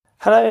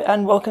Hello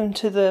and welcome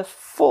to the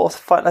fourth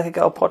Fight Like a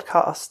Girl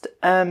podcast.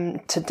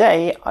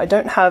 Today I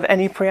don't have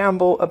any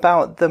preamble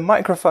about the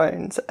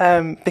microphones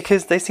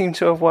because they seem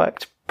to have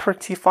worked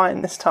pretty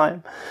fine this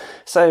time.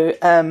 So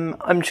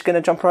I'm just going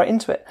to jump right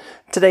into it.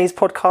 Today's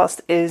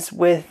podcast is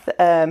with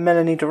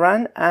Melanie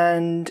Duran,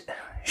 and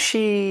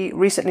she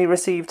recently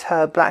received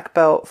her black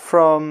belt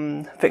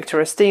from Victor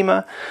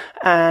Estima,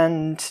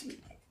 and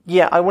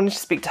yeah, I wanted to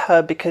speak to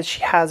her because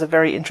she has a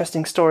very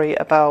interesting story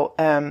about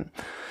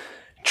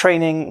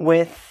training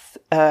with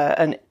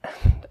a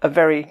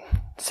very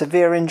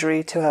severe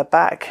injury to her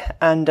back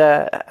and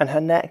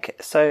her neck.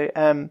 So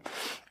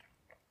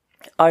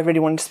I really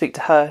wanted to speak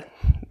to her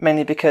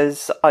mainly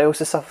because I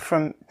also suffer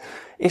from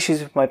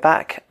issues with my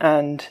back,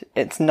 and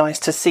it's nice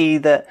to see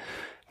that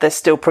there's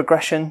still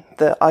progression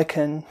that I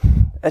can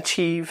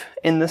achieve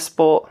in the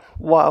sport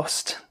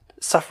whilst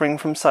suffering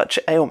from such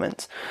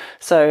ailments.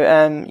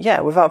 So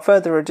yeah, without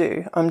further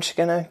ado, I'm just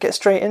gonna get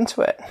straight into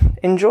it.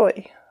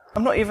 Enjoy.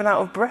 I'm not even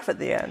out of breath at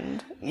the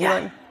end.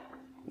 Yeah.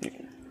 Like,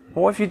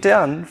 what have you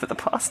done for the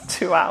past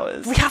 2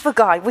 hours? We have a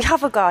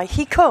guy.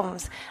 He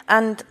comes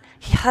and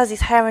he has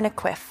his hair in a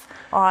quiff,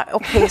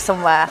 up here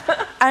somewhere.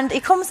 And he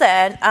comes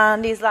in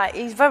and he's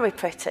very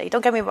pretty,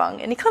 don't get me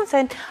wrong. And he comes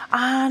in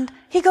and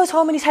he goes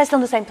home and his hair's still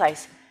in the same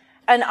place.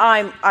 And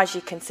I'm, as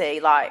you can see,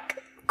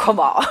 like,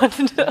 come on.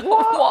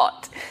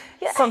 What?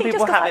 Yeah, Some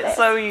people have it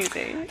so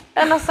easy.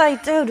 And I say,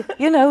 dude,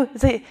 no,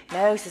 he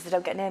says,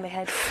 don't get near my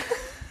head.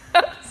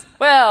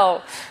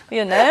 Well,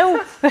 yeah,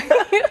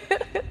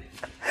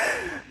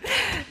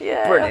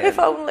 brilliant. If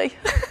only.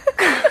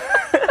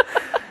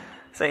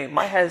 See,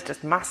 my hair's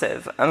just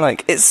massive, and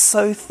like it's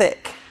so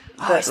thick.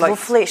 It's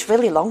lovely. It's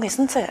really long,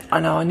 isn't it? I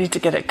know. I need to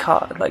get it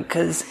cut,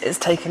 because it's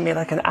taken me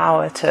like an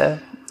hour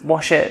to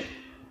wash it,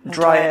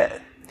 dry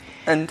it,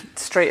 and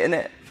straighten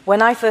it.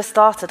 When I first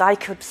started, I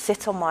could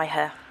sit on my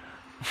hair,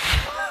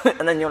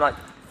 and then you're like,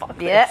 "Fuck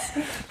this."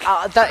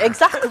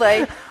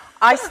 Exactly.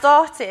 I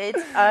started,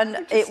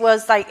 and it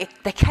was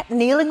like they kept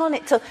kneeling on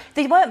it.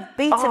 They weren't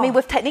beating me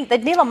with technique.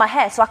 They'd kneel on my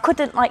hair, so I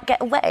couldn't get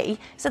away.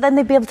 So then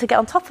they'd be able to get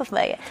on top of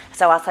me.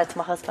 So I said to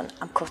my husband,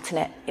 "I'm cutting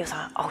it." He was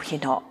like, "Oh,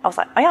 you're not?" I was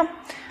like, "I am."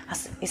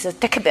 He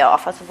said, "Take a bit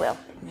off." I said, "Well."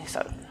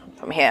 So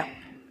from here,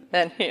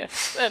 then here,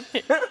 then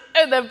here,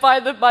 and then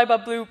by my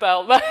blue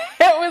belt, my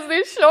hair was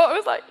this short. I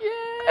was like,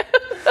 "Yeah."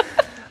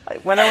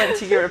 When I went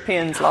to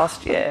Europeans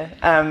last year,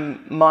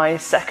 my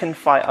second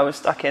fight, I was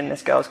stuck in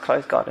this girl's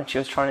closed guard and she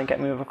was trying to get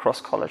me with a cross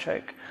collar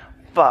choke.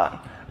 But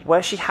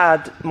where she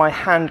had my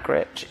hand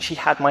gripped, she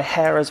had my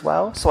hair as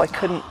well. So I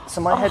couldn't,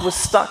 so my head was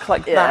stuck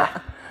like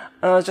that.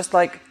 And I was just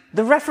like,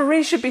 the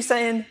referee should be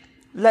saying,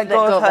 let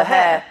go of her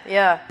hair.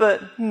 Yeah.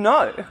 But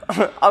no,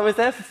 I was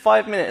there for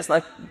 5 minutes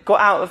and I got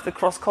out of the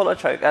cross collar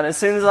choke. And as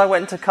soon as I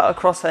went to cut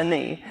across her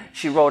knee,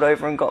 she rolled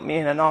over and got me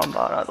in an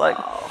armbar. And I was like,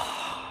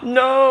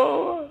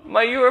 no,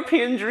 my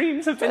European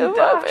dreams have been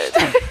dashed.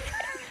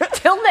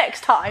 Till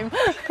next time.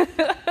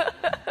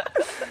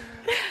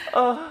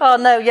 Oh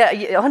no, yeah,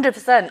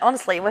 100%.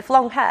 Honestly, with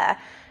long hair,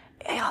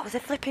 it was a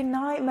flipping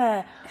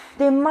nightmare.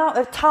 The amount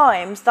of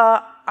times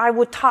that I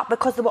would tap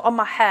because they were on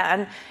my hair,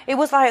 and it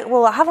was like,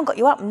 well, I haven't got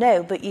you up,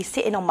 no, but you're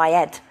sitting on my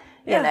head,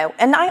 you know.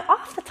 And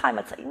half the time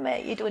I'd say,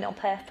 mate, you're doing it on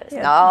purpose.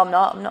 Yeah. No, I'm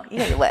not. You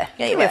know you were.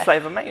 Give me a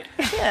flavour, mate.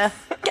 Yeah,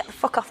 get the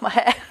fuck off my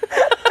hair.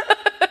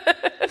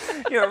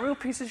 You're a real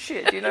piece of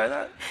shit, do you know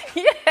that?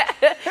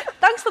 Yeah,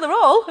 thanks for the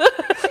roll.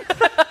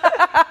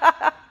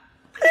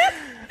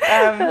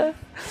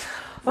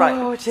 Right,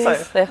 oh,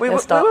 geez. So we will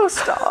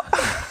start.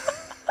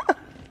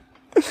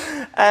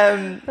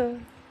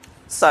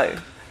 So,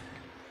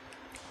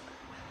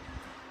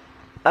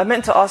 I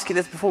meant to ask you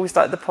this before we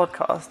started the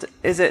podcast.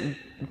 Is it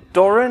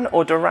Doran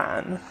or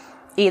Duran?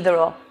 Either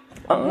or.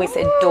 We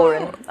say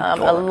Doran.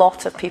 A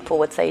lot of people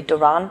would say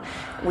Duran.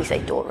 We say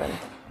Doran.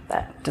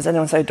 Does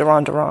anyone say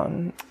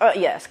Duran?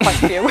 Yes, quite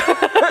a few.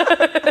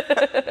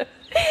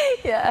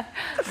 Yeah,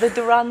 the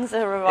Durans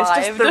have arrived.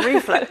 It's just the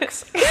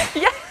reflex.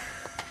 Yeah.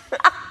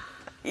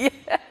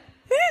 Yeah.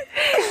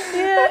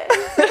 Yeah.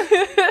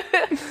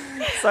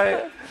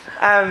 So,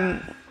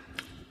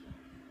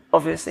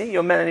 obviously,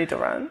 you're Melanie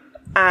Duran,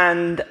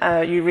 and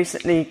you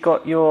recently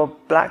got your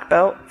black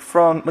belt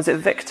from, was it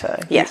Victor?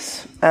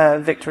 Yes.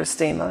 Victor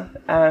Estima,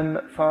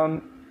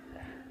 from...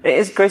 It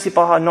is Gracie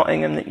Barra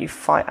Nottingham that you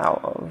fight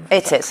out of.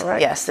 It is,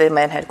 correct? yes, the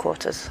main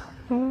headquarters.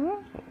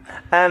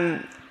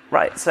 Mm-hmm.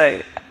 Right,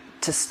 so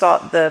to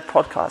start the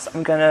podcast,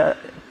 I'm gonna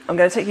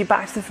take you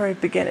back to the very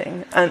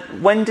beginning. And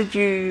when did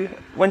you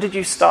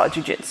start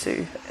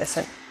jiu-jitsu?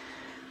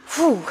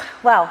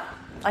 Well,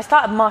 I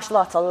started martial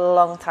arts a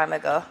long time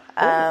ago,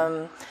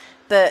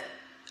 but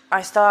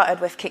I started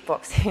with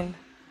kickboxing.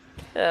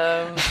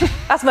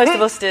 As most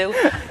of us do,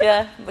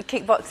 yeah. With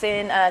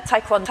kickboxing,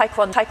 taekwondo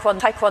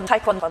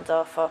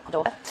for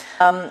daughter.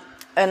 And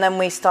then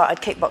we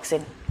started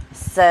kickboxing.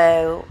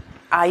 So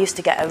I used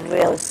to get a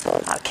real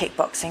out of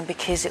kickboxing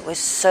because it was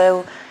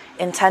so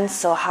intense,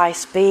 so high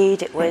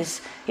speed. It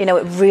was, it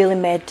really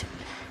made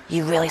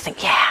you really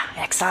think, yeah,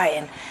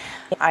 exciting.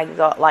 I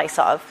got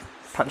sort of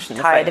punched in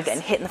the tired face. of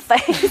getting hit in the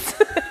face.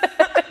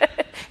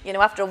 You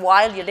know, after a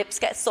while, your lips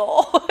get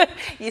sore.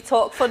 You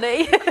talk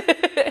funny.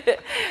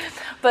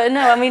 But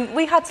no, I mean,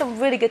 we had some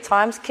really good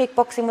times.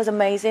 Kickboxing was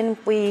amazing.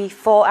 We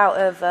fought out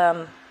of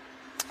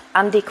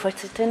Andy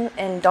Critterton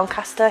in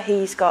Doncaster.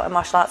 He's got a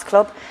martial arts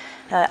club,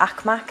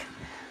 ACMAC.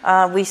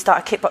 We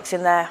started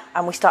kickboxing there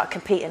and we started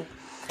competing.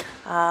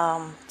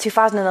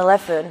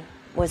 2011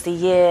 was the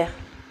year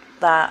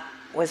that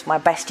was my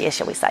best year,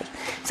 shall we say.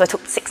 So I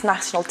took 6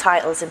 national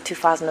titles in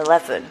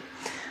 2011.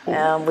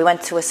 We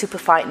went to a super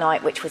fight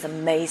night, which was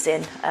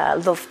amazing.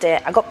 Loved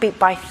it. I got beat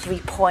by 3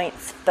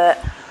 points, but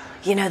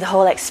you know, the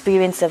whole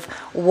experience of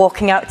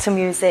walking out to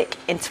music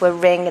into a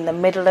ring in the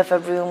middle of a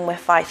room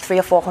with like 300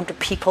 or 400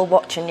 people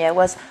watching you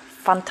was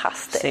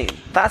fantastic. See,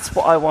 that's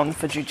what I want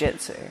for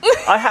jiu-jitsu.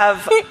 I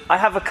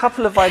have a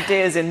couple of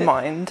ideas in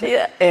mind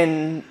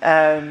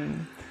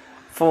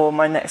for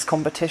my next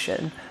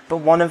competition, but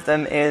one of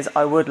them is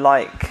I would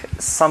like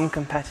some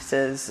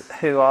competitors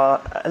who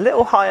are a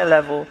little higher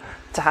level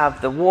to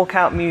have the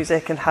walkout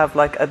music and have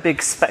like a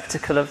big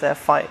spectacle of their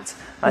fight.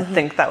 I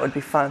think that would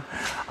be fun.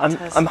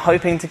 I'm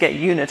hoping to get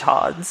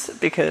unitards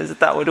because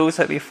that would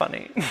also be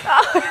funny.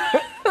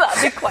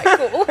 That'd be quite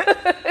cool.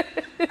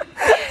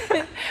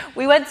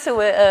 We went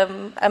to a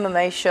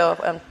MMA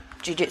show,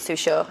 jiu-jitsu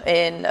show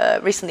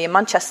recently in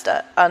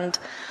Manchester, and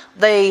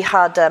they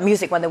had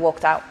music when they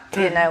walked out.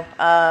 You know,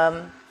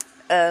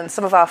 and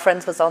some of our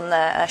friends was on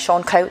there.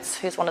 Sean Coates,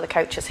 who's one of the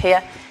coaches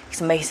here. He's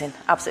amazing,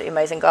 absolutely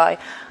amazing guy.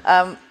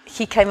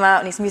 He came out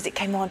and his music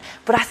came on.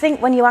 But I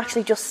think when you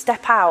actually just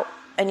step out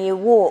and you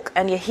walk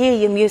and you hear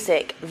your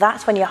music,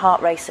 that's when your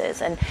heart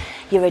races and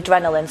your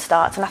adrenaline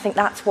starts. And I think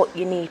that's what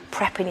you need,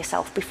 prepping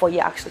yourself before you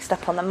actually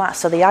step on the mat.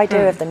 So the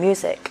idea of the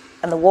music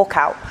and the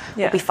walkout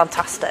would be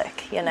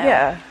fantastic, you know.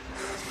 Yeah.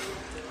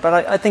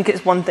 But I think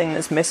it's one thing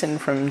that's missing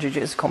from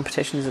jiu-jitsu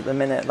competitions at the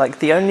minute. Like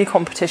the only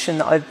competition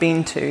that I've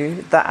been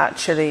to that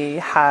actually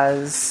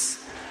has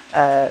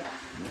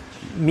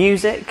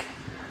music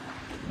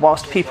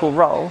whilst people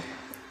roll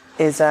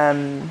is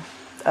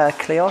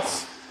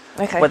Kleos.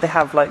 Okay. Where they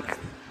have like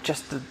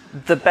just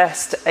the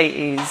best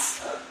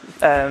 80s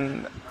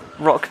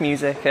rock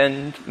music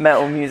and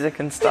metal music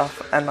and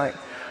stuff, and like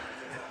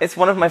it's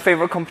one of my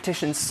favorite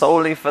competitions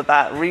solely for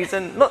that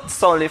reason. Not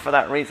solely for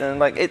that reason,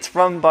 like it's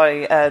run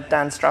by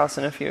Dan Strauss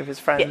and a few of his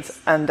friends. Yes.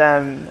 And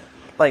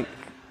like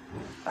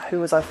who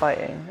was I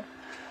fighting?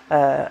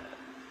 I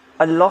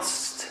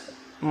lost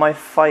my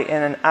fight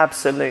in an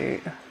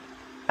absolute,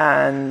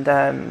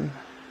 and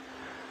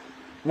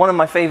one of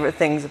my favorite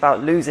things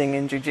about losing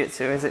in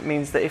jiu-jitsu is it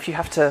means that if you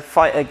have to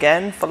fight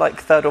again for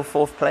like 3rd or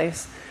 4th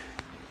place,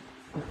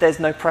 there's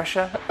no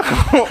pressure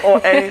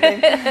or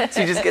anything.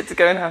 So you just get to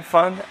go and have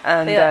fun.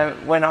 And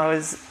when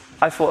I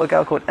fought a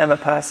girl called Emma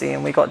Percy,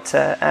 and we got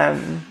to,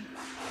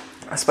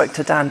 I spoke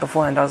to Dan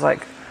beforehand. I was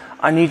like,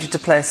 I need you to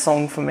play a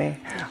song for me.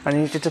 I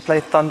need you to play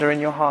Thunder in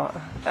Your Heart.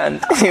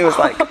 And he was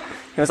like,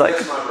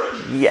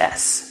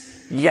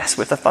 yes,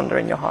 with the Thunder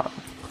in Your Heart.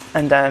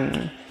 And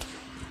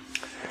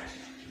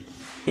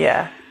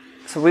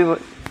so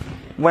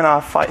when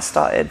our fight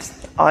started,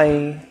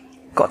 I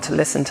got to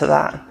listen to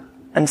that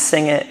and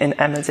sing it in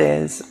Emma's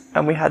ears,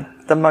 and we had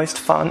the most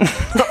fun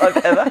I've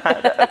ever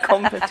had at a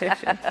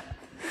competition.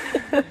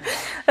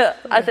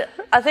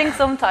 I think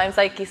sometimes,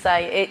 like you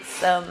say,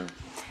 it's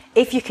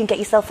if you can get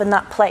yourself in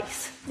that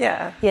place,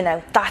 you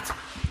know, that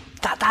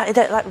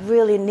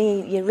really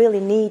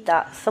need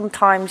that.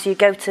 Sometimes you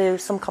go to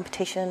some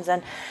competitions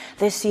and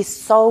there's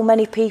so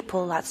many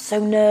people that's so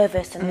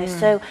nervous and they're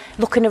so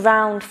looking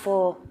around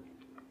for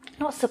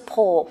not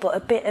support but a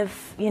bit of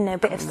something.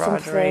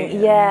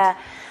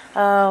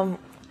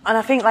 And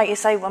I think, like you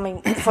say, I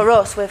mean, for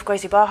us with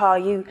Gracie Barra,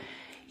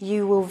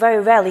 you will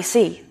very rarely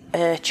see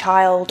a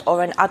child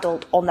or an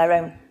adult on their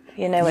own,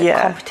 you know, in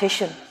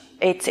competition.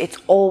 It's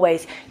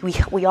always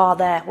we are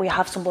there. We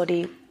have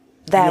somebody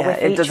there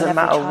with it each doesn't and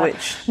every matter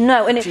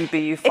child. which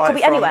GB you fight could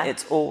be from, anywhere.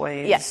 it's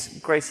always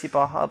Gracie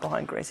Barra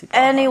behind Gracie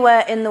Barra.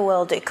 Anywhere in the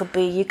world it could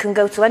be. You can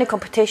go to any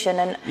competition.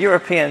 And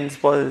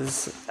Europeans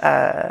was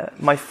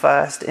my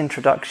first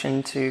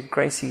introduction to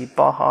Gracie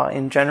Barra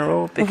in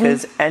general,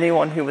 because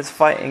anyone who was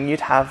fighting,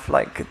 you'd have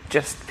like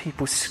just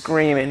people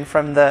screaming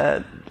from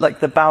the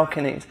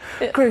balconies,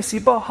 Gracie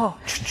Barra,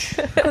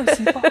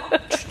 Gracie Barra.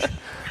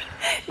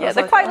 Yeah,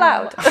 they're quite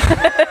loud.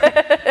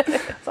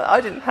 But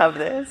I didn't have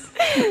this.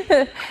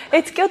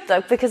 It's good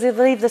though, because I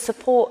believe the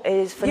support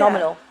is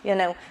phenomenal, you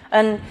know.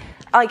 And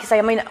like I say,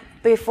 I mean,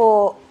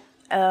 before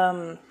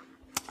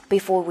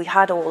we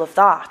had all of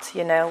that,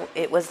 you know,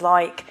 it was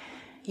like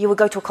you would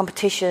go to a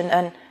competition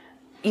and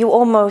you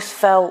almost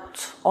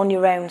felt on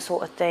your own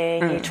sort of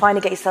thing. You're trying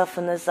to get yourself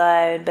in the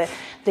zone, but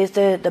there's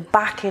the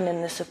backing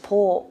and the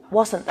support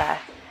wasn't there.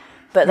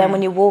 But then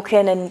when you walk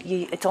in and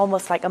it's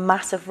almost like a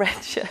massive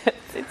red shirt.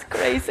 It's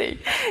crazy.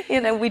 You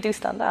know, we do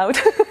stand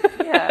out.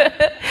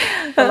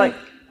 But like,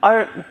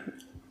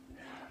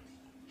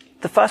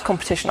 the first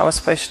competition I was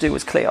supposed to do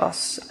was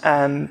Kleos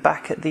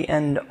back at the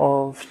end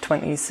of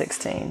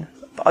 2016.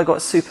 But I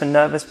got super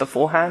nervous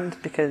beforehand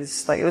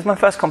because like it was my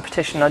first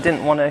competition. I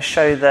didn't want to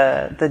show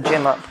the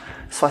gym up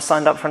So I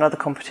signed up for another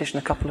competition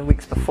a couple of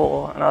weeks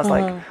before, and I was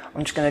like,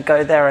 I'm just going to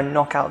go there and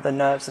knock out the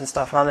nerves and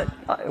stuff. And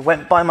I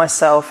went by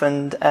myself,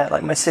 and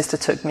like my sister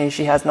took me.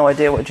 She has no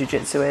idea what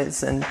jiu-jitsu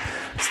is and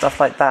stuff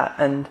like that.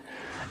 And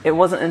it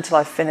wasn't until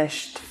I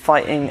finished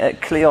fighting at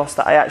Kleos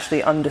that I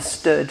actually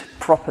understood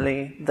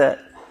properly that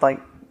like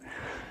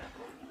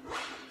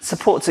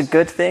support's a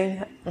good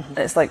thing.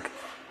 It's like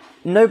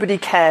nobody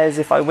cares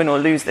if I win or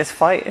lose this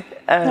fight.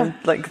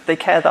 Like they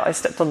care that I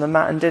stepped on the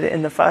mat and did it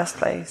in the first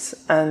place.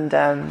 And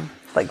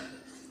like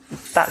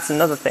that's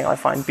another thing I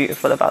find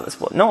beautiful about the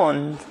sport. No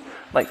one,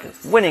 like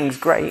winning's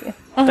great,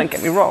 don't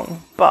get me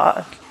wrong,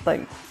 but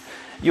like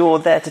you're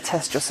there to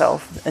test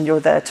yourself and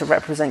you're there to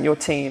represent your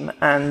team,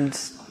 and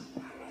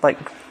like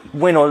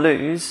win or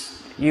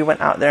lose, you went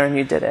out there and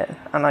you did it.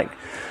 And like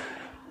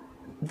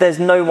there's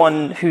no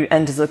one who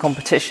enters a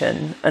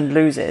competition and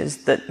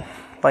loses that,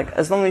 like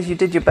as long as you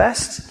did your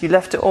best, you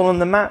left it all on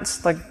the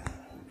mats, like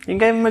you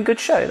gave them a good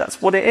show.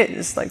 That's what it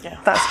is. Like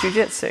that's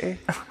jiu-jitsu.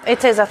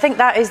 It is. I think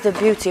that is the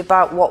beauty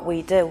about what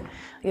we do.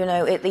 You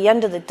know, at the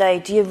end of the day,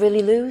 do you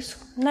really lose?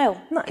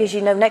 No. Because you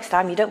know next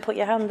time you don't put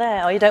your hand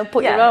there, or you don't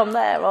put your arm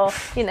there, or,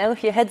 you know,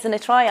 if your head's in a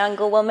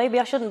triangle, well, maybe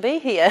I shouldn't be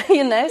here,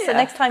 you know? So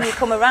next time you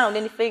come around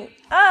and you think,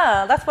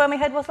 that's where my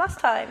head was last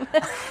time.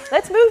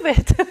 Let's move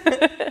it.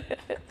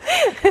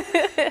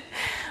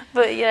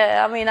 But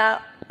yeah, I mean,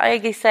 I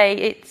agree say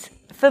it's,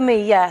 for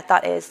me,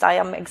 that is. I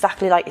am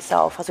exactly like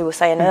yourself, as we were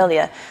saying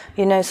earlier.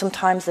 You know,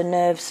 sometimes the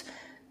nerves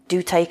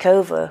do take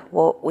over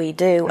what we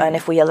do, and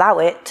if we allow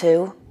it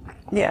to.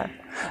 Yeah.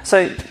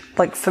 So,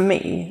 like, for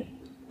me,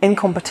 in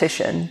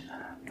competition,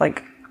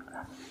 like,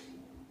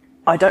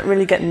 I don't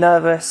really get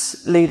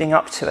nervous leading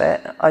up to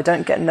it. I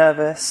don't get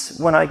nervous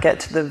when I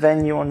get to the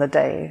venue on the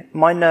day.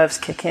 My nerves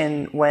kick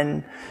in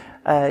when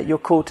you're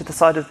called to the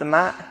side of the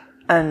mat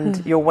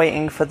and you're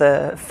waiting for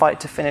the fight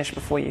to finish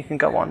before you can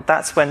go on.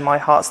 That's when my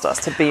heart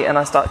starts to beat and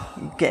I start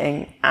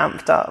getting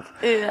amped up.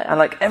 Yeah. And,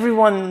 like,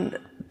 everyone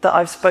that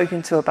I've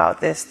spoken to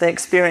about this, they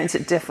experience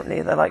it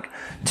differently. They're like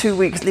 2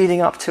 weeks leading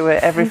up to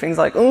it, everything's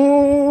like,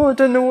 oh, I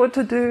don't know what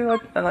to do.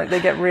 And like they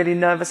get really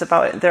nervous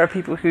about it. There are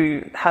people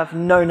who have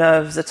no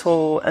nerves at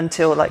all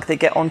until like they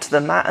get onto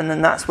the mat, and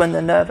then that's when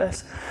they're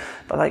nervous.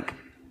 But like,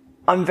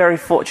 I'm very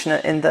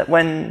fortunate in that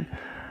when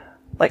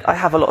like I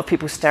have a lot of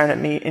people staring at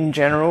me in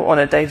general on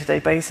a day-to-day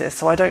basis,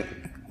 so I don't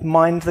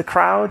mind the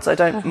crowds, I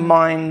don't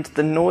mind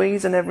the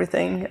noise and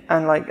everything.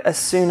 And like as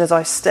soon as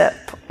I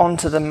step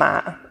onto the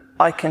mat,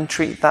 I can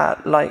treat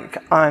that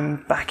like I'm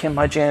back in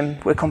my gym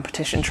with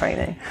competition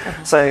training.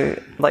 So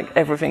like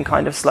everything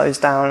kind of slows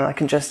down and I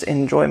can just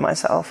enjoy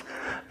myself.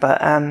 But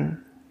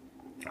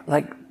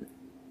like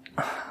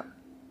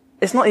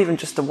it's not even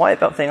just a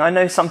white belt thing. I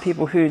know some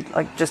people who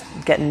like just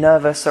get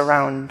nervous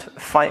around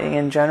fighting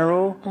in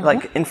general,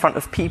 like in front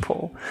of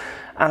people.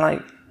 And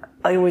like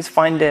I always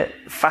find it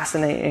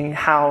fascinating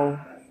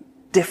how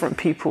different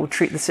people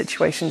treat the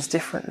situations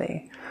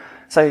differently.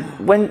 So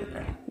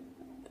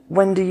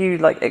when do you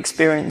like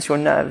experience your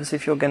nerves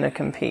if you're going to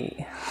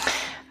compete?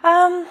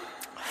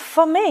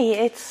 For me,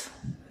 it's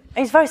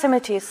very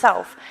similar to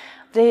yourself.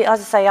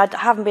 As I say, I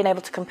haven't been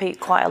able to compete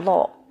quite a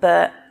lot,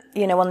 but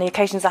you know, on the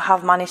occasions I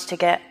have managed to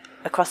get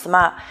across the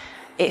mat,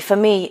 for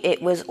me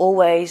it was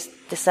always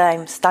the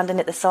same, standing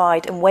at the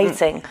side and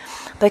waiting,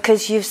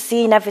 because you've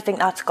seen everything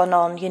that's gone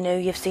on. You know,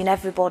 you've seen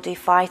everybody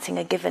fighting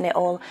and giving it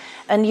all,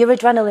 and your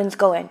adrenaline's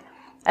going.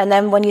 And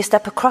then when you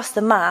step across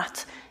the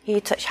mat, you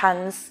touch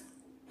hands.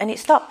 And it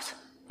stops.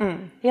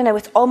 You know,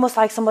 it's almost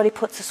like somebody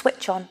puts a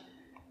switch on.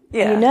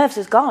 Yeah. And your nerves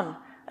is gone.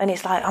 And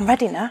it's like, I'm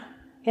ready now.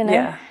 You know?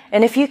 Yeah.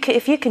 And if you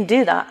can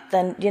do that,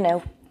 then, you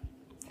know,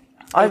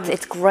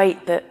 it's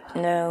great, but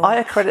no. I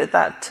accredit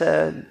that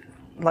to,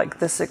 like,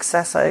 the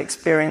success I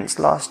experienced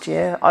last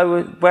year.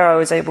 Where I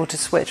was able to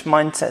switch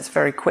mindsets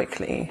very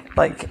quickly,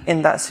 like,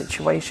 in that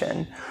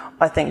situation.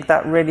 I think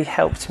that really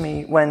helped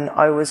me when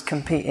I was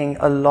competing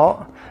a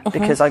lot,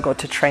 because I got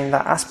to train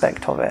that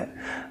aspect of it.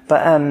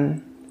 But,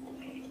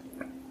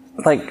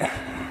 like,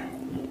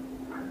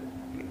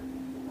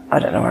 I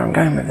don't know where I'm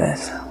going with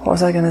this. What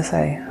was I going to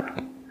say?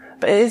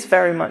 But it is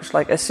very much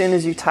like as soon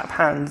as you tap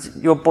hands,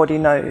 your body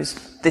knows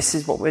this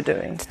is what we're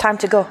doing. It's time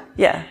to go.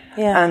 Yeah.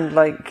 And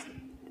like,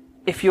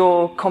 if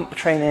you're comp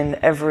training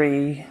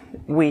every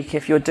week,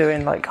 if you're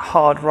doing like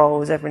hard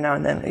rolls every now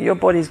and then, your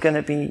body's going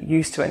to be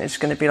used to it. And it's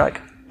going to be like,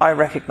 I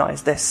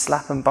recognize this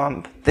slap and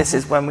bump. This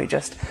is when we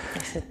just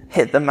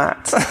hit the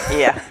mat.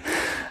 Yeah.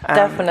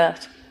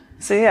 Definite.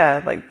 So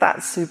yeah, like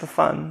that's super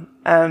fun.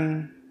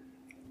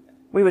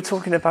 We were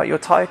talking about your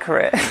Thai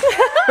career.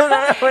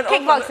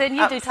 Kickboxing,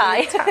 you do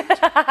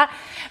Thai.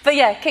 But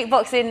yeah,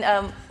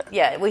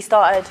 kickboxing, we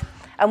started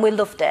and we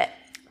loved it.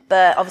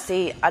 But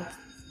obviously I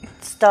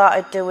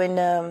started doing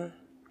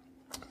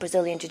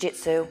Brazilian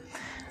Jiu-Jitsu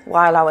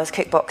while I was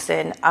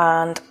kickboxing,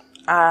 and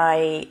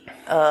I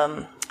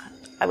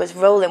was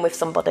rolling with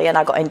somebody and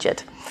I got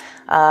injured.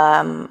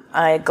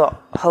 I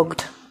got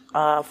hugged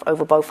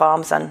over both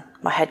arms and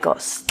my head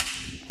got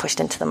pushed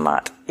into the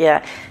mat.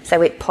 Yeah,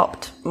 so it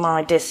popped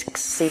my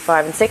discs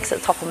C5 and 6 at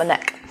the top of my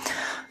neck.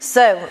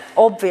 So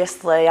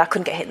obviously I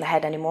couldn't get hit in the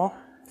head anymore.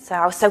 So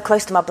I was so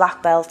close to my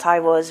black belt, I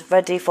was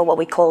ready for what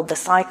we call the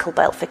cycle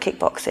belt for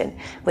kickboxing,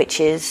 which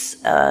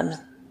is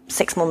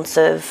 6 months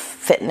of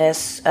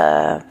fitness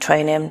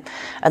training,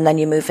 and then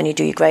you move and you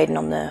do your grading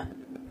on the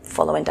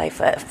following day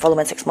for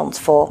following 6 months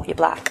for your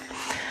black.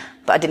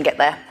 But I didn't get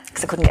there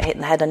because I couldn't get hit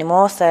in the head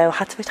anymore, so I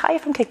had to retire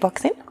from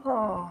kickboxing.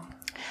 Oh.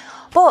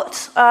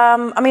 But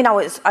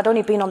I'd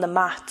only been on the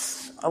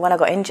mats when I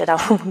got injured. I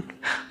think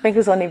I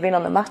was only been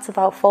on the mats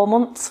about 4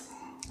 months.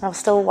 I was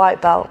still a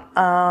white belt,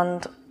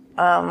 and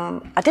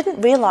I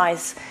didn't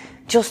realise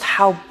just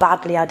how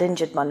badly I'd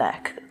injured my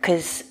neck,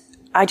 because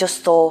I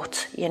just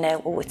thought,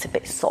 it's a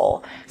bit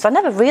sore. So I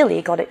never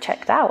really got it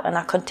checked out, and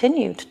I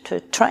continued to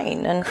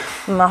train. And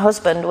my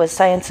husband was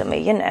saying to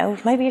me,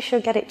 maybe you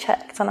should get it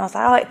checked. And I was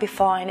like, oh, it'd be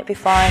fine.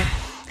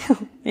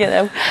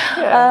 Yeah.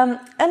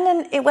 And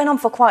then it went on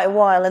for quite a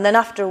while. And then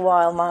after a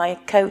while, my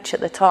coach at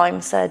the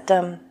time said,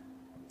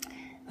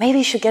 maybe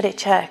you should get it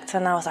checked.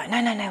 And I was like,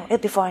 no, it'll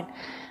be fine.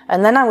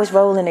 And then I was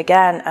rolling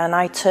again, and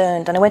I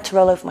turned and I went to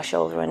roll over my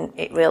shoulder, and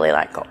it really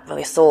got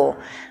really sore.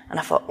 And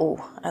I thought, oh,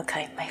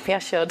 okay, maybe I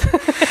should.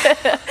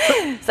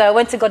 So I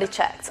went and got it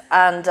checked,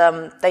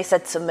 and they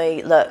said to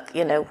me, look,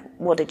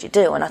 what did you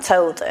do? And I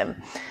told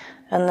them,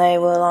 and they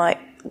were like,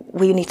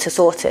 we need to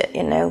sort it,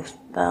 you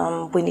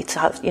need to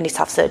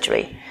have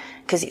surgery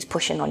because it's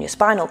pushing on your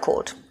spinal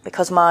cord,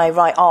 because my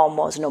right arm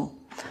was numb.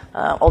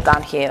 All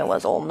down here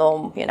was all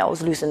numb, I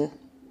was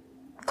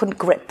couldn't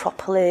grip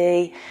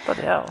properly.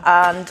 Bloody hell.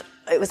 And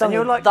it was only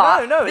you're like,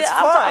 that. no, it's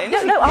fine.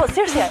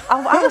 Seriously,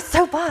 I was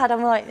so bad.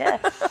 I'm like, yeah.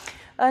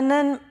 And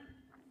then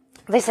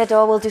they said,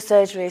 oh, we'll do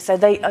surgery. So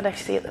and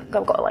actually, I've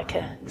got like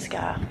a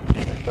scar in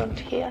the front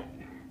here.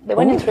 They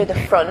went in through the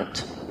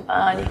front,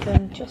 and you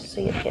can just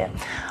see it here.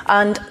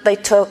 And they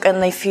took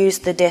and they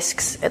fused the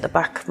discs at the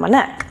back of my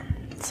neck.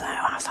 So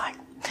I was like,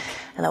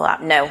 and they were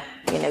like, no,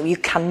 you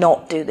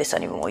cannot do this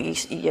anymore.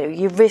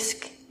 You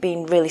risk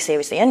being really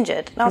seriously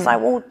injured. And I was like,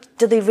 well,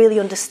 do they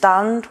really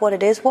understand what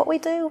it is, what we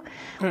do?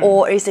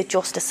 Or is it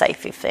just a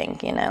safety thing,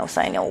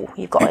 saying, oh,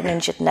 you've got an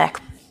injured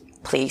neck,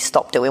 please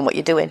stop doing what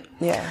you're doing.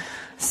 Yeah.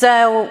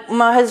 So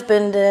my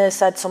husband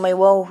said to me,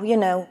 well,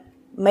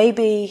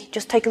 maybe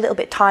just take a little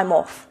bit of time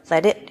off,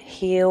 let it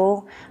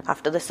heal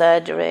after the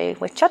surgery,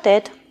 which I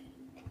did.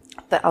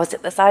 But I was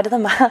at the side of the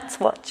mat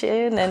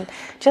watching and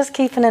just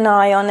keeping an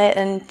eye on it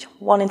and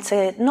wanting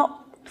to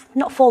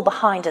not fall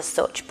behind as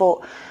such,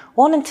 but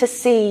wanting to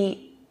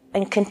see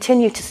and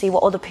continue to see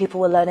what other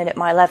people were learning at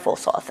my level,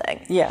 sort of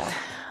thing. Yeah.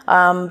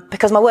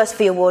 Because my worst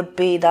fear would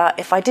be that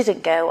if I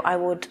didn't go, I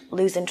would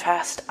lose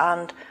interest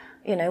and,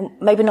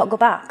 maybe not go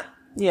back.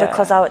 Yeah.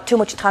 Because too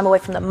much time away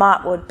from the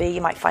mat would be,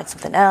 you might find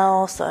something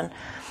else.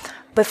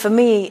 But for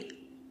me,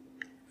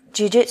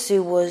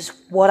 jiu-jitsu was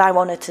what I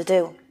wanted to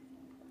do.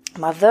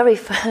 My very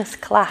first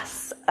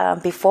class,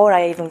 before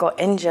I even got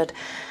injured,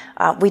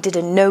 we did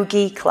a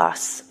no-gi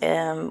class,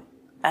 and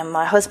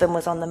my husband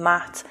was on the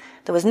mat.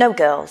 There was no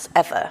girls,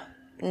 ever.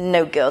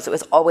 No girls. It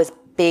was always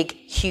big,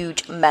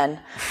 huge men.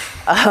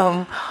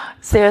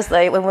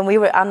 Seriously, when we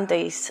were at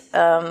Andy's,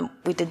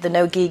 we did the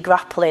no-gi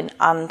grappling,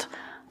 and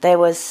there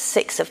was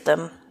 6 of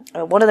them.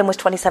 One of them was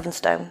 27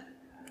 stone.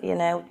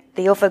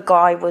 The other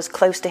guy was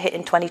close to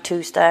hitting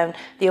 22 stone.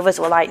 The others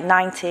were like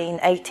 19,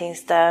 18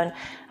 stone,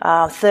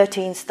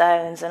 13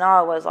 stones. And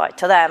I was like,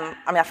 to them,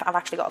 I've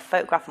actually got a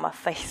photograph on my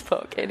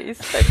Facebook.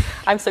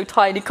 I'm so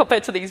tiny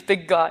compared to these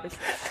big guys.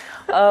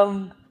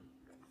 And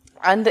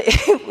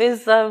it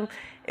was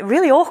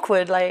really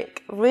awkward,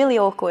 really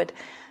awkward.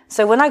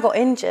 So when I got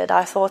injured,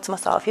 I thought to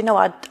myself,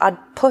 I'd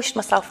pushed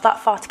myself that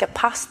far to get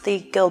past the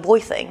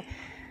girl-boy thing.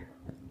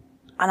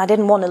 And I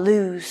didn't want to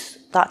lose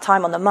that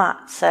time on the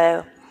mat.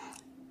 So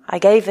I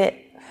gave it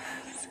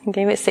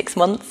 6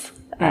 months.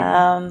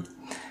 Well,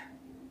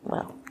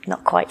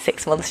 not quite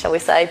 6 months, shall we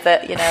say,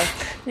 but, you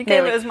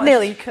gave it as much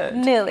as you could.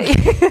 Nearly.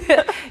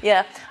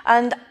 Yeah.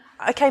 And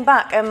I came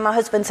back, and my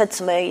husband said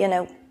to me,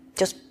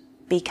 just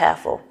be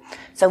careful.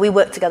 So we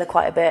worked together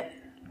quite a bit.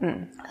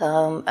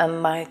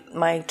 And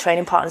my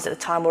training partners at the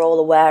time were all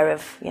aware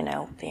of,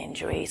 the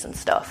injuries and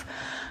stuff.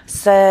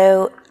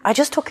 So I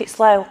just took it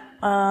slow.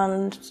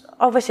 And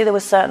obviously there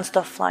was certain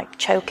stuff like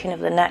choking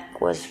of the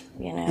neck was,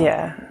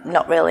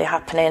 not really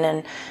happening,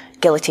 and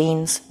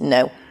guillotines,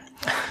 no.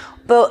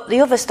 But the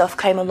other stuff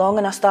came along,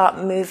 and I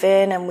started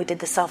moving, and we did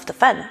the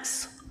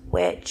self-defense,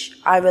 which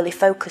I really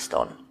focused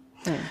on.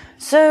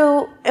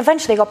 So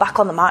eventually I got back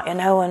on the mat,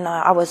 and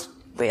I was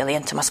really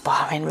into my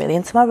sparring, really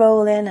into my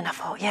rolling, and I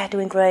thought, yeah,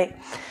 doing great.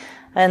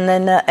 And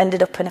then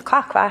ended up in a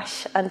car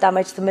crash and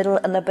damaged the middle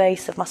and the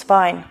base of my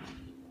spine.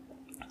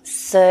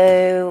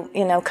 So,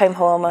 came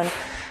home, and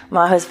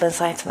my husband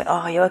said to me, oh,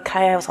 are you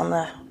okay? I was on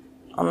the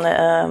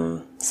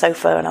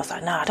sofa, and I was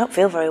like, no, I don't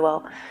feel very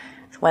well.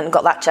 So went and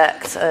got that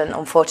checked, and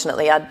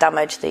unfortunately I'd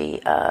damaged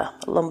the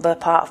lumbar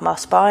part of my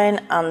spine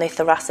and the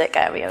thoracic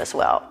area as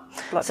well.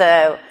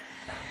 So,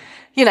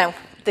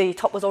 the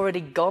top was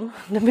already gone,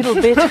 the middle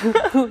bit.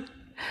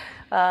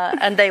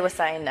 And they were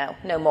saying,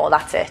 no more,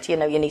 that's it. You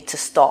need to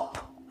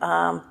stop.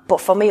 But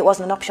for me, it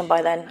wasn't an option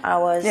by then. I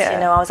was,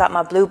 I was at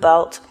my blue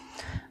belt,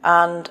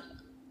 and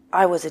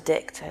I was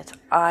addicted.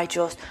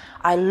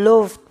 I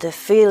loved the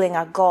feeling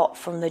I got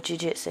from the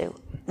jiu-jitsu.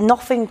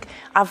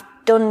 I've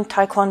done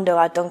taekwondo,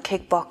 I've done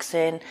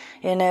kickboxing,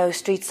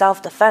 street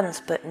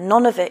self-defense, but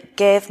none of it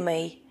gave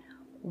me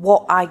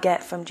what I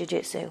get from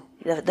jiu-jitsu.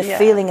 The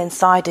feeling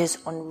inside is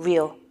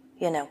unreal,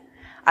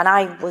 And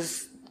I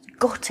was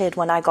gutted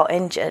when I got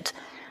injured,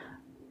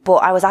 but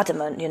I was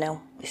adamant,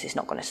 this is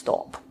not going to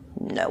stop.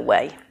 No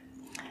way.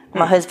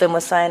 My husband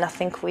was saying, I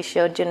think we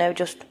should,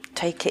 just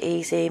take it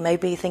easy,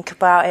 maybe think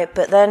about it.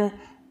 But then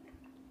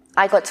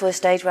I got to a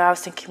stage where I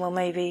was thinking, well,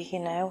 maybe,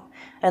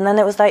 and then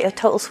it was like a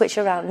total switch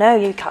around. No,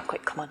 you can't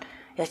quit. Come on.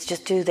 Let's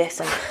just do this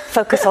and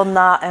focus on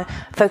that and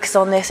focus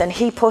on this. And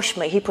he pushed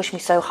me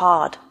so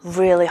hard,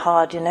 really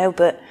hard,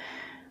 but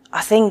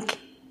I think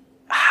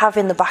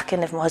having the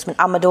backing of my husband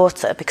and my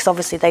daughter, because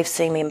obviously they've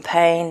seen me in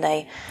pain.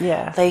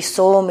 They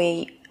saw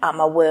me at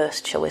my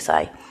worst, shall we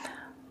say.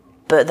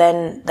 But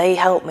then they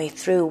helped me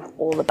through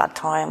all the bad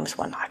times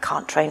when I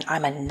can't train.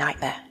 I'm a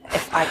nightmare.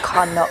 If I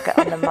cannot get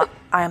on the mat,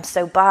 I am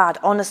so bad.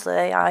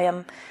 Honestly, I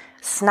am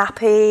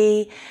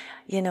snappy.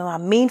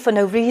 I'm mean for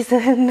no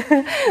reason.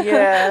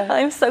 Yeah.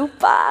 I'm so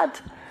bad.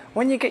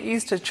 When you get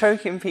used to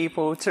choking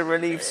people to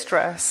relieve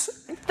stress,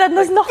 then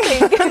there's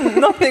nothing.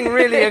 Nothing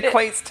really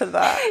equates to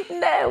that.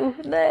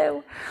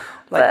 No.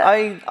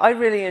 I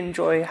really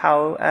enjoy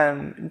how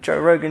Joe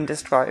Rogan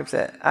describes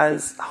it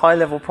as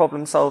high-level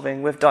problem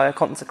solving with dire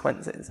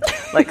consequences.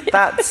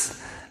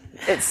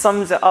 It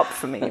sums it up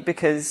for me,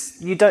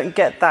 because you don't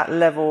get that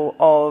level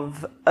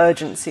of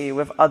urgency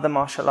with other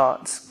martial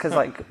arts. Because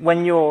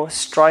when you're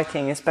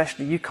striking,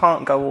 especially, you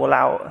can't go all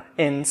out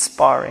in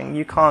sparring.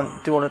 You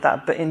can't do all of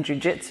that. But in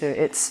jiu-jitsu,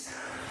 it's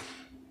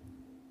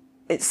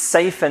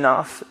safe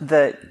enough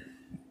that,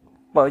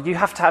 well, you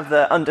have to have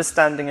the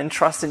understanding and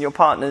trust in your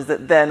partners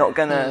that they're not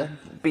going to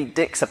be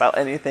dicks about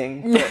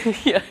anything.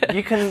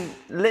 You can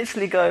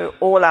literally go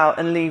all out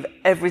and leave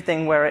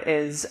everything where it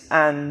is,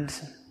 and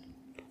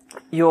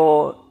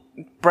your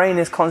brain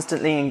is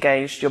constantly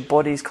engaged, your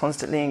body's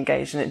constantly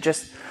engaged, and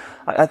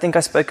I think I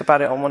spoke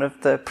about it on one of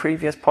the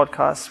previous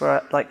podcasts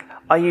where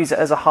I use it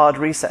as a hard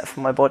reset for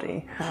my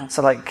body.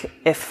 So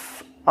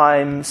if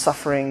I'm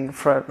suffering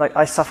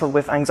I suffer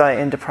with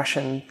anxiety and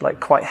depression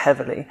quite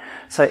heavily.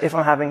 So if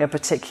I'm having a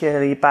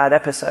particularly bad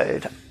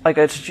episode, I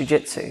go to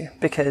jiu-jitsu,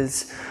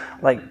 because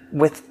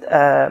with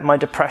my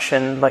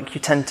depression, you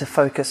tend to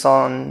focus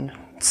on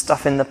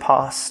stuff in the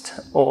past,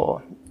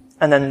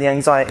 and then the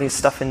anxiety is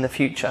stuff in the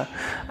future.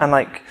 And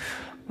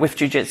with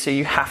jiu-jitsu,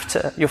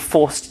 you're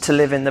forced to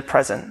live in the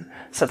present.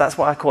 So that's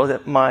why I call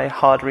it my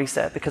hard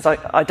reset, because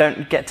I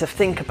don't get to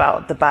think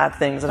about the bad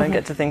things. I don't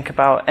get to think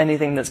about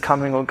anything that's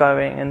coming or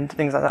going and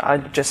things like that. I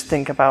just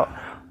think about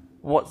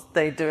what's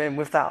they doing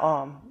with that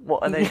arm.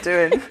 What are they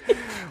doing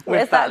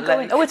with that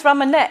leg? Oh, it's around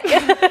my neck.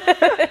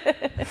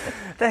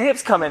 The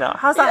hip's coming up.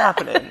 How's that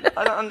happening?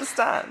 I don't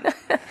understand.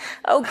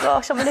 Oh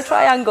gosh, I'm in a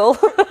triangle.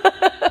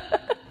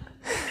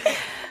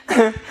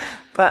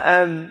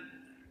 But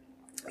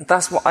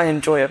that's what I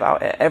enjoy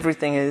about it.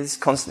 Everything is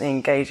constantly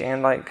engaging,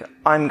 and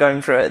I'm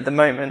going through it at the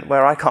moment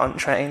where I can't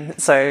train.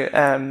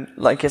 So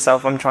like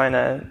yourself, I'm trying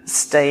to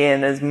stay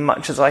in as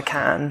much as I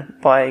can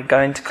by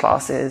going to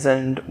classes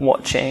and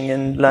watching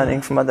and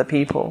learning from other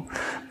people.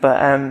 But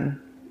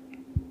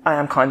I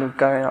am kind of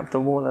going up the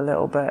wall a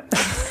little bit.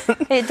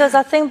 It does,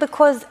 I think,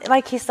 because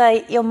like you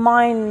say, your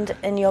mind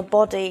and your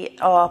body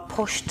are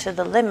pushed to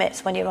the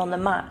limits when you're on the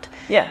mat.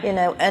 Yeah.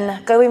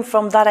 And going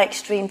from that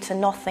extreme to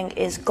nothing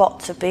is got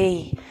to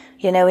be,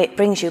 it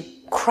brings you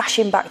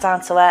crashing back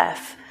down to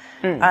earth.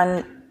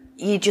 And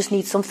you just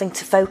need something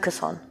to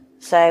focus on.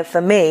 So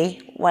for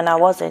me, when I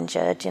was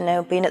injured,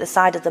 being at the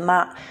side of the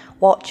mat,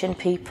 watching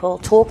people,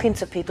 talking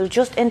to people,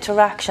 just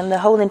interaction, the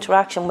whole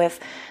interaction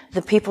with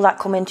the people that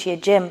come into your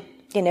gym,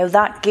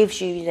 that gives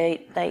you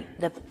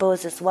the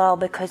buzz as well,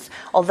 because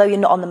although you're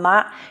not on the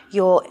mat,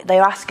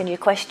 they're asking you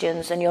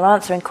questions and you're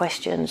answering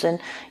questions, and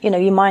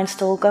your mind's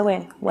still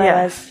going.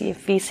 Whereas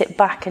if you sit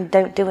back and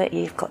don't do it,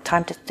 you've got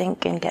time to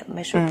think and get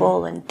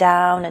miserable and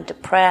down and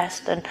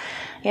depressed, and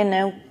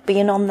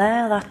being on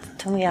there, that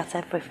to me, that's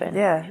everything.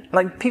 Yeah,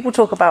 people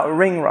talk about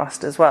ring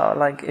rust as well.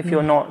 If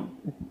you're not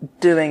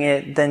doing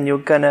it, then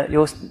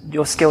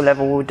your skill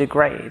level will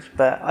degrade.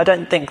 But I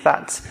don't think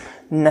that's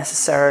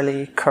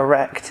necessarily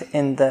correct,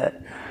 in that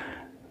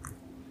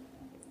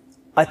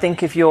I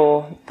think if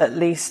you're at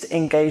least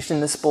engaged in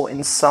the sport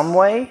in some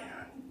way,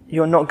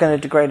 you're not going to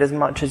degrade as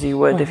much as you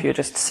would if you're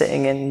just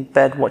sitting in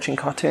bed watching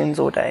cartoons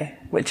all day,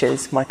 which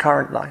is my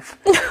current life.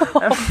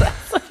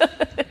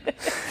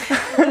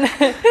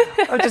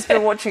 I've just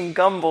been watching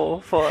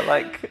Gumball for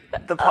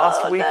the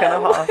past week and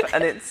a half,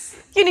 and it's...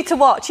 You need to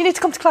watch. You need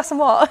to come to class and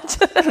watch.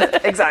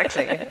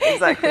 Exactly.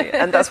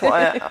 And that's what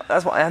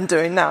I am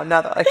doing now.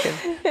 Now that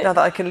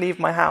I can leave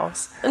my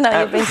house.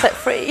 Now you've been set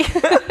free.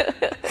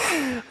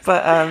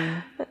 But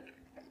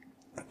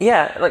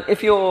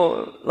if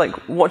you're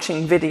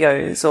watching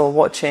videos or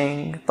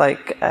watching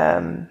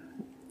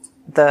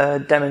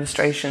the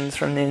demonstrations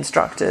from the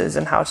instructors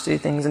and how to do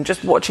things, and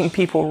just watching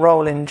people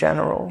roll in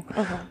general.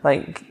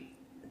 Like,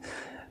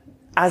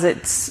 as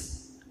it's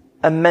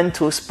a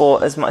mental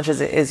sport as much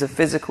as it is a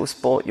physical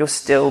sport, you're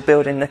still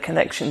building the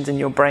connections in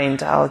your brain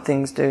to how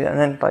things do. And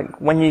then, like,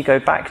 when you go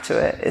back to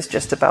it, it's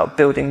just about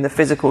building the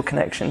physical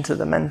connection to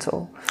the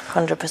mental.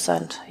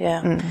 100%,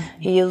 yeah.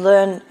 You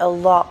learn a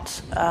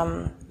lot.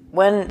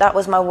 When that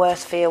was my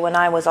worst fear, when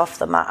I was off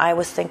the mat, I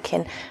was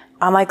thinking,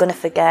 am I going to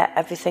forget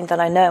everything that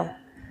I know?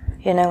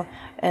 You know,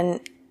 and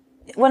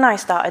when I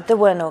started, there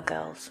were no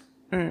girls.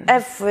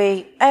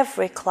 Every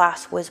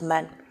class was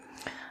men.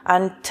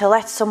 And to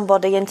let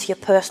somebody into your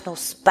personal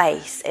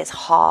space is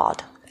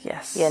hard.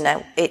 Yes. You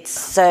know, it's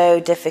so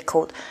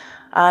difficult.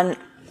 And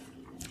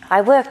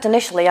I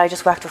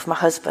just worked with my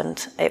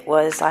husband. It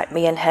was like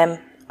me and him,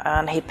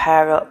 and he'd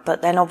pair up.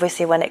 But then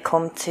obviously when it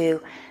come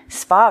to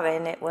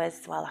sparring, it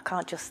was, well, I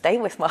can't just stay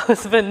with my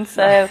husband.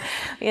 So,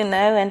 you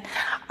know, and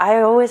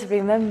I always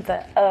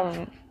remember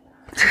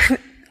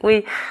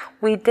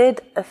we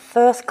did a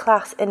first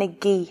class in a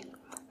gi.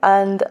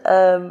 And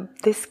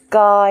this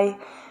guy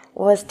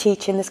was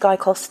teaching, this guy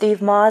called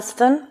Steve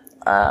Marsden.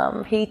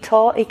 He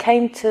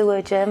came to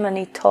a gym and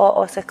he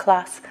taught us a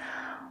class,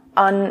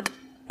 and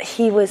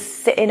he was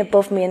sitting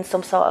above me in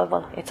some sort of,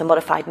 well, it's a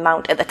modified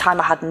mount. At the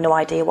time I had no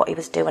idea what he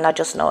was doing. I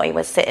just know he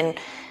was sitting,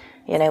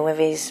 you know, with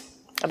his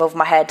above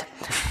my head,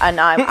 and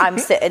I'm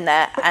sitting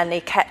there, and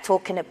he kept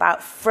talking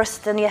about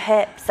thrusting your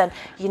hips, and,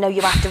 you know,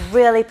 you have to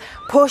really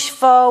push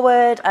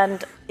forward.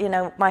 And, you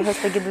know, my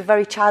husband can be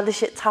very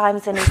childish at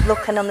times, and he's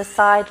looking on the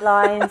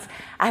sidelines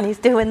and he's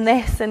doing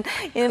this, and,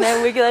 you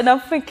know, and I'm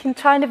thinking,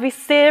 trying to be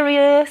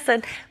serious,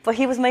 but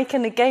he was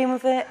making a game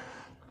of it.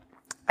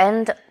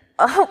 And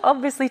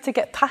obviously to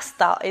get past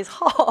that is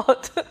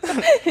hard.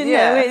 you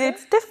know,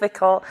 it's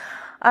difficult.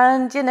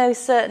 And, you know,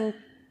 certain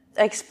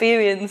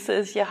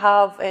experiences you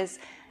have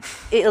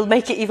it'll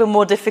make it even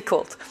more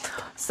difficult.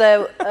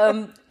 So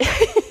I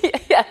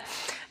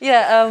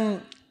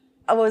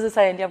wasn't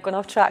saying, yeah, I've gone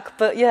off track,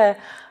 but yeah,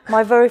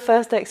 my very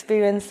first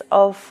experience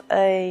of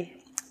a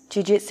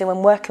jiu-jitsu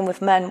and working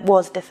with men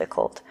was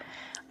difficult.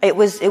 It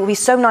would be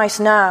so nice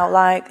now,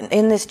 like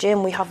in this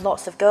gym we have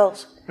lots of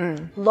girls.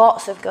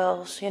 Lots of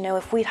girls. You know,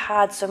 if we'd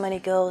had so many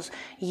girls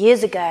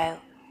years ago,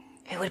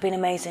 it would have been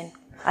amazing.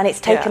 And it's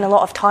taken a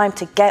lot of time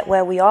to get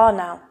where we are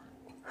now.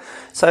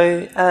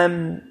 So,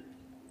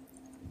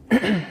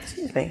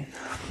 excuse me,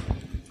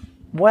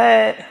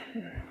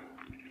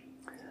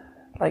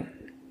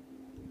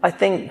 I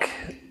think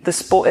the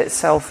sport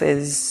itself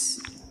it's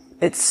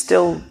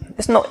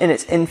not in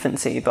its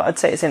infancy, but I'd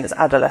say it's in its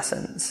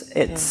adolescence.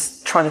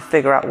 It's trying to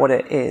figure out what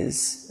it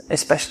is,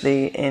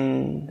 especially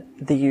in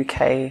the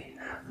UK.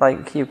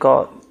 Like, you've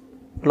got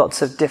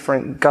lots of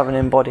different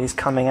governing bodies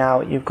coming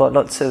out. You've got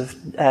lots of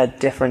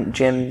different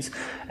gyms,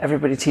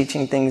 everybody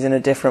teaching things in a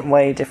different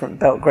way, different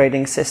belt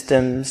grading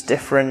systems,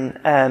 different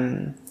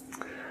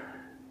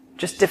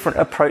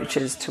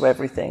approaches to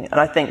everything.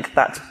 And I think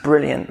that's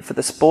brilliant for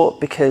the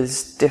sport,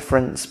 because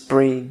difference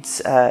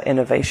breeds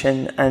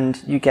innovation, and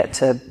you get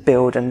to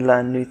build and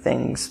learn new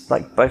things,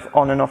 like both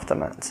on and off the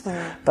mat.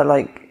 But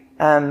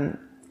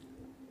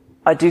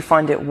I do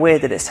find it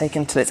weird that it's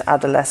taken to its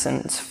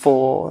adolescence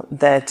for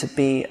there to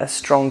be a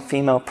strong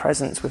female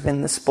presence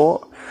within the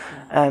sport.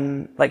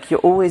 Like, you're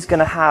always going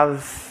to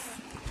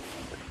have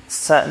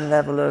certain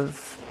level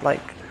of,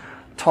 like,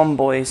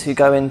 tomboys who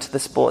go into the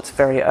sports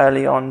very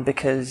early on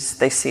because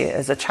they see it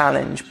as a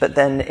challenge, but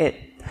then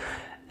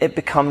it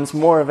becomes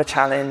more of a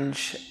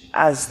challenge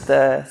as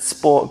the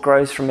sport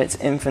grows from its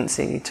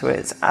infancy to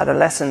its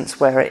adolescence,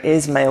 where it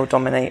is male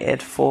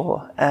dominated,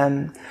 for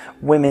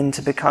women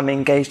to become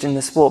engaged in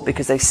the sport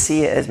because they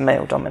see it as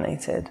male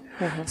dominated.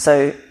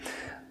 So,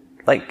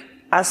 like,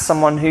 as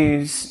someone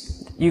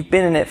you've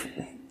been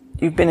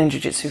in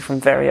jiu-jitsu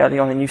from very early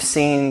on, and you've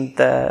seen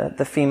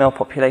the female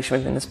population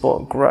within the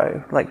sport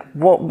grow, like,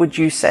 what would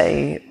you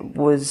say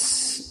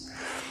was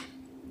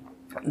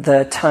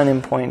the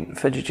turning point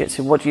for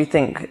jiu-jitsu? What do you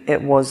think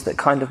it was that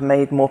kind of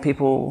made more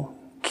people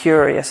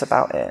curious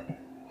about it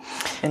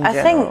in general?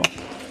 I think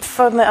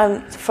from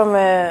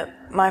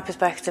my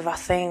perspective, I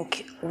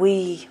think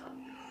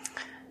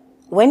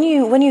when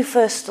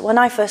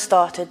I first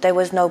started, there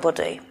was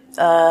nobody.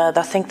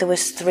 I think there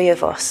was 3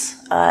 of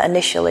us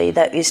initially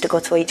that used to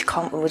go to each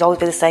comp. It would always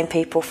be the same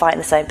people, fighting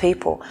the same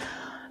people.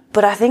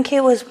 But I think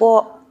it was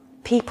what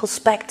people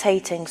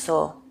spectating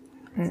saw.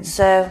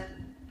 So,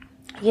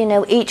 you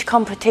know, each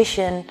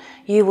competition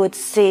you would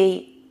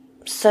see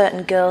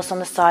certain girls on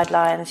the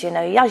sidelines, you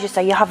know, as you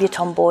say, you have your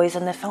tomboys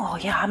and they think, oh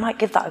yeah, I might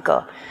give that a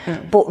go.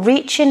 But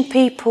reaching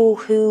people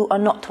who are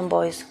not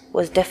tomboys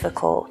was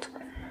difficult.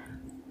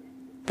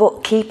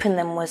 But keeping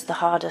them was the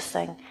hardest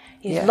thing.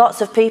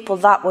 Lots of people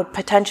that would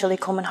potentially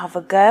come and have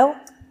a go,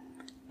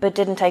 but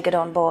didn't take it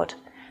on board.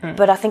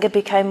 But I think it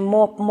became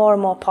more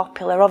and more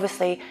popular.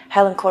 Obviously,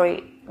 Helen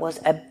Curry was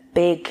a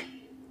big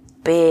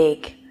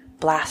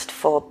blast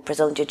for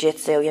Brazilian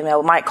Jiu-Jitsu. You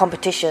know, my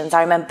competitions,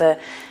 I remember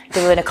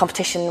doing a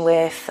competition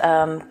with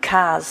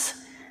Kaz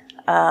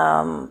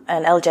and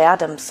LJ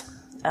Adams.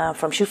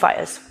 from Shoe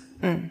Fighters.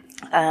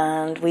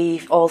 And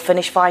we all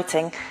finished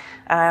fighting.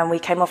 And we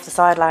came off the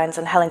sidelines,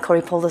 and Helen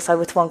Curry pulled us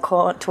over to a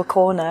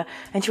corner,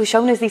 and she was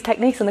showing us these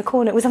techniques in the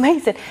corner. It was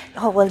amazing.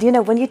 Oh, well,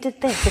 when you did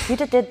this, if you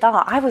did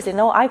that, I was in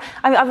awe.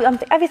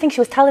 Everything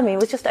she was telling me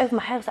was just over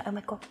my head. I was like, oh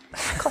my God,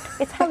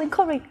 it's Helen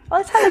Curry.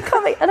 Oh, it's Helen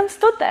Curry. And I'm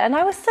stood there, and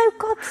I was so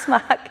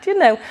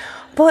gobsmacked,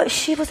 But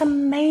she was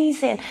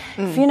amazing.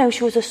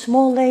 She was a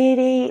small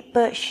lady,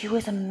 but she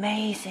was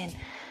amazing.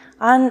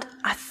 And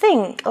I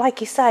think, like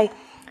you say,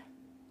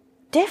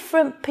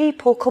 different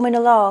people coming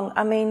along.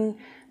 I mean,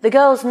 the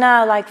girls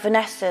now, like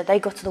Vanessa, they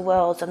go to the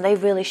Worlds and they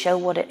really show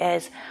what it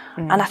is.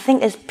 And I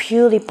think it's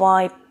purely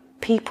by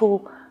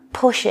people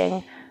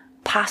pushing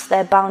past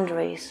their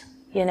boundaries.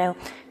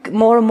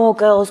 More and more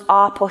girls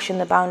are pushing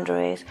the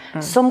boundaries.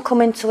 Some come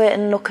into it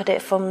and look at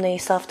it from the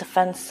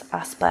self-defense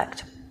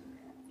aspect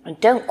and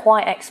don't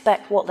quite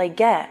expect what they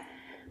get.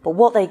 But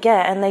what they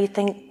get, and they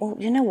think, well,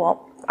 you know what?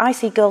 I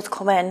see girls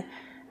come in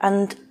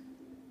and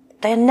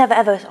they never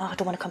ever, I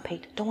don't want to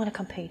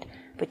compete.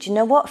 But you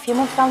know what? A few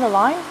months down the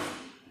line,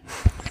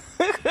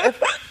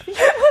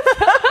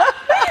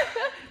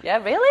 yeah,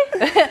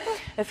 really?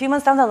 A few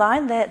months down the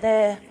line,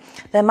 their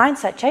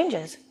mindset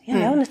changes,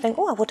 and they think,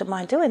 oh, I wouldn't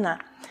mind doing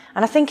that.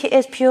 And I think it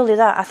is purely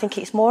that. I think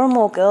it's more and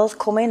more girls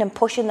coming and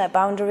pushing their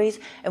boundaries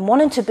and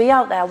wanting to be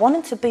out there,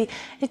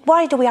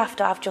 why do we have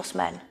to have just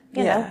men?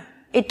 You know,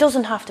 it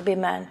doesn't have to be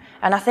men.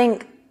 And I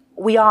think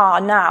we are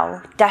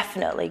now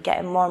definitely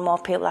getting more and more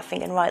people are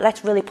thinking, right,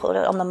 let's really put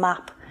it on the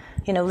map.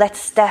 Let's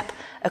step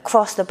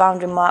across the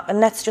boundary mark and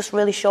let's just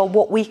really show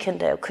what we can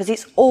do. Because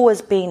it's always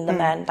been the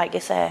men, like you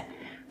say,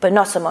 but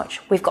not so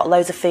much. We've got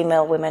loads of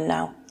female women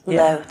now,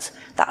 loads,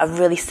 that are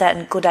really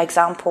setting good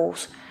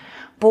examples.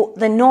 But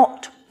they're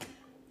not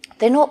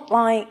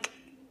like,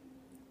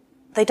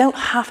 they don't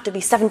have to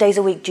be 7 days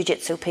a week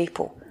jiu-jitsu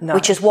people,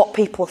 which is what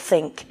people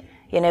think.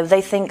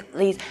 They think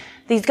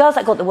these girls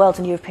that got the Worlds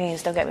and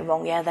Europeans, don't get me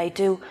wrong, yeah, they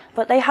do,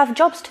 but they have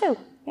jobs too.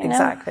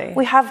 Exactly.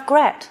 We have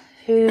Gret,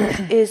 who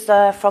is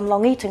from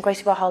Long Eaton,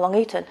 Gracie Barra Long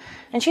Eaton,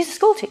 and she's a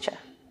school teacher,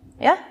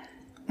 yeah?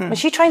 And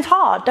she trains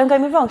hard, don't get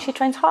me wrong, she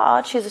trains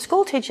hard, she's a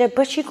school teacher,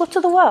 but she got to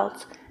the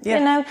Worlds,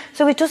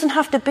 So it doesn't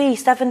have to be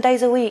 7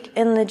 days a week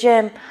in the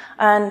gym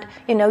and,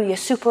 you're a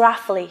super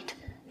athlete.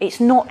 It's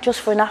not just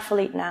for an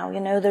athlete now,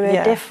 there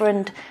are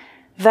different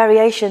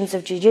variations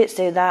of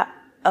jiu-jitsu that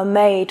are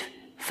made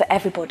for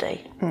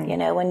everybody, and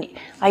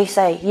like you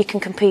say, you can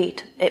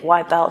compete at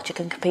white belt, you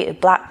can compete at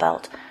black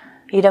belt.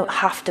 You don't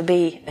have to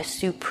be a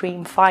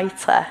supreme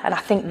fighter. And I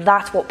think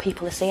that's what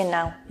people are seeing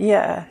now.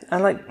 Yeah.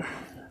 And like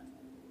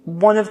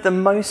one of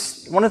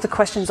the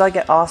questions I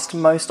get asked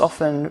most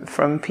often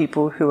from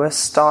people who are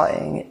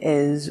starting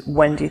is,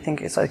 when do you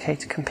think it's okay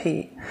to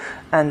compete?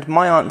 And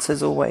my answer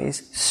is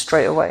always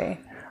straight away.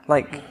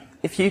 Like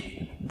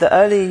the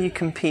earlier you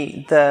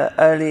compete, the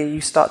earlier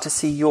you start to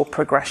see your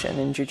progression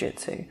in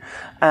jiu-jitsu.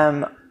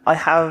 I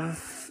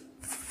have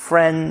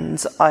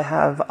friends, I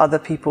have other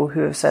people who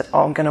have said,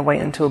 I'm going to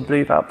wait until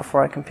blue belt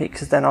before I compete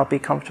because then I'll be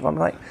comfortable. I'm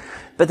like,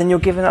 but then you're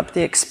giving up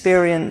the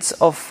experience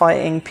of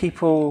fighting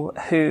people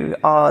who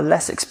are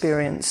less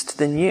experienced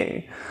than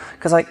you.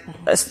 Because like,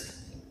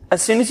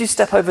 as soon as you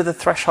step over the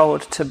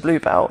threshold to blue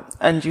belt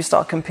and you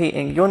start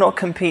competing, you're not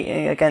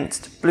competing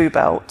against blue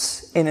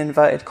belts in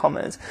inverted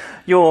commas.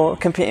 You're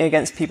competing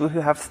against people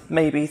who have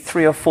maybe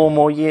 3 or 4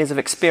 more years of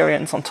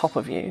experience on top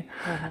of you.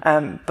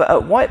 But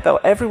at white belt,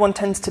 everyone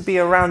tends to be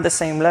around the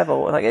same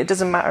level. Like, it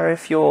doesn't matter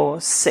if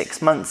you're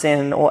 6 months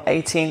in or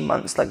 18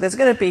 months. Like, there's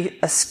going to be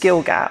a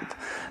skill gap,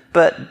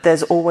 but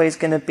there's always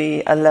going to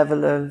be a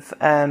level of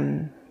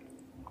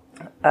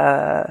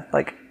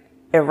like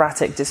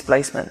erratic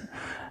displacement.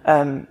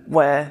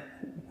 Where,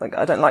 like,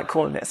 I don't like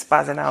calling it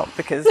spazzing out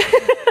because,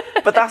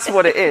 but that's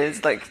what it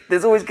is. Like,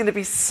 there's always going to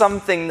be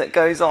something that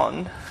goes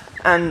on,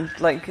 and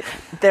like,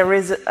 there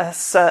is a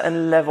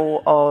certain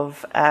level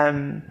of,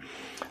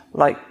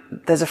 like,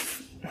 is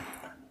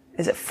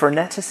it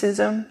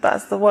freneticism?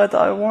 That's the word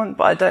that I want,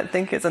 but I don't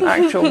think it's an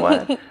actual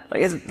word.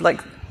 Like, it's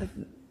like,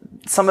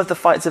 some of the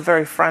fights are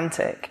very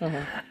frantic,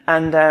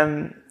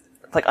 and,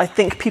 like, I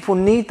think people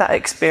need that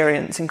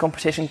experience in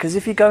competition, because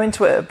if you go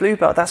into it at blue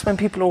belt, that's when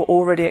people are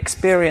already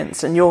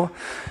experienced, and you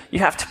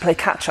have to play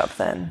catch up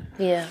then.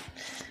 Yeah.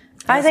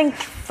 I think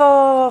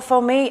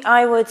for me,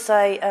 I would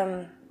say,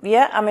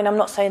 I mean, I'm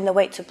not saying the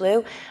weight to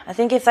blue. I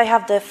think if they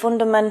have the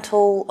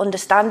fundamental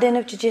understanding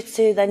of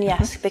jiu-jitsu, then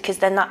yes, because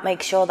then that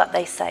makes sure that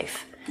they're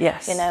safe.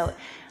 Yes.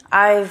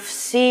 I've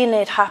seen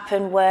it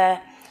happen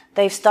where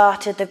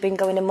they've been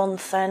going a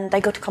month and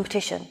they go to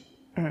competition.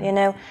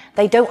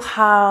 They don't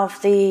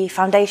have the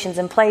foundations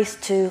in place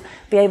to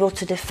be able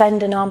to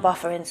defend an armbar,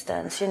 for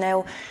instance.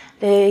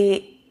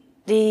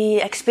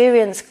 The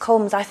experience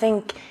comes, I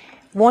think,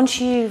 once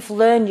you've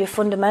learned your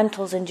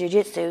fundamentals in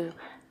jiu-jitsu,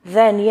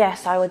 then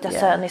yes, I would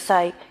certainly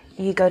say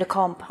you go to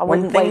comp. I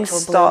wouldn't wait till blue. When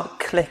things start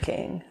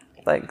clicking,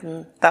 like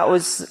that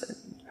was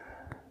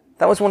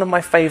one of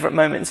my favorite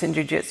moments in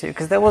jiu-jitsu,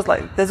 because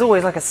there's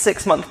always like a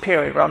 6-month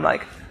period where I'm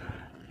like,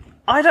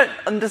 I don't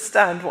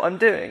understand what I'm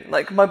doing.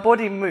 Like, my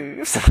body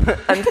moves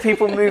and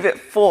people move it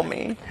for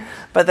me.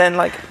 But then,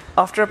 like,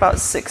 after about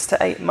 6 to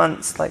 8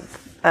 months, like,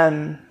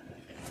 I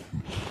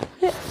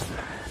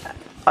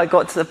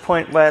got to the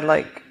point where,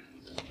 like,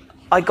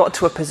 I got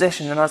to a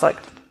position and I was like,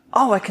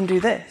 oh, I can do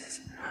this.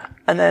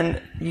 And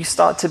then you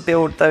start to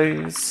build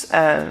those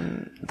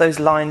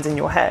lines in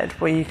your head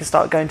where you can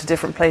start going to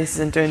different places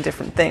and doing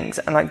different things.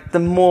 And, like, the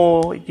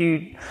more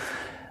you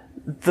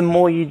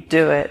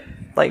do it,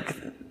 like,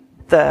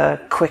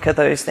 the quicker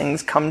those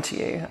things come to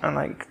you. And,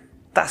 like,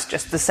 that's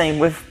just the same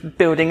with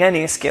building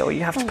any skill.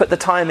 You have to put the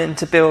time in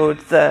to build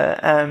the,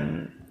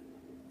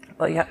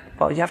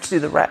 you have to do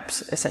the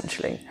reps,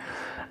 essentially.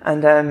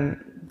 And,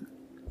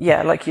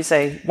 like you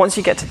say, once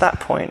you get to that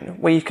point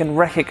where you can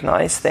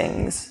recognize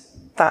things,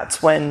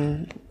 that's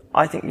when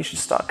I think you should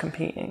start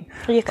competing.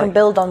 You can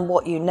build on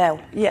what you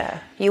know. Yeah.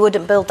 You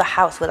wouldn't build the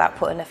house without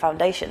putting a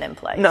foundation in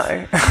place.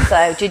 No.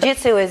 So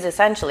jiu-jitsu is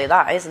essentially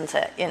that, isn't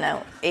it? You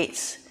know,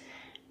 it's...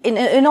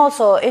 And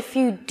also, if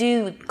you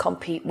do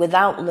compete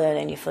without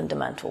learning your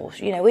fundamentals,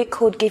 you know, it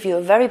could give you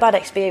a very bad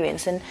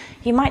experience and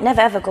you might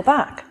never ever go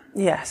back.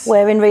 Yes.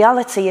 Where in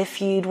reality, if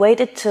you'd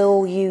waited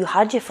till you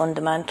had your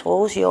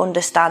fundamentals, your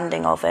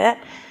understanding of it,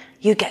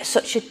 you get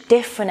such a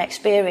different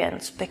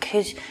experience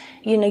because,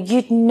 you know,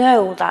 you'd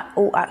know that,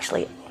 oh,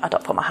 actually, I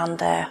don't put my hand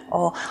there,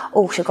 or,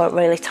 oh, she got it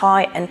really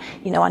tight and,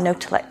 you know, I know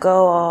to let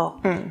go, or,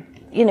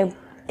 you know,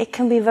 it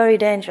can be very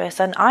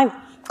dangerous. And a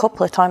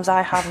couple of times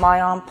I have my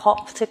arm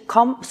popped to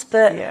comps,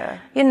 but,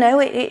 you know,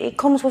 it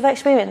comes with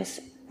experience.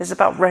 It's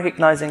about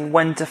recognizing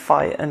when to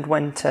fight and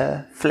when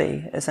to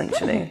flee,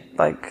 essentially.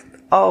 Like,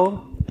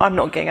 oh, I'm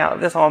not getting out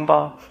of this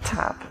armbar,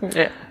 tap.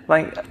 Yeah.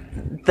 Like,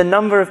 the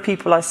number of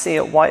people I see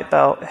at white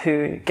belt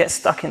who get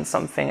stuck in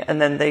something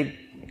and then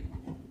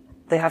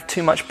they have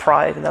too much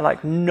pride and they're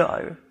like,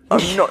 no,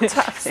 I'm not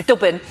tapping.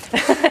 Stubborn.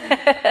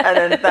 And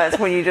then that's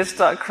when you just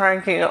start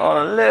cranking it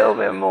on a little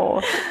bit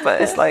more.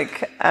 But it's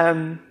like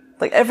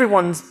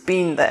everyone's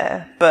been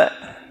there, but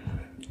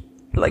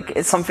like,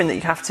 it's something that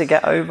you have to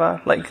get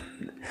over. Like,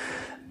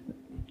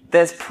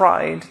 there's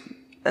pride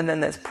and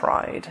then there's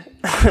pride.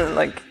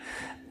 Like,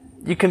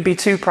 you can be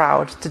too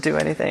proud to do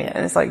anything.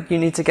 And it's like, you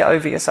need to get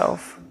over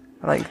yourself.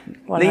 Like,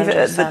 100%. Leave it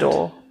at the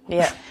door.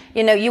 Yeah.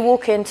 You know, you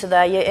walk into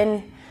there,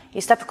 you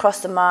step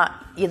across the mat,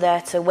 you're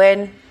there to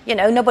win. You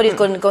know, nobody's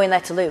going to go in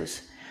there to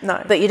lose.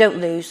 No. But you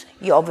don't lose.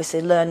 You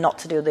obviously learn not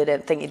to do the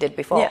thing you did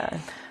before. Yeah.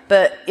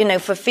 But, you know,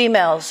 for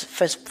females,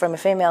 from a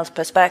female's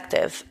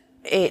perspective,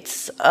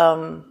 it's,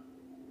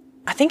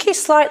 I think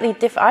it's slightly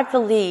different. I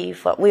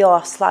believe that we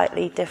are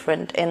slightly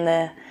different in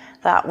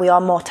that we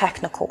are more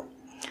technical.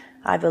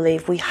 I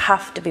believe we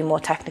have to be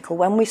more technical.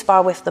 When we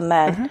spar with the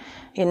men,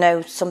 you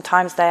know,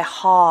 sometimes they're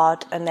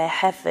hard and they're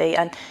heavy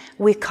and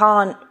we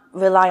can't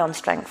rely on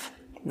strength.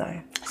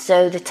 No.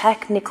 So the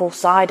technical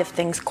side of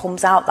things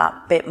comes out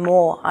that bit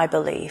more, I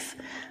believe.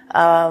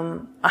 I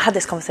had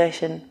this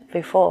conversation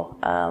before,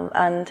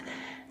 and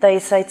they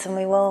say to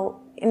me,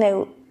 well, you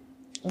know,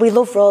 we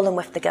love rolling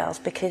with the girls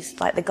because,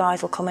 like, the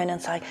guys will come in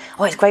and say,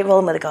 oh, it's great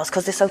rolling with the girls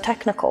because they're so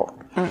technical.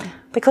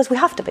 Because we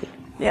have to be.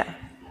 Yeah.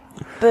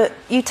 But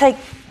you take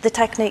the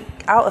technique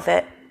out of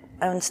it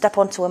and step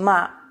onto a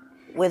mat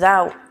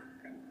without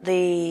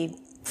the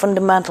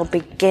fundamental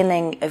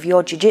beginning of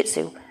your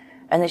jiu-jitsu,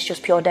 and it's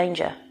just pure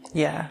danger.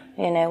 Yeah.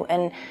 You know,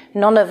 and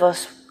none of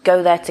us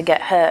go there to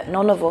get hurt.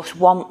 None of us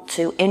want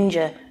to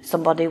injure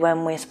somebody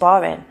when we're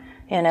sparring.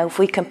 You know, if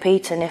we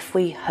compete and if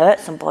we hurt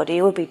somebody,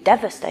 it would be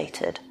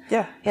devastated.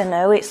 Yeah. You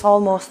know, it's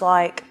almost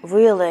like,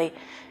 really,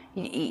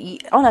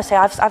 honestly,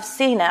 I've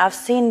seen it. I've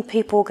seen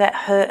people get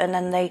hurt and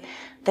then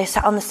they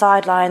sat on the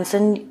sidelines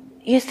and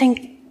you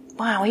think,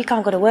 wow, he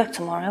can't go to work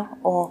tomorrow,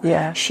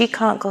 or she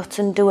can't go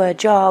and do her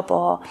job,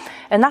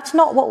 and that's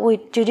not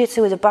what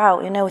jiu-jitsu is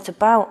about. You know, it's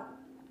about,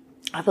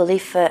 I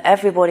believe, for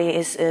everybody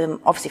is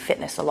obviously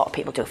fitness. A lot of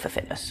people do it for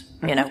fitness.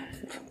 You know,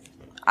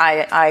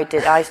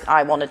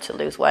 I wanted to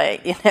lose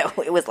weight. You know,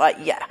 it was like,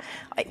 yeah,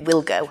 I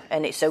will go,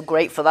 and it's so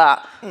great for that.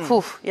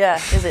 Whew, yeah,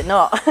 is it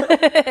not?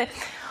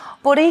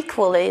 But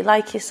equally,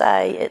 like you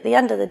say, at the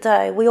end of the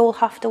day, we all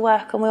have to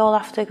work and we all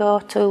have to go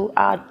to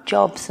our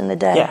jobs in the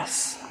day.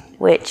 Yes.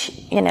 Which,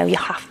 you know, you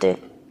have to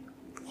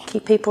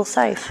keep people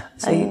safe.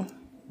 See,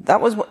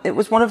 it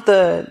was one of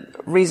the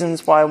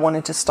reasons why I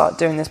wanted to start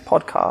doing this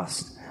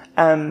podcast,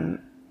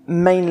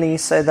 mainly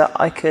so that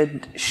I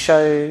could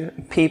show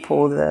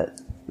people that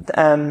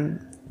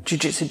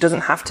jiu-jitsu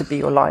doesn't have to be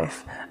your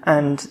life,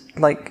 and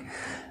like,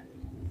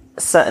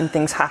 certain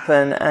things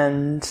happen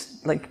and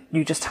like,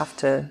 you just have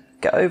to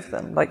get over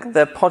them. Like,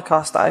 the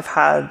podcast that I've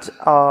had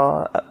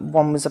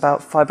one was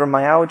about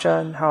fibromyalgia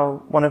and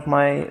how one of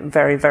my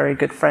very, very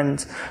good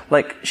friends,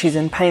 like, she's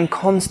in pain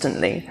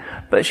constantly,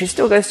 but she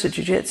still goes to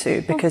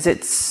jiu-jitsu because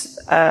it's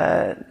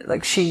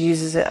like, she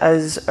uses it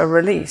as a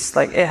release.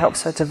 Like, it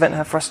helps her to vent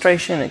her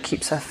frustration, it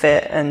keeps her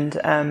fit, and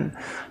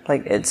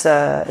like, it's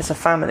a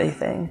family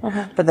thing.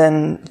 But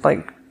then,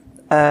 like,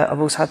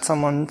 I've also had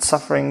someone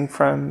suffering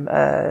from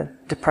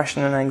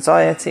depression and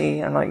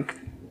anxiety, and like,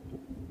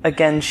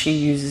 again, she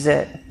uses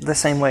it the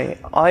same way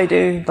I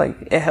do. Like,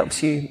 it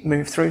helps you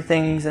move through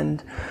things.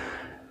 And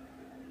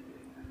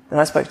then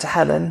I spoke to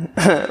Helen,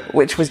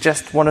 which was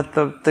just one of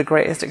the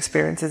greatest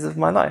experiences of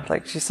my life.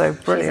 Like, she's so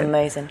brilliant. She's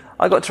amazing.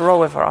 I got to roll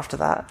with her after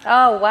that.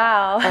 Oh,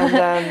 wow.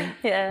 And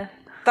yeah.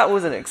 That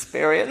was an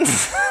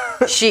experience.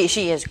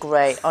 She is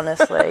great,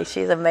 honestly.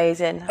 She's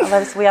amazing.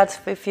 We had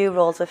a few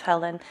rolls with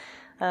Helen.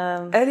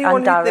 Anyone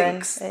and Darren, who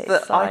thinks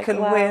that I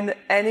can win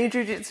any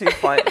jiu-jitsu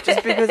fight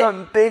just because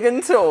I'm big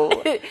and tall,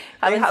 they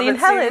haven't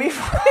seen me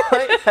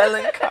fight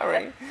Helen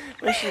Curry,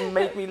 when she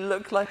made me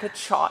look like a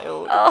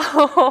child.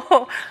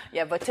 Oh,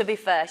 yeah, but to be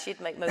fair, she'd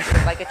make most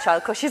look like a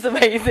child because she's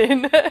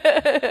amazing. But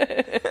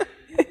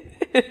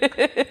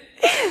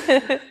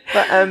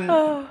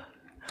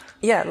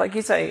yeah, like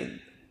you say,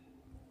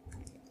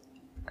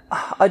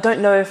 I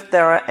don't know if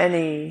there are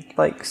any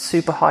like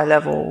super high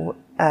level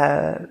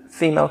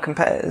female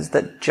competitors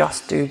that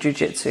just do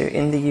jiu-jitsu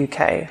in the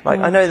UK.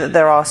 Like, I know that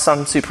there are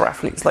some super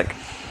athletes like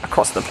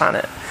across the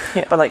planet,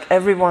 but like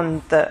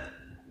everyone that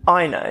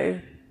I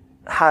know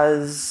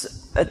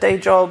has a day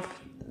job,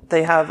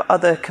 they have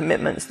other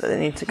commitments that they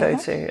need to go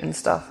to and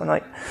stuff. And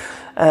like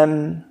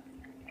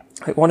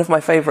one of my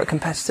favorite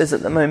competitors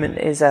at the moment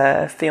is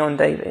Fionn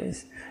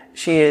Davies.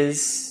 She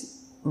is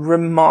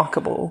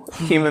remarkable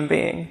human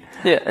being.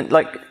 Yeah. And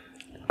like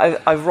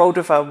I've rolled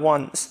with her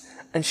once,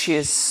 and she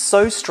is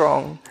so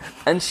strong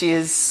and she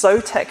is so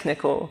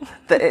technical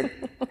that it,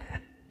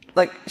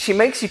 like, she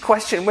makes you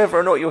question whether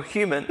or not you're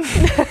human.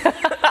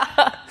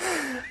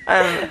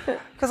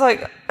 Because,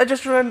 like, I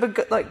just remember,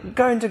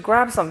 going to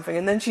grab something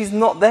and then she's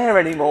not there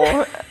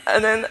anymore.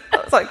 And then I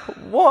was like,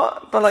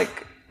 what? But,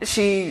 like,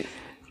 she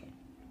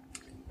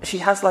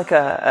has, like,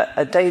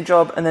 a day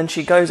job, and then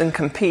she goes and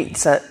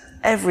competes at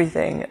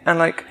everything. And,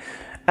 like,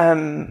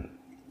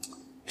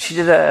 she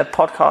did a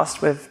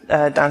podcast with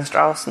Dan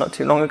Strauss not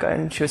too long ago,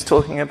 and she was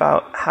talking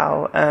about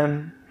how,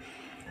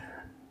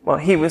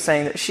 he was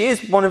saying that she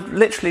is one of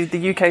literally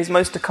the UK's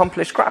most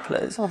accomplished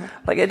grapplers.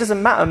 Like, it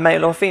doesn't matter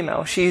male or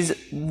female. She's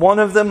one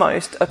of the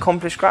most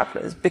accomplished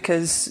grapplers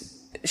because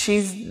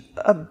she's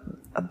a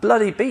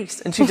bloody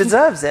beast, and she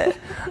deserves it,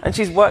 and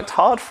she's worked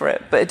hard for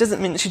it. But it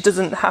doesn't mean that she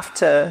doesn't have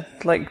to,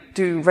 like,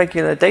 do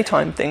regular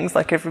daytime things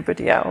like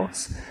everybody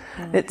else.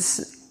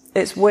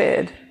 It's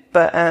weird,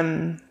 but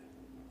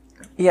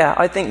yeah,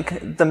 I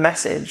think the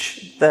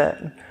message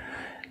that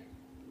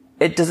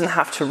it doesn't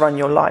have to run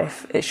your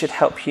life, it should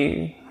help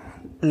you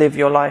live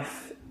your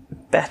life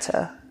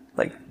better.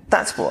 Like,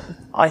 that's what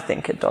I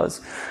think it does.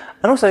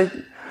 And also,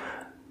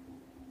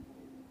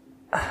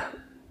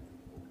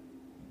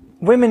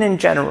 women in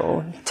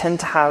general tend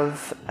to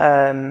have,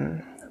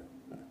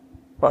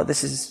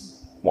 this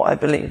is what I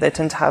believe, they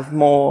tend to have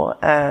more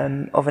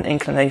of an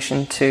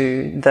inclination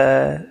to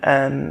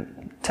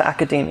to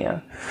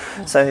academia.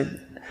 So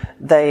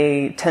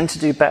they tend to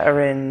do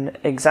better in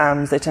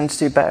exams, they tend to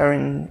do better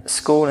in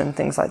school and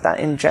things like that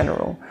in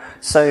general.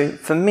 So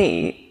for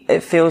me,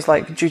 it feels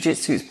like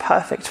jiu-jitsu is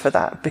perfect for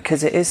that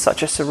because it is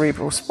such a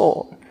cerebral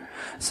sport.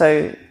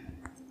 So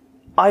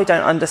I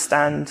don't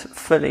understand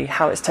fully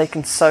how it's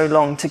taken so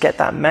long to get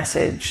that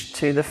message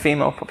to the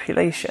female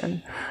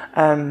population.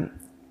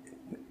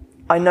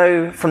 I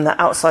know from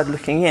the outside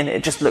looking in,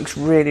 it just looks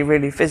really,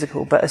 really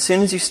physical. But as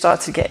soon as you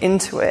start to get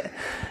into it,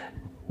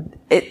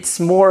 it's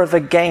more of a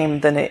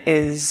game than it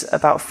is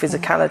about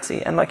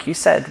physicality. And like you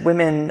said,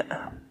 women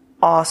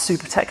are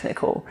super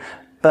technical,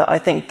 but I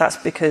think that's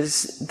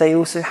because they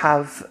also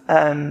have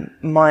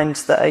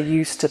minds that are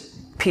used to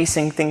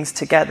piecing things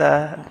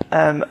together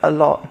a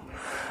lot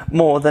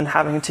more than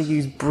having to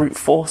use brute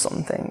force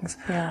on things.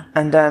 Yeah.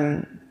 And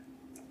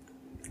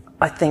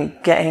I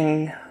think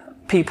getting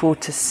people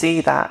to see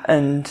that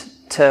and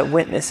to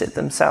witness it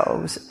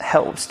themselves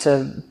helps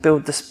to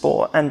build the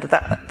sport. And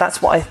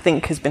that's what I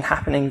think has been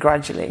happening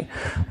gradually,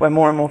 where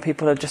more and more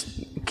people are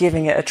just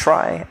giving it a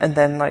try. And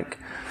then, like,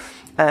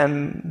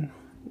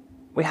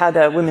 we had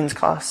a women's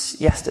class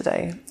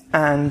yesterday,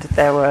 and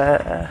there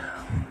were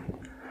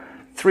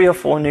 3 or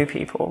 4 new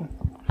people.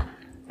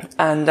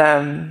 And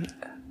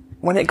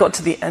when it got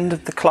to the end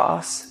of the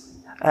class,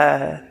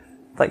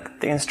 like,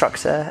 the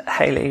instructor,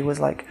 Hayley,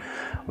 was like,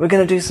 we're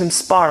going to do some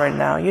sparring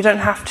now. You don't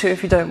have to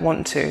if you don't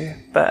want to,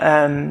 but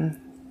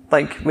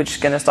like, we're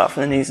just going to start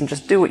from the knees and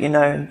just do what you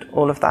know and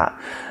all of that.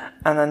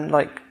 And then,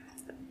 like,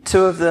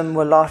 2 of them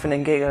were laughing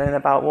and giggling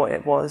about what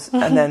it was,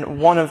 and then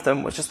one of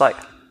them was just like,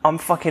 I'm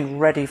fucking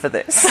ready for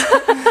this.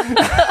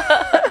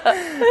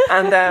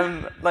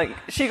 And like,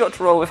 she got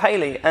to roll with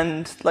Hayley,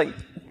 and like,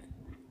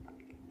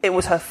 it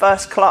was her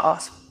first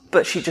class,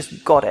 but she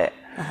just got it.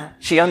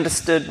 She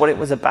understood what it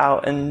was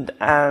about, and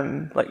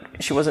like,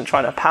 she wasn't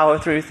trying to power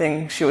through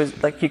things. She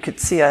was like, you could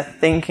see her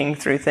thinking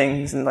through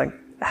things, and like,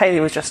 Hayley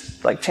was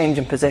just like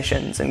changing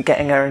positions and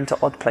getting her into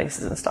odd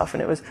places and stuff,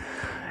 and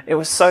it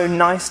was so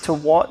nice to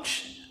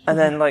watch. And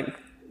then, like,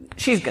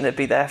 she's going to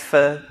be there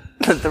for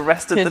the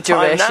rest of the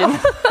duration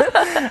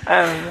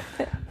now.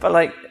 But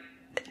like,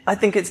 I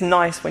think it's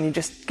nice when you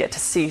just get to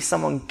see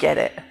someone get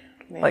it.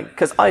 Like,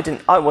 because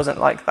I wasn't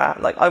like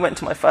that. Like, I went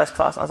to my first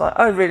class and I was like,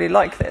 I really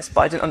like this,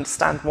 but I didn't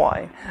understand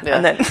why. Yeah.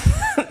 And then,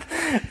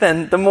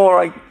 then the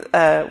more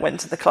I went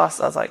to the class,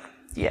 I was like,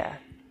 yeah,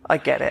 I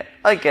get it.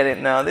 I get it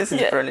now. This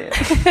is brilliant.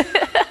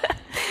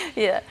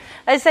 Yeah.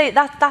 I'd say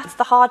that's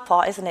the hard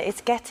part, isn't it?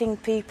 It's getting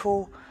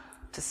people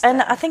to stay.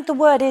 And I think the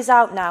word is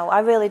out now. I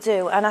really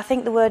do. And I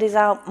think the word is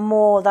out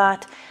more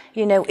that,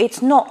 you know,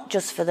 it's not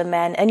just for the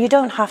men, and you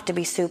don't have to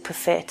be super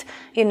fit.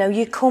 You know,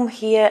 you come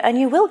here and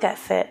you will get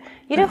fit.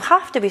 You don't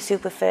have to be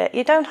super fit.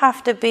 You don't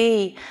have to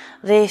be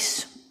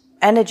this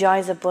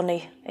Energizer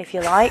bunny, if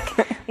you like.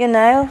 You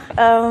know,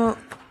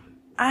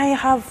 I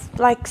have,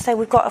 like, say,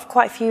 we've got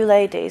quite a few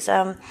ladies.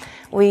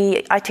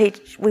 We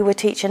were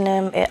teaching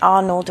at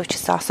Arnold, which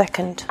is our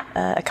second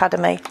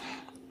academy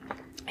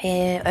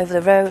here over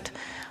the road,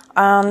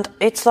 and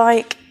it's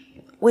like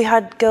we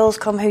had girls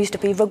come who used to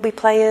be rugby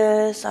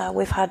players.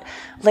 We've had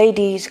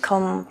ladies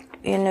come,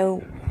 you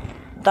know,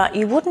 that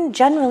you wouldn't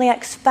generally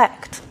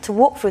expect to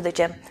walk through the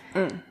gym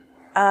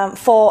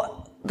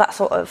for that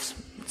sort of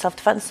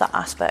self-defense, that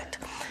aspect.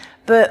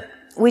 But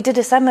we did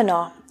a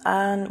seminar,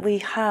 and we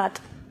had,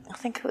 I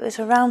think it was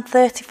around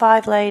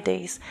 35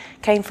 ladies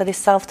came for this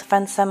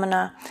self-defense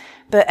seminar.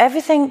 But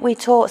everything we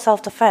taught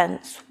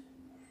self-defense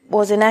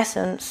was, in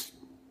essence,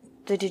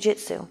 the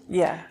jiu-jitsu.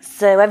 Yeah.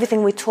 So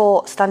everything we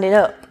taught standing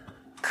up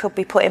could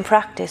be put in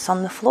practice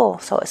on the floor,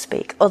 so to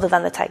speak, other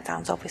than the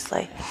takedowns,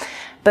 obviously.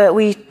 But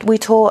we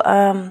taught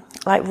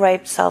like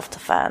rape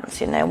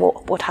self-defense, you know,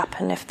 what would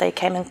happen if they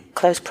came in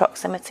close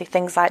proximity,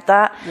 things like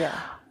that. Yeah.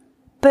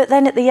 But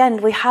then at the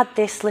end, we had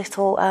this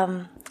little,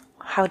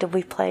 how did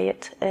we play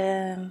it?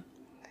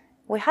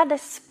 We had a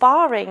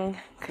sparring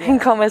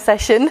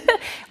conversation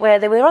where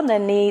they were on their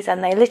knees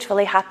and they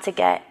literally had to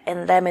get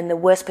them in the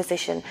worst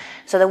position.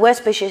 So the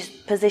worst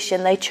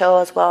position they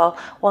chose, well,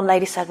 one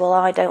lady said, well,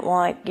 I don't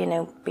like, you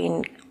know,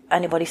 being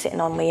anybody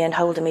sitting on me and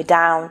holding me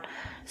down.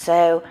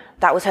 So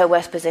that was her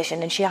worst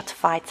position, and she had to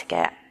fight to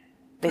get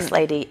this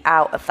lady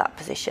out of that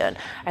position.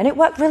 And it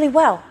worked really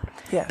well.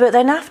 Yeah. But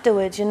then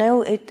afterwards, you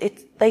know,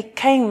 they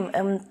came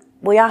and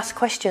we asked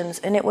questions,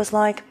 and it was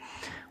like,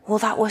 well,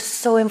 that was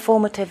so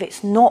informative.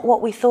 It's not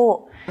what we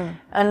thought.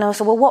 And I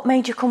said, well, what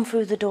made you come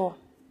through the door?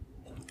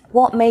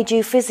 What made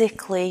you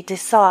physically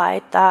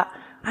decide that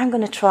I'm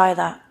going to try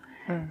that?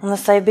 And I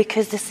say,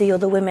 because they see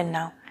other women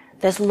now.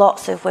 There's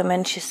lots of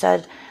women. She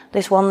said,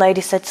 this one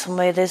lady said to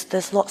me,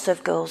 there's lots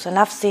of girls, and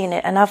I've seen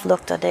it and I've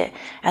looked at it,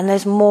 and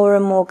there's more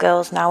and more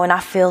girls now, and I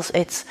feel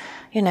it's,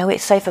 you know,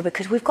 it's safer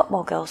because we've got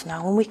more girls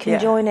now and we can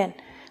join in,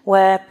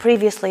 where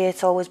previously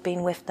it's always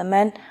been with the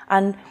men.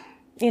 And,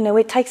 you know,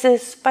 it takes a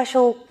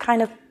special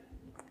kind of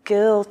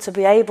girl to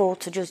be able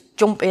to just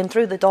jump in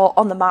through the door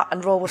on the mat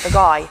and roll with the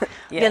guy.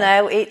 You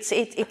know, it's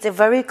a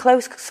very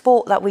close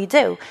sport that we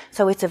do,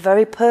 so it's a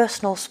very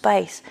personal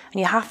space, and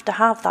you have to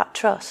have that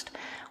trust.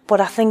 But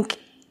I think,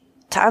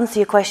 to answer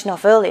your question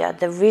off earlier,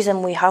 the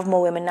reason we have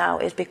more women now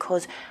is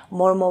because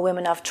more and more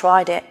women have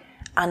tried it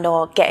and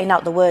are getting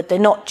out the word. They're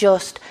not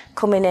just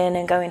coming in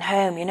and going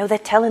home, you know, they're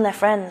telling their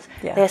friends.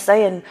 They're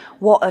saying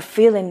what a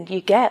feeling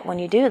you get when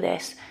you do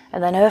this.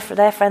 And then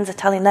their friends are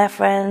telling their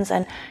friends,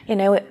 and, you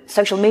know,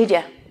 social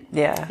media.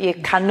 Yeah. You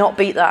cannot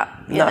beat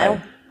that, you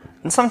know.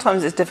 And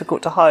sometimes it's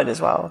difficult to hide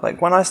as well.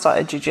 Like when I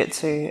started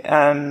jiu-jitsu,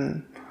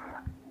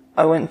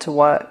 I went to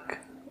work,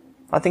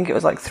 I think it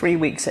was like 3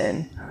 weeks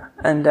in.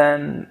 And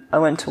I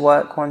went to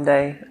work one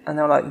day and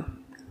they were like,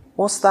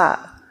 what's that?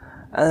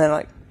 And then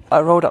like,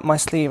 I rolled up my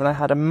sleeve and I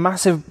had a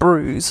massive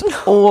bruise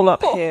all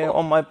up here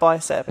on my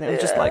bicep. And it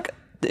was just like,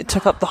 it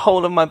took up the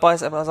whole of my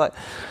bicep. And I was like,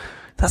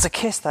 that's a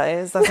kiss, that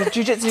is. That's a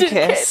jiu-jitsu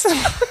kiss.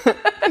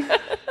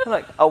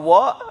 Like, a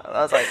what? And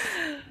I was like,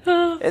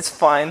 it's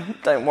fine.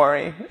 Don't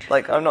worry.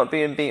 Like, I'm not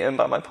being beaten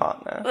by my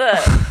partner.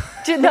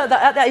 Do you know,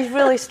 that is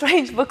really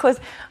strange, because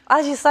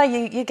as you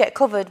say, you get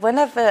covered.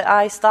 Whenever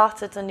I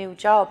started a new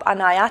job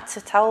and I had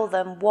to tell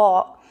them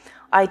what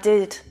I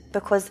did,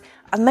 because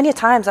many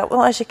times,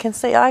 well, as you can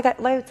see, I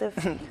get loads of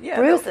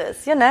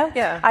bruises, you know.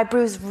 Yeah. I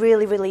bruise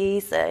really, really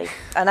easy,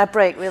 and I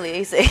break really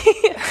easy.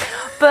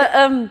 But,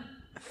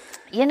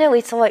 you know,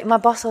 it's like my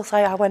boss will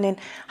say, I went in,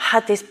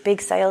 had this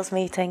big sales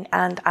meeting,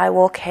 and I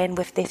walk in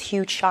with this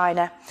huge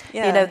shiner.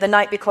 Yeah. You know, the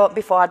night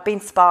before I'd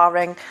been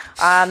sparring,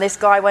 and this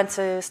guy went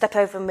to step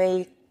over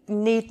me,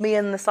 kneed me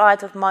in the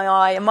side of my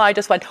eye, and I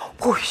just went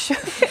whoosh,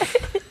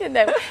 you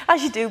know,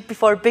 as you do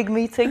before a big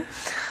meeting.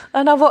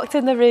 And I walked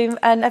in the room,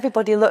 and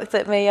everybody looked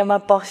at me, and my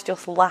boss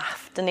just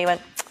laughed, and he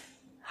went,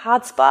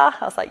 hard spar?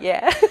 I was like,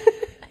 yeah.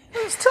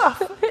 It was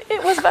tough.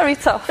 It was very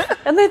tough.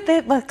 And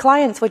my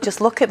clients would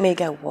just look at me and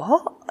go,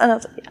 what? And I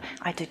was like,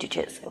 I do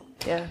jiu-jitsu.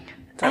 Yeah,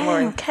 don't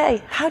worry.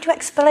 Okay, how do you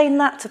explain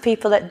that to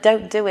people that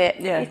don't do it?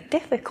 Yeah. It's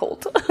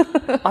difficult.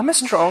 I'm a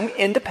strong,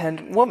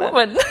 independent woman.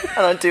 And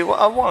I do what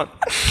I want.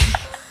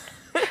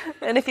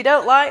 And if you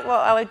don't like what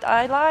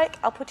I like,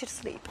 I'll put you to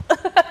sleep.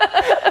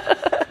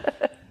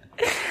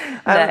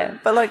 No.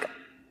 But like,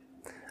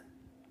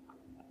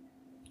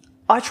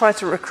 I try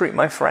to recruit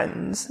my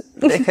friends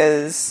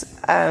because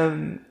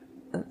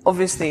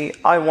obviously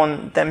I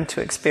want them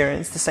to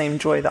experience the same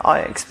joy that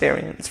I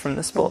experience from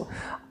the sport.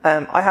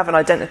 I have an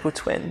identical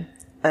twin,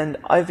 and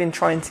I've been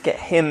trying to get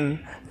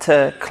him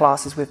to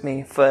classes with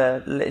me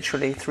for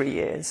literally 3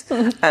 years,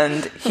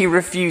 and he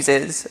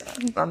refuses.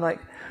 I'm like,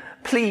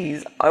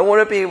 please, I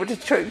want to be able to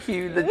choke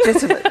you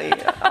legitimately.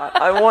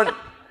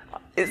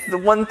 It's the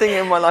one thing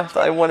in my life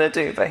that I want to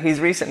do, but he's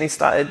recently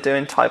started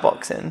doing Thai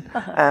boxing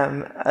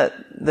at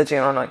the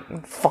gym. I'm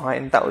like,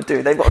 fine, that will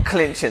do. They've got a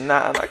clinch in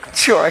that. I'm like,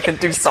 sure, I can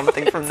do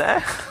something from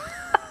there.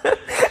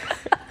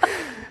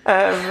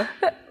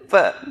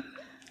 But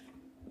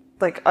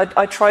like,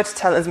 I try to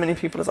tell as many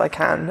people as I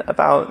can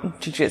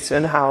about jiu-jitsu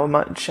and how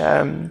much,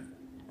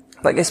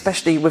 like,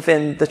 especially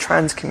within the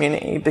trans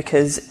community,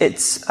 because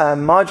it's a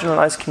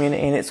marginalized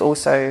community, and it's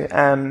also,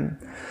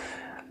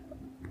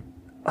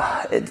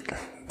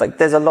 like,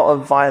 there's a lot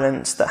of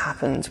violence that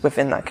happens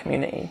within that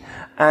community,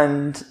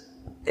 and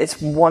it's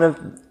one of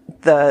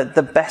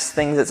the best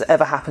things that's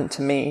ever happened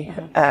to me,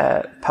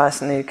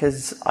 personally,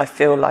 because I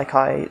feel like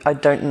I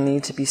don't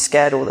need to be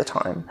scared all the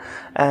time.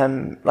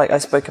 Like, I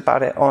spoke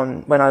about it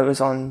when I was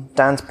on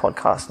Dan's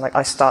podcast. Like,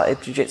 I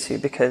started jiu-jitsu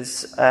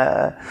because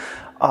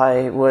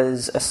I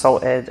was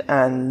assaulted,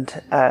 and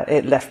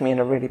it left me in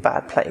a really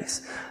bad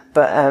place.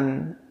 But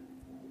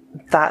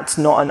that's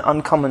not an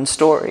uncommon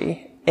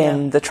story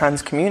in the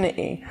trans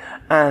community,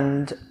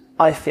 and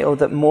I feel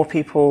that more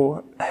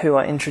people who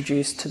are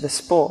introduced to the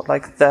sport,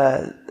 like,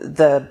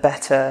 the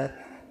better,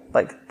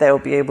 like, they'll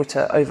be able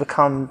to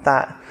overcome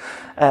that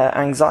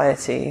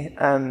anxiety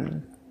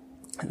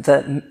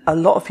that a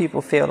lot of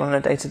people feel on a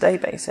day-to-day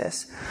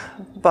basis.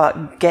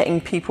 But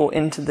getting people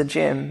into the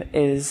gym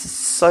is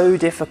so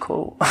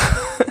difficult.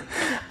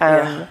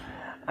 And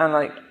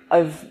like,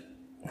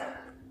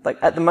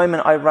 at the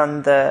moment I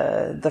run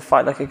the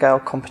Fight Like a Girl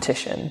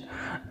competition,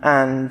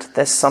 and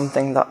there's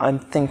something that I'm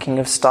thinking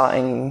of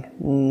starting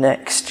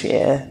next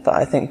year that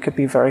I think could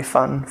be very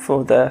fun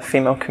for the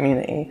female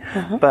community.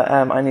 But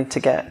I need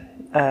to get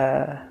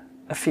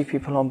a few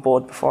people on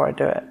board before I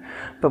do it.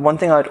 But one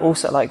thing I'd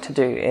also like to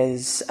do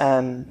is,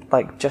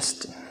 like,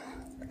 just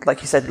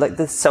like you said, like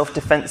the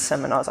self-defense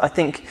seminars. I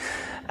think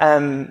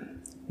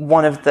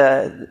one of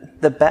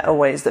the better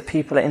ways that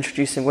people are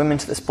introducing women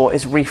to the sport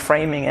is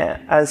reframing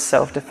it as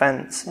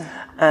self-defense,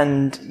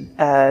 and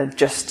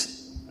just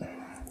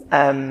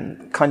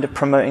kind of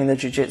promoting the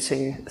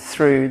jiu-jitsu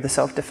through the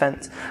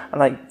self-defense. And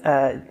like,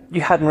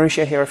 you had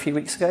Mauricio here a few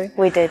weeks ago.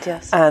 We did,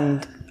 yes.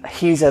 And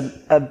he's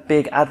a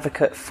big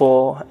advocate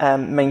for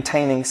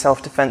maintaining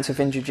self-defense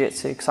within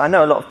jiu-jitsu, because I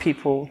know a lot of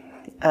people,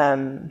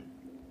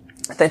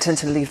 they tend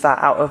to leave that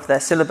out of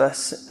their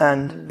syllabus,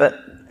 but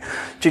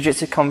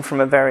jiu-jitsu come from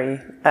a very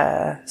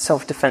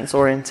self-defense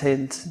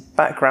oriented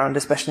background,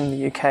 especially in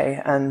the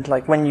UK. And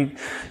like, when you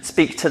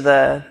speak to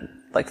the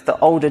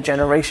older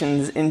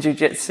generations in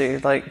jiu-jitsu,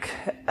 like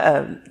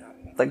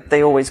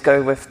they always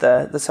go with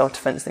the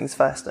self-defense things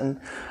first. And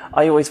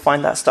I always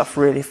find that stuff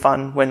really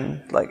fun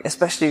when, like,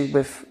 especially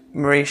with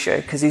Mauricio,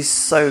 because he's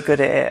so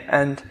good at it,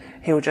 and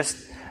he'll just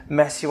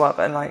mess you up.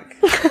 And like,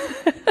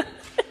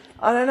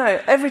 I don't know,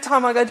 every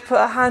time I go to put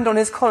a hand on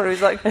his collar,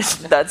 he's like,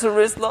 that's a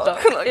wrist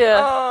lock. Like,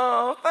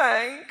 oh,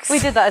 thanks. We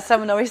did that at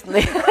seminar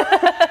recently.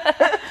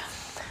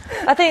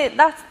 I think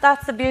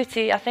that's the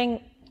beauty. I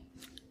think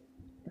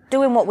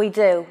doing what we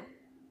do,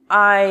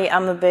 I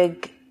am a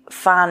big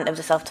fan of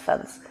the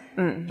self-defense.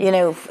 You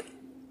know,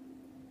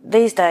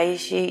 these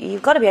days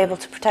you've got to be able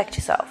to protect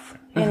yourself,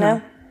 you know,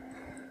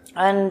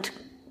 and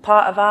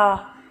part of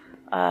our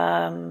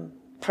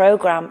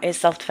program is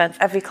self-defense.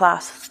 Every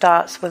class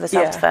starts with a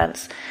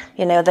self-defense.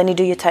 You know, then you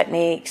do your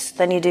techniques,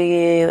 then you do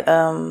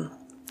your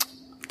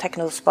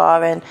technical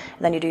sparring, and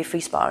then you do your free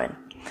sparring.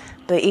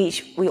 But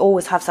we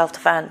always have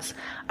self-defense.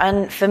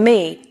 And for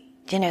me,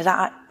 you know,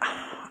 that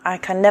I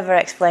can never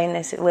explain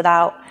this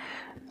without,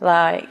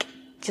 like,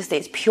 just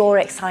it's pure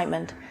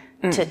excitement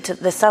to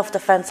the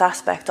self-defense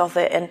aspect of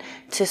it, and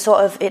to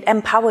sort of, it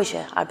empowers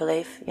you, I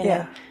believe, you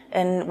know.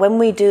 And when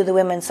we do the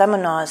women's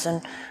seminars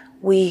and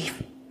we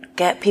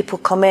get people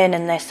come in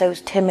and they're so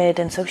timid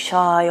and so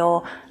shy,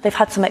 or they've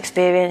had some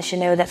experience, you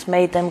know, that's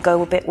made them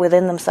go a bit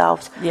within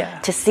themselves,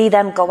 to see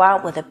them go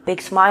out with a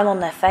big smile on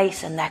their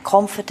face and their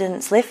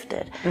confidence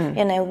lifted,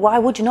 you know, why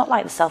would you not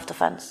like the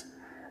self-defense?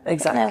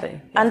 Exactly. You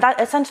know? And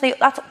that essentially,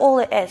 that's all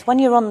it is. When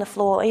you're on the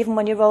floor, even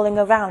when you're rolling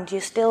around,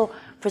 you're still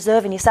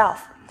preserving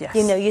yourself. Yes.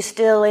 You know, you're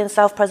still in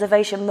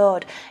self-preservation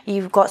mode.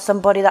 You've got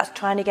somebody that's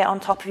trying to get on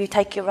top of you,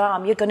 take your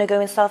arm. You're going to go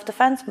in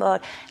self-defense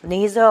mode.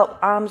 Knees up,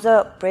 arms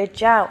up,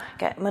 bridge out,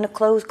 get them in a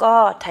closed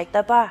guard, take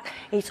their back.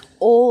 It's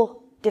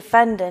all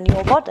defending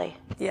your body.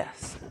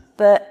 Yes.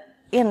 But,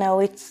 you know,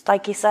 it's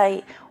like you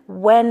say,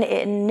 when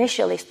it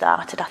initially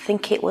started, I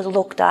think it was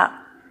looked at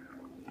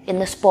in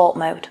the sport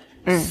mode.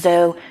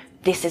 So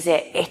this is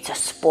it, it's a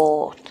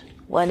sport.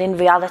 When in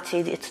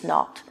reality, it's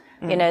not.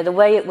 You know, the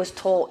way it was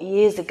taught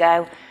years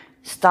ago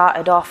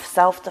started off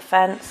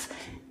self-defense,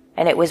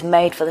 and it was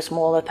made for the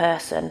smaller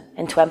person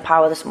and to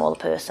empower the smaller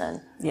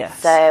person. Yes.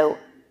 So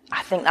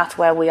I think that's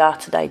where we are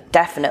today,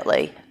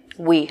 definitely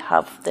we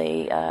have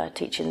the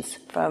teachings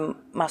from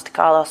Master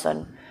Carlos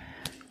and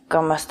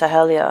Grandmaster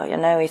Helio, you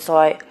know, it's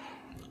like,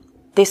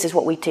 this is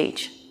what we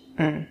teach.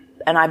 And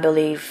I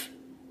believe,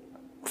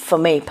 for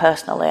me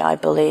personally, I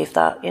believe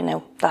that, you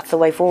know, that's the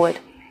way forward.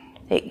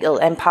 It'll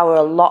empower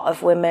a lot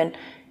of women,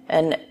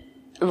 and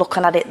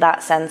looking at it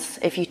that sense,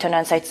 if you turn around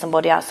and say to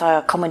somebody outside,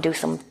 oh, come and do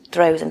some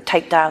throws and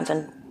takedowns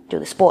and do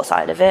the sport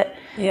side of it,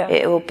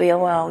 it will be,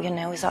 well, you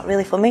know, is that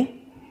really for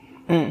me?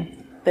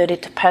 But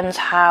it depends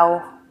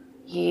how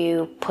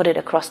you put it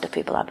across to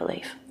people, I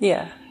believe.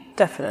 Yeah,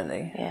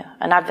 definitely. Yeah,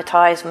 and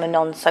advertisement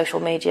on social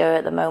media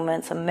at the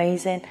moment is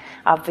amazing.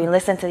 I've been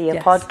listening to your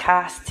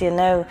podcast, you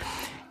know.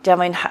 Do you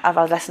know what I mean?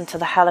 I've listened to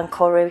the Helen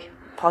Curry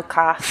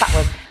podcast. That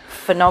was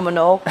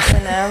phenomenal, you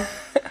know.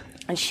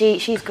 And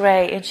she's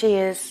great, and she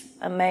is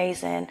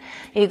amazing.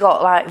 You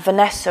got like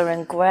Vanessa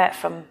and Gret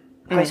from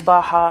Grace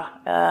Barra,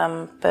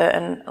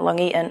 Burton, Long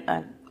Eaton,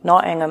 and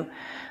Nottingham,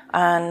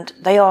 and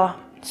they are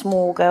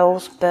small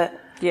girls, but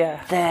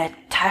their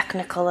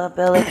technical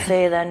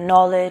ability, their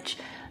knowledge,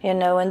 you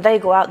know, and they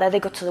go out there, they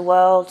go to the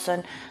worlds,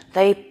 and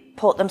they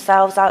put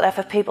themselves out there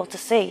for people to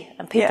see,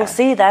 and people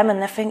see them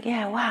and they think,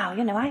 yeah, wow,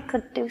 you know, I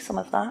could do some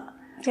of that.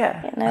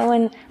 Yeah. You know,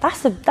 and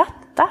that's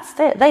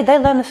it. They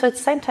learn the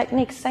same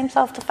techniques, same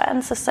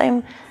self-defense, the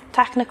same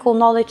technical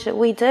knowledge that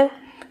we do,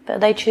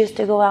 but they choose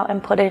to go out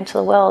and put it into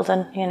the world,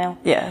 and, you know,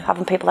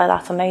 having people like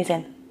that's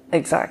amazing.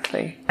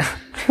 Exactly.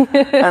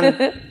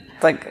 And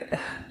like,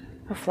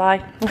 a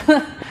fly.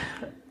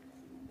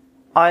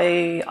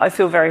 I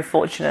feel very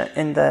fortunate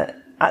in that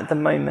at the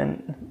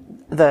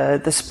moment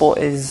the sport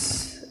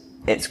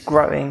it's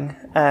growing.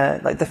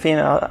 Like the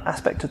female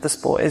aspect of the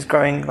sport is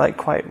growing like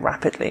quite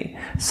rapidly.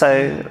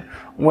 So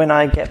when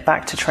I get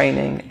back to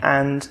training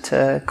and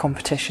to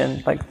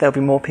competition, like there'll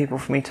be more people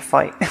for me to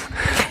fight.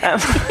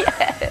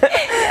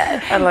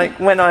 And like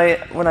when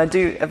I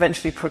do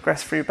eventually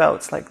progress through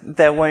belts, like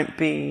there won't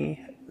be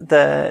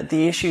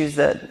the issues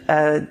that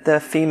the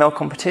female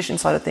competition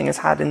side of things has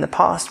had in the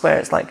past, where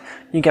it's like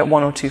you get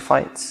 1 or 2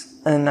 fights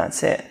and then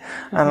that's it.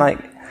 And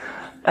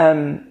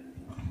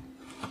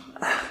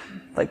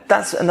like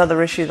that's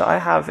another issue that I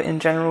have in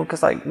general,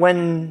 because like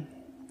when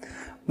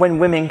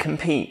women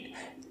compete,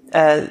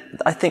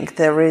 I think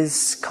there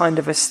is kind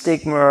of a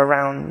stigma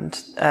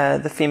around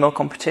the female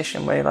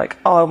competition where you're like,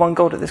 oh, I won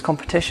gold at this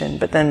competition,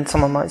 but then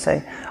someone might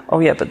say, oh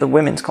yeah, but the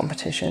women's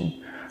competition,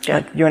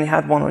 like you only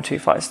had 1 or 2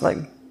 fights, like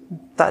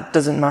that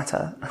doesn't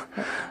matter.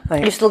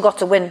 Like, you still got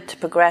to win to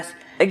progress.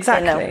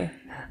 Exactly. You know?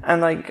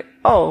 And like,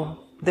 oh,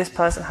 this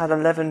person had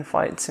 11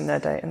 fights in their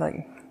day, and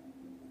like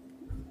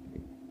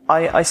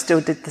I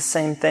still did the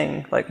same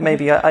thing. Like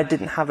maybe I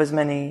didn't have as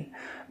many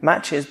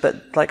matches,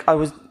 but like I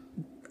won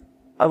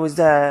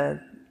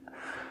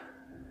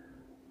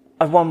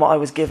what I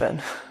was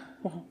given.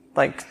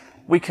 Like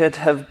we could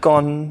have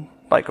gone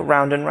like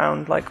round and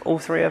round, like all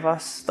 3 of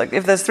us. Like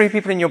if there's 3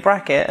 people in your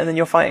bracket and then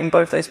you're fighting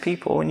both those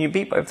people and you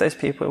beat both those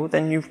people,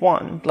 then you've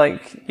won.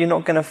 Like you're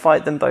not going to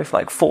fight them both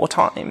like 4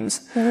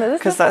 times,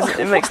 because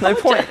it makes no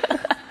point.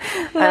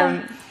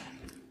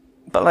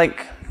 But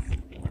like,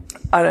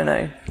 I don't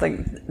know, like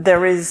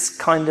there is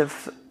kind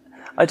of,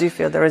 I do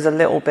feel there is a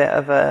little bit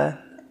of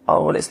a,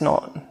 oh, well, it's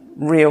not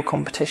real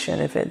competition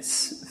if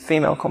it's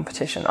female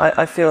competition.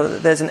 I feel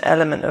that there's an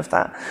element of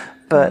that,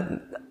 but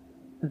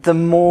the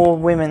more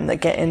women that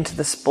get into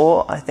the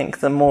sport, I think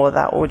the more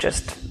that will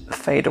just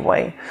fade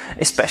away,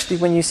 especially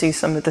when you see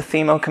some of the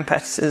female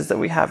competitors that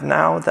we have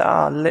now that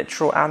are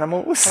literal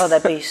animals. Oh, they're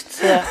beasts,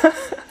 yeah.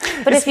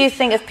 But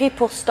if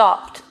people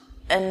stopped,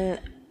 and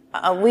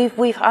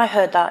I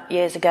heard that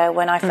years ago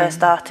when I first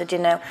started, you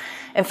know.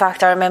 In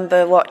fact, I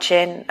remember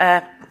watching,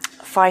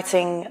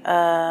 fighting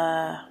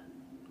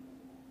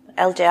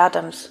LJ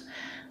Adams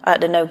at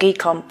the no-gi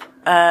comp,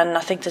 and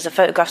I think there's a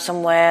photograph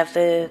somewhere of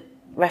the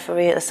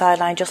referee at the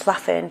sideline just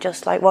laughing,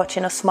 just like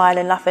watching us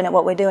smiling, laughing at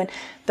what we're doing.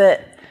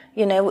 But,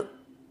 you know,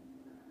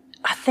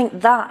 I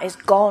think that is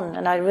gone,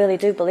 and I really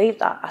do believe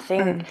that. I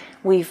think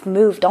we've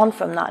moved on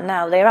from that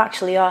now. They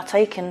actually are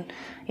taking,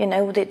 you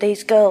know,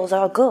 these girls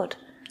are good.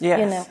 Yes.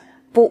 You know,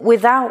 but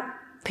without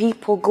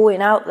people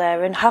going out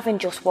there and having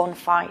just one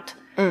fight,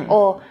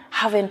 or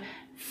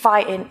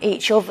fighting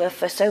each other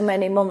for so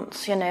many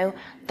months, you know,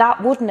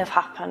 that wouldn't have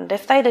happened.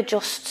 If they'd have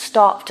just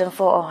stopped and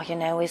thought, oh, you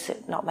know, is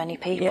it not many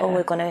people,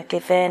 we're going to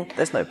give in.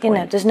 There's no point. You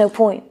know, there's no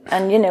point.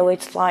 And, you know,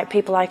 it's like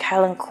people like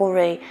Helen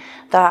Curry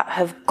that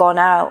have gone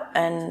out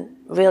and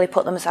really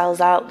put themselves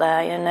out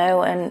there, you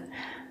know, and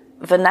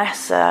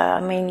Vanessa,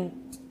 I mean,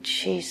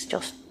 she's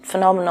just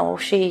phenomenal.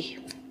 She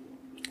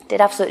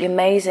did absolutely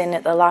amazing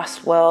at the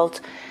last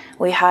World.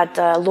 We had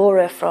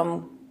Laura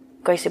from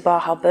Gracie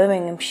Barra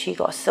Birmingham. She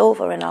got a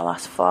silver in our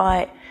last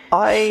fight.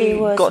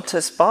 I got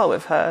to spar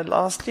with her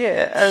last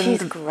year, and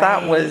she's great.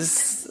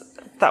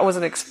 that was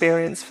an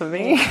experience for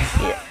me.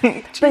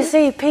 Yeah. But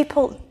see,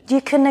 people,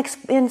 you can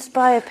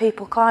inspire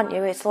people, can't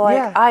you? It's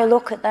like I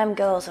look at them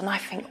girls and I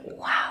think,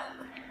 wow.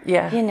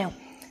 Yeah.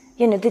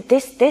 You know,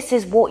 this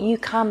is what you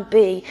can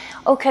be.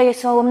 Okay,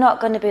 so I'm not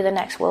going to be the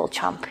next world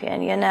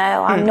champion. You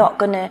know, I'm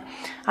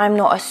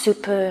not a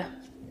super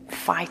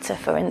fighter,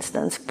 for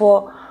instance.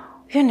 But,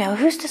 you know,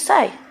 who's to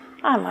say?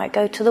 I might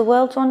go to the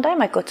Worlds one day, I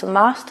might go to the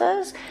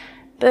Masters,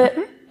 but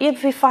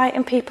you'd be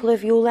fighting people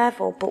of your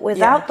level. But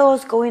without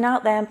those going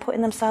out there and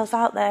putting themselves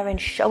out there and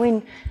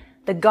showing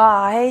the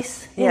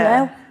guys, you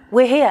know,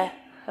 we're here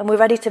and we're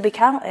ready to be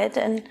counted.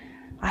 And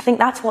I think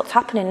that's what's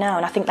happening now.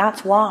 And I think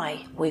that's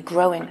why we're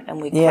growing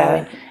and we're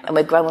growing and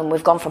we're growing.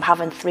 We've gone from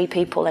having 3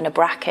 people in a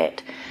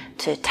bracket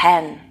to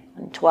 10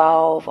 and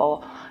 12,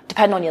 or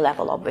depending on your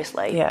level,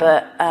 obviously. Yeah.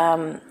 But,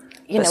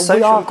 you know,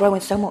 we are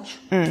growing so much.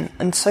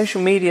 And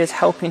social media is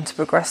helping to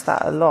progress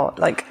that a lot.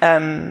 Like,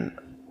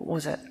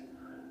 what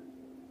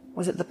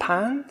was it the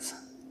Pans?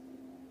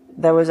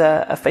 There was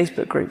a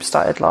Facebook group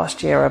started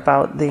last year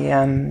about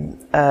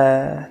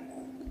the,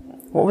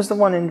 what was the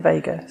one in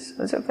Vegas?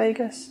 Was it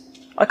Vegas?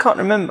 I can't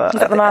remember.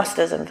 Was it the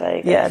Masters in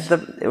Vegas? Yeah,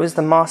 it was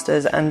the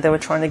Masters, and they were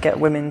trying to get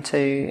women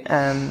to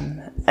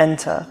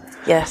enter.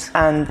 Yes.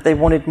 And they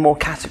wanted more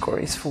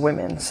categories for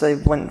women, so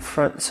they went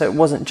for, so it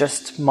wasn't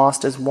just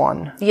Masters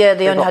 1. Yeah,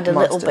 they only had a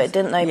little bit,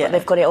 didn't they? Yeah. But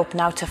they've got it up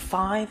now to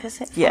 5,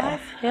 is it?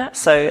 5? Yeah.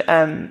 So,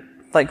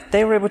 like,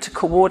 they were able to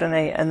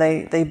coordinate, and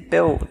they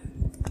built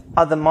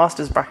other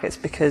Masters brackets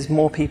because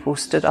more people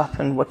stood up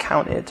and were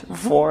counted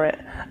for it.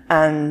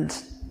 And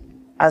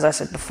as I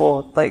said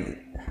before, like,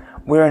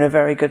 we're in a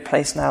very good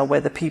place now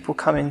where the people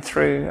coming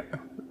through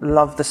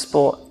love the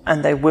sport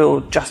and they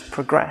will just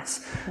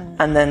progress.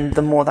 And then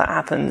the more that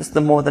happens,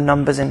 the more the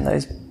numbers in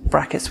those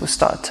brackets will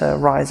start to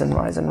rise and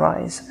rise and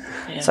rise.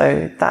 Yeah.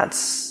 So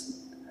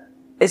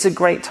it's a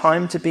great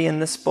time to be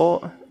in the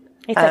sport.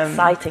 It's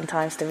exciting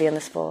times to be in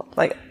the sport.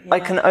 Like, I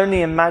can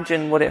only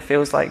imagine what it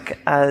feels like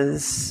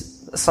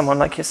as someone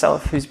like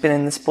yourself who's been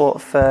in the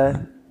sport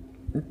for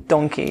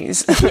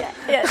donkeys.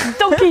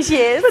 Donkeys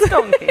years.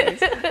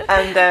 Donkeys.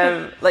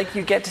 And like,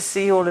 you get to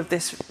see all of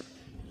this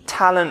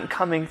talent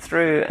coming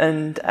through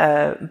and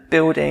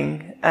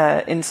building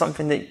in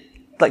something that,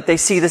 like, they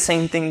see the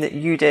same thing that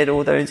you did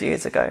all those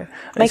years ago.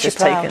 Makes you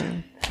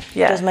proud.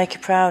 It does make you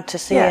proud to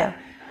see it.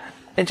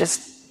 It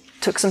just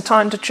took some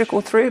time to trickle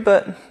through,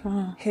 but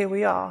here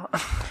we are.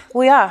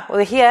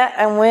 We're here,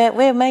 and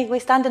we're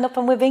standing up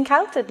and we're being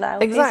counted now.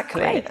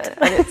 Exactly. It's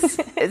great.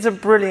 And it's a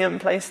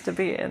brilliant place to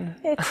be in.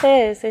 It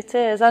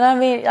is. And I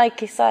mean,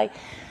 like you say,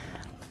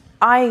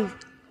 I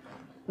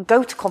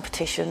go to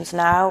competitions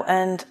now,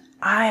 and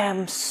I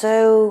am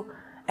so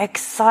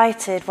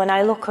excited when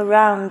I look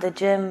around the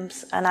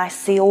gyms and I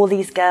see all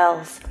these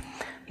girls.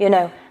 You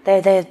know,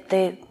 they're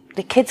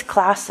the kids'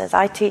 classes.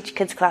 I teach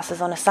kids'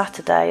 classes on a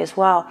Saturday as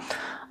well.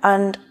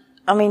 And,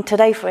 I mean,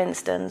 today, for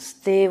instance,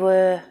 there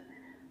were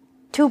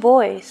 2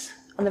 boys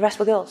and the rest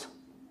were girls.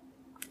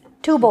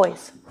 2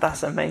 boys.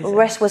 That's amazing. The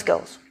rest was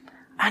girls.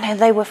 And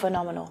they were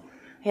phenomenal,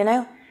 you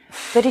know.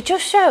 But it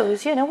just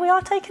shows, you know, we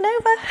are taking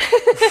over.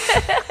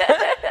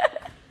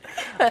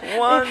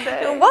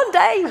 One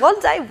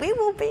day we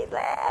will be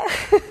there.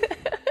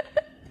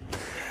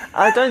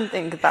 I don't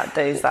think that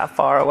day is that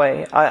far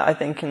away. I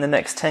think in the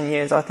next 10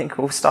 years, I think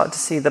we'll start to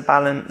see the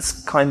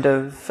balance kind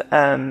of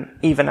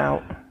even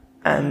out.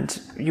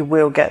 And you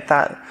will get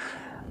that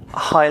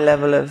high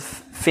level of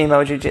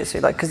female jiu-jitsu.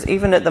 Like, because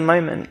even at the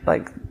moment,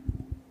 like,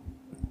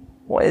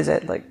 what is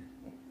it? Like,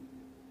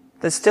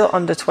 there's still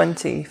under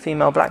 20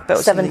 female black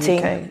belts 17.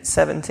 in the UK.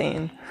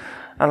 17.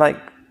 And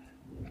like,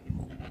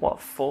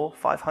 what,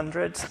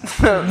 500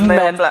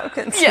 male black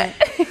belts? Yeah.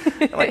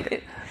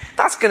 Like,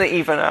 that's going to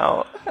even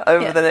out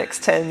over the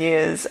next 10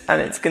 years.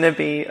 And it's going to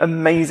be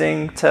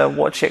amazing to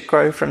watch it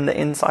grow from the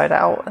inside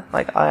out.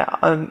 Like,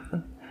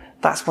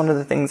 that's one of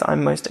the things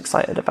I'm most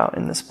excited about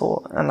in the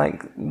sport. And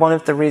like, one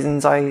of the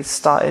reasons I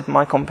started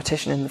my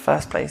competition in the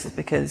first place is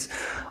because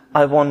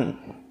I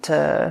want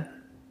to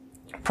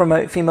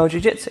promote female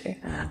jiu-jitsu.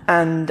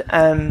 And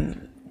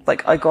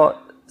like, I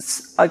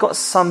got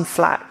some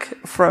flack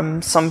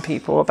from some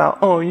people about,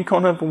 oh, you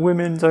can't have a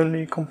women's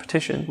only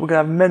competition. We're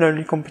going to have men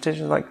only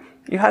competitions. Like,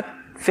 you had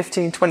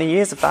 15, 20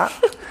 years of that.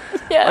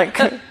 Like,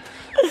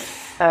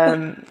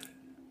 and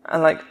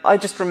like, I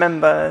just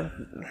remember,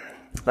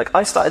 like,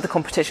 I started the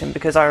competition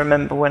because I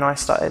remember when I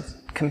started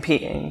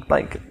competing,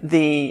 like,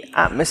 the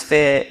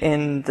atmosphere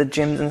in the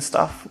gyms and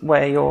stuff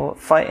where you're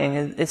fighting,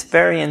 it's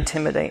very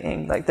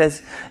intimidating. Like,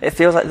 it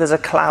feels like there's a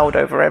cloud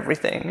over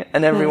everything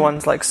and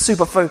everyone's like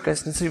super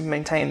focused and super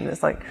maintained.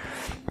 It's like,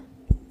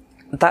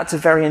 that's a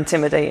very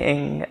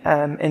intimidating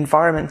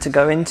environment to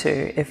go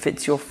into if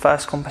it's your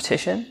first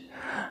competition.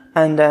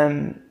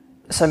 And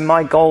so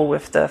my goal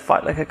with the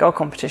Fight Like a Girl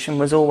competition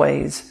was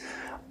always,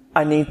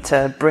 I need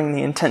to bring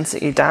the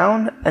intensity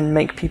down and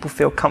make people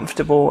feel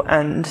comfortable,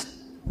 and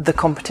the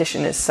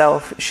competition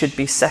itself should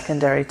be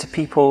secondary to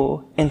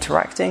people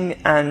interacting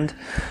and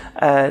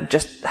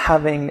just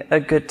having a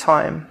good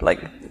time.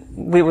 Like,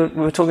 we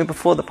were talking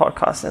before the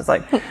podcast, and it's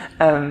like,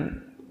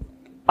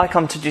 I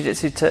come to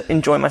jiu-jitsu to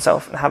enjoy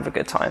myself and have a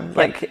good time.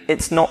 Like,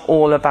 it's not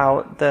all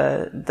about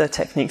the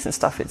techniques and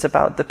stuff. It's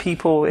about the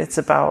people. It's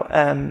about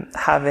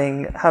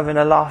having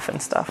a laugh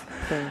and stuff.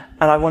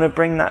 And I want to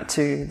bring that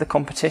to the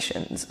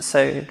competitions.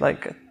 So,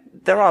 like,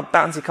 there are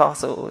bouncy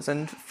castles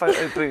and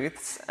photo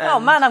booths. And oh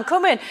man, I'm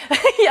coming.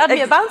 You had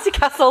me a bouncy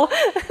castle.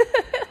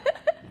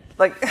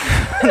 Like,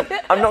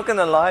 I'm not going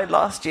to lie,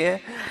 last year,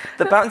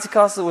 the bouncy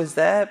castle was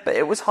there, but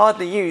it was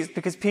hardly used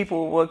because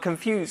people were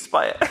confused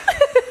by it.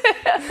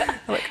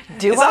 Like,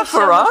 is that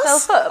for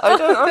us? Up? I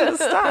don't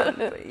understand.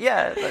 But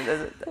yeah, like,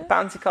 there's a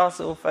bouncy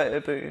castle, photo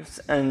booths,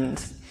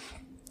 and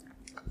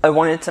I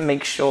wanted to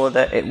make sure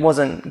that it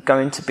wasn't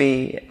going to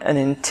be an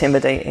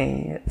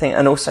intimidating thing,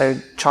 and also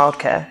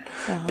childcare,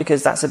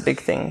 because that's a big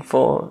thing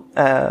for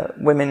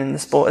women in the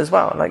sport as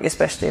well. Like,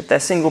 especially if they're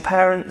single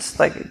parents,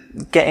 like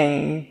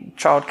getting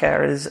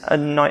childcare is a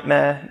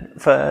nightmare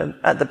for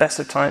at the best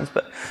of times.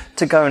 But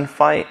to go and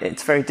fight,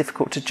 it's very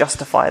difficult to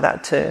justify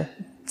that to.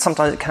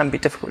 Sometimes it can be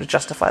difficult to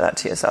justify that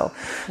to yourself.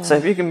 So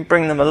if you can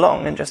bring them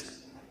along and just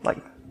like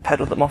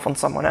pedal them off on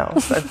someone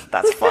else,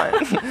 that's fine.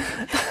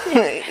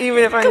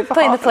 Even if only for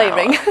play in the half play an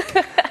ring.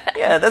 hour.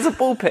 Yeah, there's a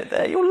ball pit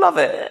there. You'll love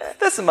it.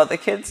 There's some other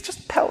kids.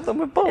 Just pelt them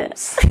with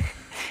balls.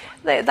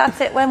 That's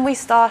it. When we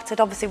started,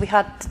 obviously we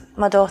had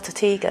my daughter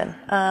Tegan.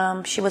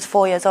 She was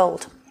 4 years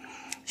old.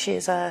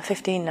 She's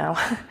 15 now.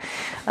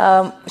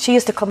 She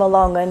used to come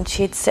along and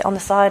she'd sit on the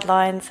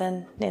sidelines,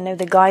 and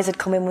the guys would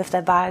come in with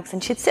their bags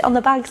and she'd sit on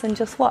the bags and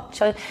just watch.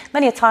 So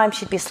many a time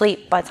she'd be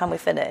asleep by the time we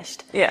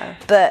finished. Yeah.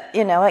 But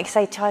like you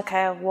say,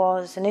 childcare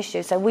was an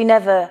issue. So we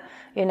never,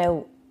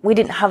 we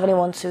didn't have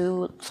anyone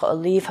to sort of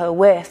leave her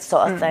with,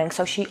 sort of thing.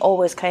 So she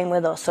always came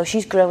with us. So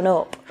she's grown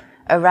up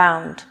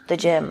around the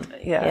gym.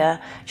 Yeah.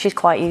 She's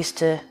quite used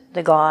to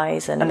the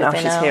guys and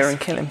everything else. And now she's here and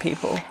killing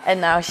people. And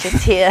now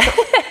she's here.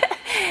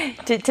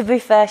 To be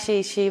fair,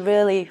 she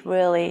really,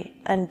 really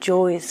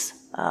enjoys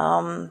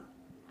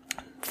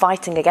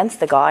fighting against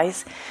the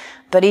guys.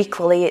 But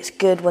equally, it's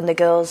good when the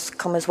girls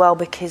come as well,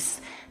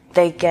 because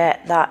they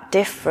get that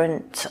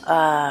different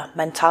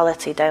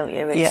mentality, don't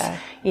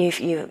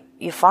you?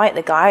 You fight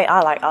the guy.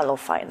 I love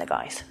fighting the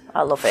guys.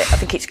 I love it. I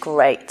think it's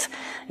great,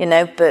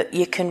 But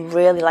you can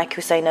really, like you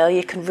were saying earlier,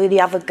 you can really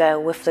have a go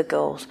with the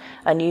girls,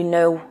 and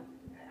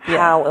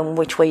how and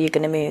which way you're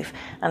going to move.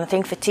 And I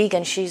think for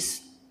Tegan,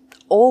 she's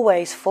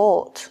always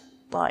fought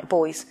like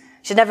boys.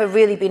 She's never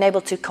really been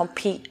able to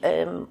compete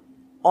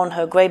on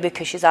her grade,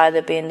 because she's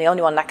either been the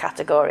only one in that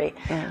category,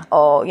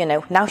 or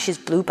now she's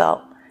blue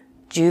belt,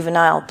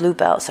 juvenile blue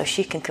belt, so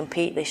she can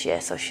compete this year.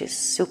 So she's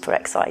super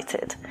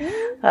excited.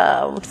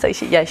 So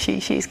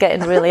she's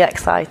getting really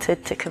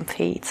excited to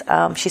compete.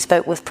 She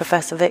spoke with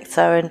Professor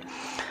Victor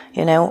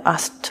and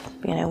asked,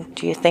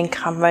 do you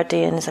think I'm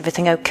ready and is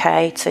everything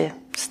okay to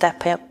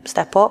step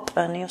up?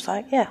 And he was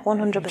like, yeah,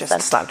 100%.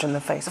 Just slapped her in the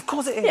face. Of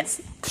course it is.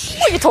 Yes.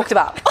 What are you talking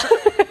about?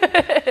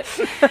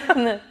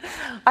 No.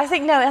 I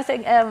think,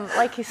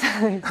 like you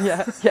said,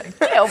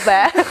 get up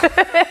there.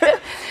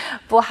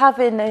 But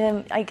having,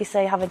 like you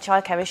say, having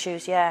childcare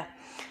issues,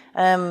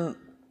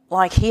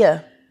 like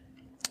here,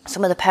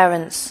 some of the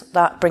parents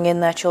that bring in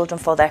their children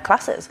for their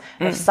classes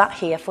have sat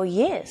here for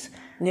years.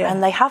 Yeah.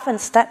 And they haven't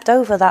stepped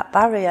over that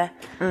barrier,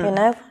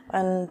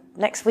 And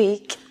next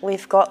week,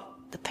 we've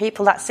got the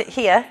people that sit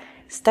here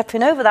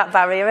stepping over that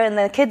barrier, and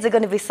the kids are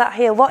going to be sat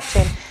here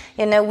watching.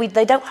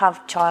 They don't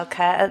have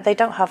childcare. They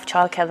don't have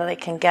childcare that they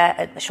can get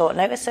at the short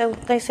notice, so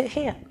they sit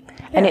here.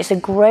 Yeah. And it's a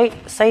great,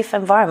 safe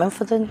environment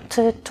for them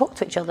to talk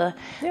to each other.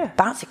 Yeah.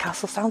 Bouncy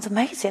castle sounds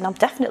amazing. I'm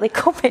definitely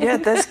coming. Yeah,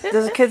 there's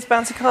a kids'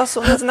 bouncy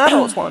castle and there's an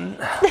adults one.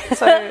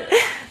 So,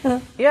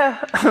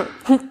 yeah.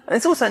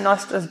 It's also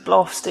nice to just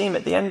blow off steam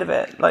at the end of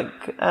it.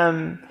 Like,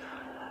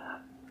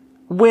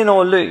 win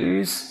or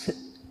lose,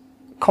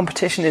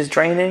 competition is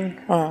draining.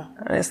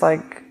 And it's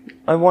like,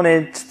 I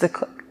wanted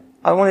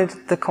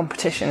the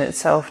competition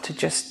itself to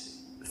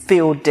just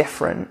feel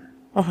different.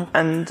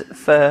 And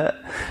for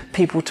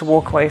people to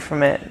walk away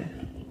from it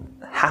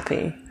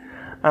happy.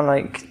 And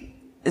like,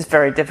 it's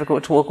very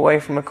difficult to walk away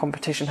from a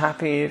competition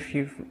happy if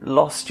you've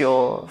lost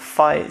your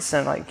fights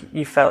and like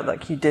you felt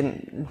like you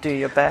didn't do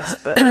your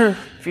best. But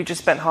if you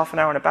just spent half an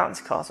hour in a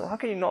bouncy castle, how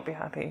can you not be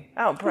happy?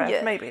 Out of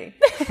breath, maybe.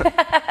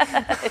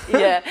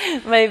 Yeah,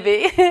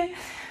 maybe.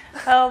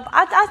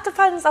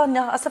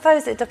 I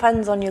suppose it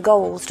depends on your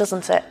goals,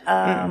 doesn't it?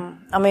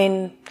 I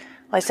mean,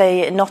 like I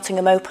say,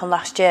 Nottingham Open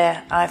last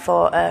year, I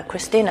fought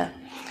Christina.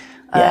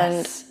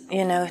 Yes.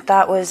 And,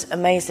 that was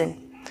amazing.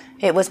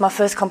 It was my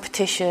first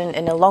competition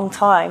in a long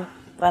time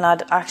when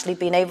I'd actually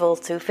been able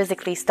to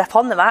physically step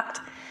on the mat.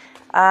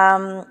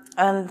 And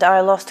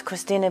I lost to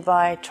Christina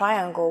by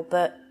triangle.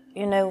 But,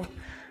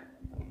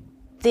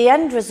 the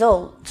end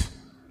result,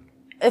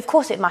 of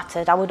course it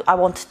mattered. I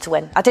wanted to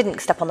win. I didn't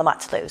step on the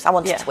mat to lose. I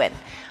wanted to win.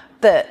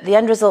 But the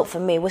end result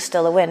for me was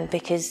still a win,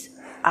 because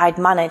I'd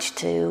managed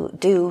to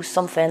do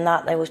something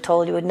that they was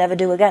told you would never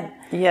do again.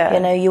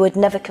 Yeah. You would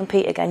never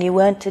compete again. You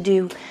weren't to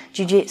do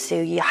jiu-jitsu.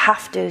 You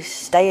have to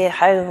stay at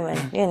home and,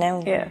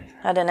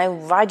 I don't know,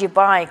 ride your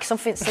bike,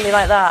 something silly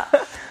like that.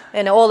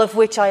 All of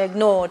which I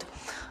ignored.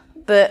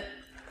 But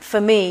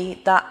for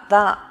me,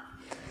 that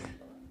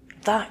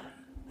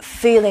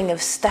feeling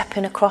of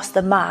stepping across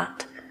the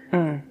mat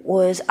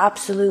was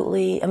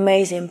absolutely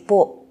amazing.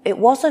 But it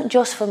wasn't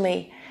just for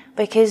me,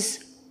 because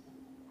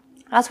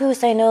as we were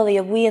saying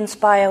earlier, we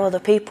inspire other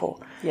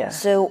people. Yeah.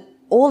 So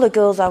all the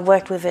girls I've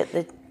worked with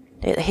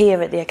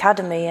here at the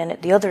academy and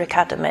at the other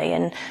academy,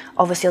 and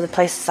obviously other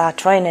places I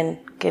train in,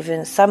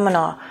 giving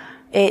seminar,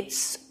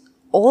 it's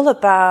all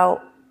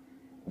about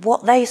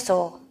what they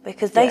saw,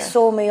 because they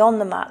saw me on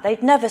the mat.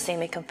 They'd never seen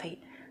me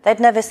compete. They'd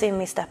never seen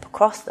me step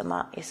across the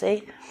mat, you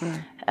see.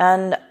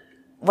 And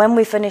when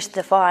we finished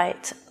the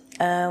fight,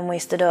 we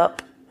stood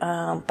up,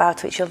 bowed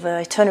to each other,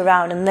 I turned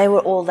around and they were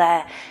all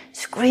there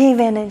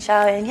screaming and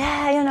shouting,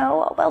 yeah, you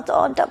know, well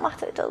done, don't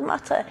matter, it doesn't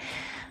matter.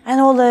 And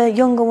all the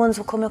younger ones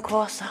were coming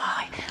across,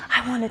 I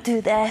want to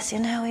do this, you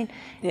know. And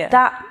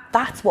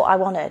that's what I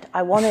wanted.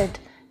 I wanted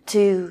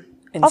to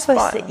inspire.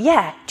 Obviously,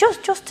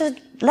 just to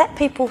let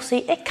people see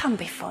it can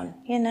be fun,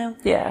 you know.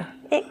 Yeah.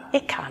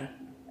 It can.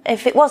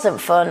 If it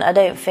wasn't fun, I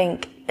don't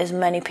think as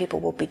many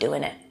people would be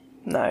doing it.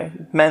 No,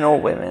 men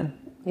or women.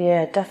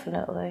 Yeah,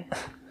 definitely.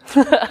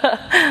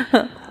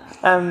 To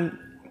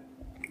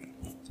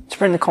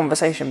bring the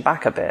conversation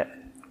back a bit,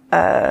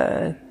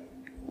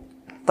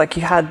 like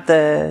you had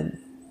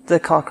the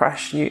car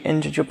crash, you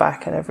injured your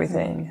back and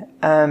everything.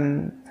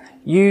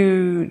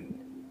 You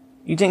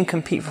didn't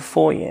compete for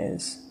 4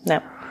 years.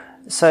 No.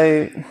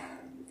 So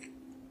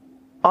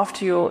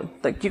after you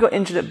got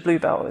injured at blue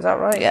belt, is that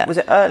right? Yeah. Was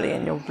it early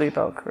in your blue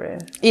belt career?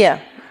 Yeah.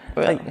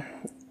 Like,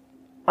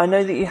 I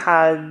know that you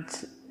had,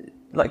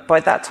 like, by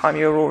that time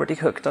you were already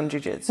hooked on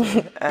jiu-jitsu.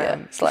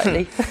 Yeah,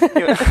 slightly.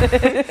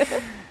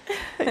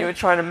 You were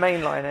trying to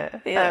mainline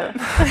it. Yeah.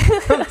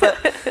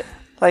 But,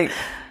 like,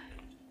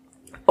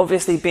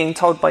 obviously being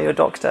told by your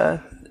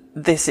doctor,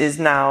 this is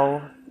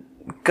now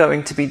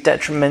going to be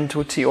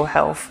detrimental to your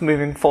health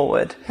moving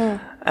forward.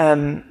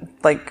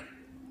 Like,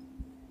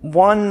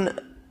 one,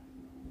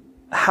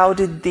 how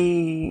did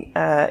the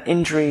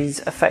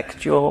injuries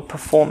affect your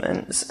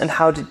performance, and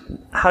how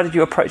did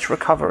you approach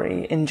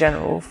recovery in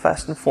general,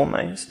 first and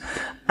foremost?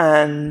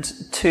 And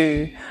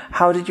two,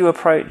 how did you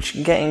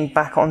approach getting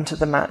back onto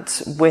the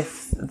mats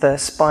with the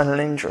spinal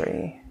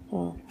injury?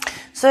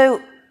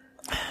 So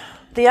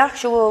the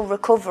actual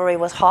recovery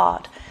was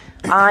hard.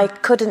 I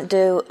couldn't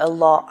do a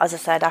lot. As I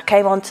said, I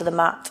came onto the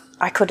mat,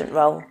 I couldn't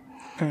roll.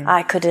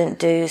 I couldn't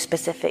do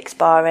specific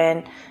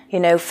sparring. You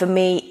know, for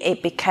me,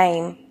 it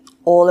became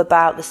all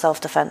about the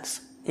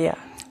self-defense. Yeah.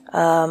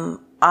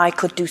 I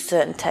could do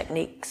certain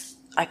techniques.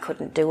 I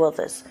couldn't do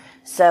others.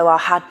 So I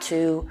had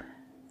to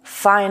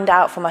find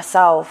out for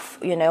myself,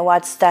 you know,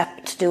 I'd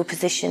step to do a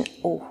position.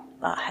 Oh,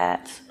 that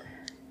hurts.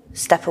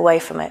 Step away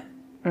from it.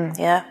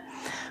 Yeah.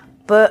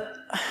 But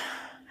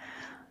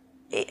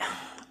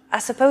I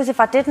suppose if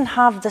I didn't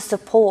have the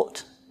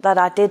support that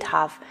I did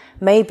have,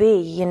 maybe,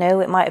 you know,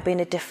 it might have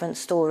been a different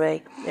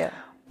story. Yeah.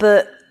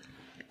 But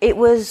it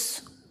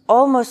was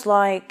almost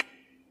like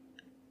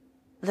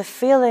the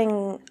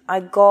feeling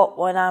I got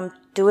when I'm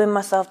doing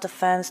my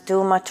self-defense,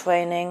 doing my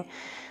training,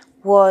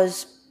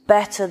 was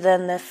better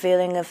than the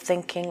feeling of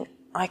thinking,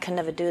 I can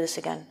never do this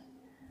again.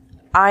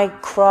 I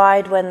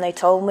cried when they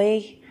told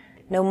me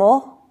no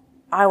more.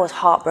 I was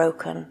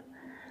heartbroken.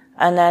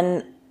 And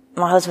then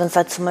my husband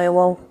said to me,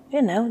 well,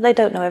 you know, they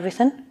don't know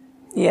everything.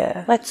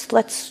 Yeah.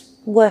 Let's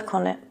work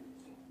on it.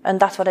 And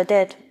that's what I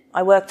did.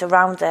 I worked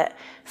around it.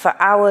 For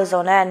hours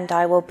on end,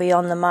 I will be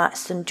on the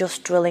mats and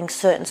just drilling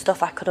certain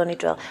stuff I could only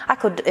drill. I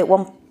could, at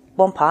one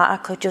part, I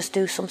could just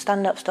do some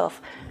stand-up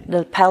stuff,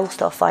 the Pell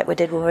stuff like we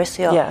did with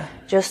Mauricio. Yeah.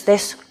 Just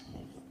this.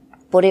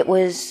 But it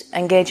was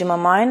engaging my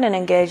mind and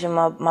engaging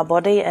my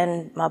body,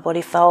 and my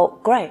body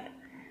felt great.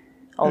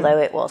 Although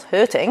it was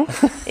hurting,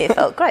 it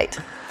felt great.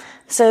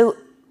 So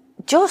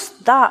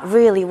just that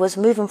really was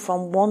moving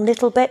from one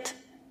little bit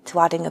to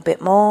adding a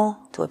bit more,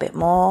 to a bit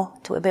more,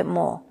 to a bit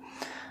more.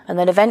 And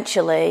then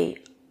eventually,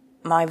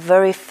 my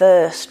very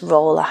first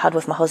role I had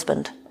with my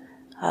husband,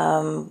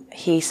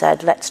 he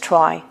said, let's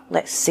try,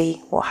 let's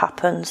see what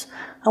happens.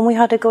 And we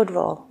had a good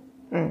role.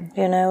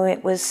 You know,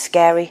 it was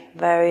scary,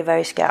 very,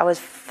 very scary. I was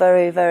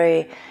very,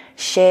 very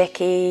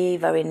shaky,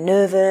 very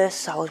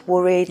nervous. I was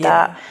worried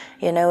that,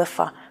 you know, if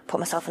I put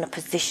myself in a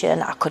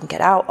position I couldn't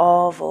get out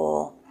of,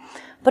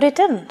 but it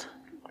didn't.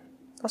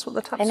 That's what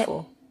the tap's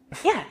for.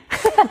 Yeah.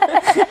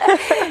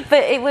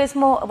 But it was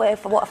more, what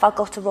if I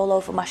go to roll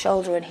over my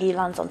shoulder and he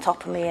lands on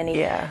top of me and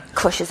he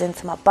crushes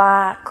into my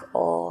back,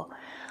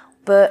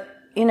 but,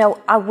 you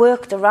know, I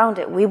worked around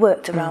it. We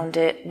worked around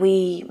it.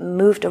 We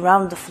moved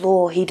around the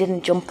floor. He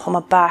didn't jump on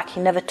my back.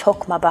 He never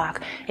took my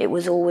back. It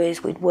was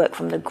always, we'd work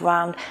from the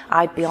ground.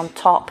 I'd be on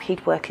top.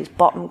 He'd work his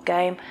bottom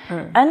game.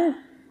 And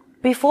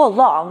before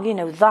long, you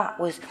know, that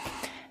was,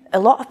 a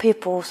lot of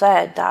people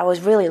said that I was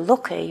really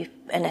lucky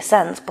in a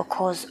sense,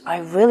 because I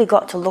really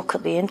got to look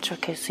at the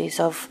intricacies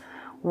of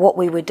what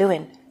we were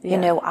doing. You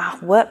know, I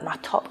worked my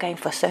top game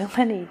for so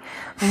many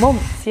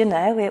months, you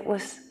know, it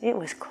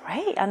was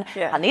great. And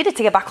I needed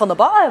to get back on the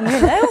bottom,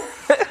 you know.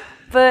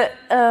 But,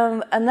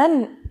 and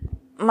then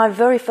my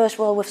very first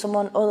role with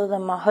someone other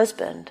than my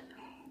husband,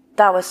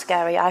 that was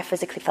scary. I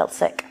physically felt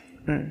sick.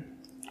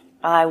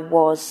 I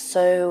was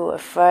so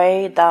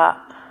afraid that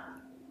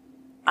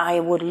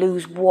I would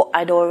lose what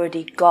I'd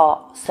already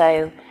got.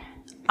 So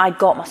I'd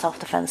got my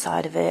self-defense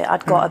side of it.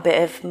 I'd got a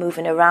bit of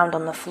moving around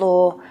on the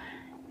floor.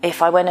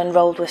 If I went and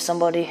rolled with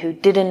somebody who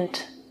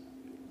didn't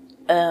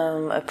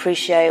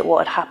appreciate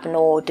what had happened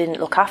or didn't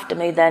look after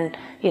me, then,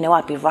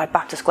 I'd be right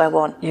back to square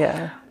one.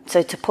 Yeah.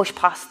 So to push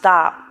past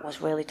that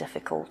was really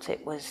difficult.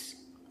 It was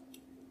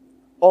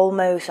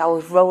I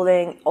was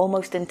rolling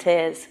almost in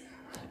tears,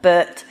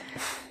 but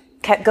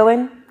kept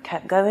going,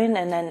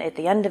 and then at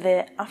the end of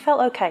it, I felt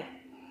okay.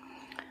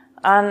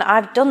 And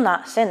I've done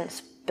that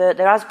since, but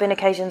there has been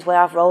occasions where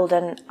I've rolled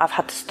and I've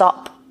had to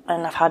stop,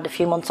 and I've had a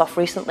few months off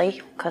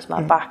recently because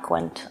my back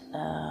went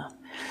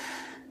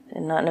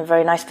in a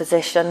very nice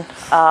position.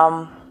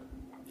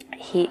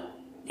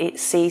 It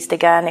seized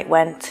again,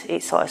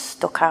 it sort of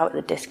stuck out,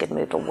 the disc had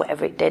moved or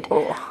whatever it did,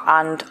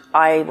 and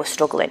I was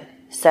struggling.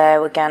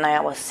 So again, I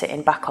was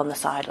sitting back on the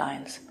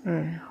sidelines.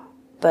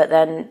 But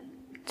then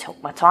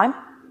took my time,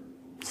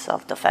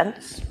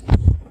 self-defense,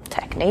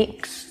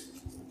 techniques,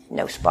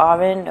 no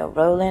sparring, no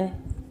rolling,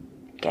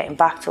 getting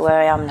back to where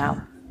I am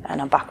now,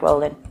 and I'm back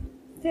rolling,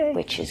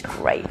 which is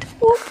great.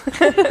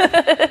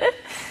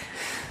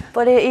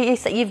 But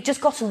you've just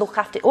got to look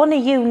after it. Only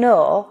you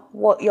know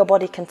what your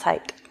body can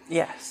take.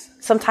 Yes.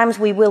 Sometimes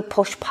we will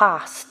push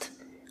past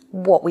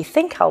what we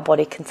think our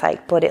body can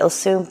take, but it'll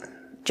soon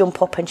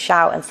jump up and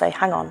shout and say,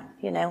 hang on,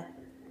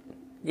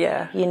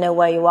 Yeah. You know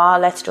where you are,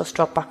 let's just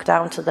drop back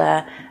down to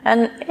there.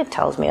 And it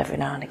tells me every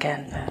now and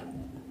again. But,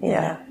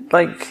 yeah.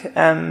 Like,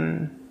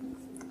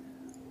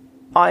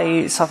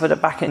 I suffered a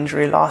back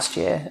injury last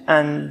year,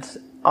 and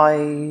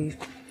I've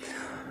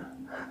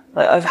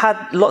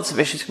had lots of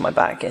issues with my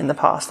back in the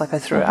past. Like, I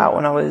threw it out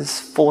when I was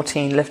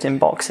 14 lifting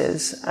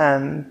boxes,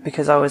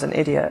 because I was an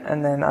idiot,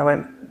 and then I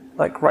went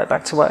right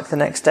back to work the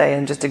next day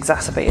and just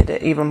exacerbated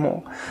it even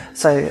more.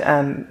 So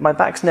my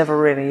back's never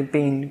really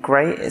been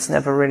great. It's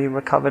never really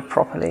recovered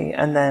properly.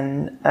 And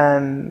then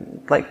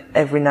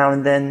every now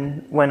and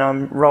then when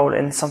I'm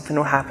rolling, something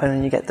will happen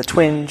and you get the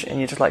twinge and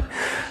you're just like,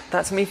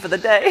 that's me for the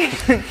day.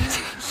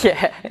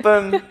 Yeah.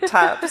 Boom,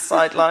 tap,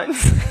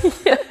 sidelines.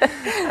 Yeah.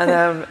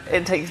 And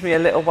it takes me a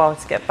little while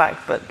to get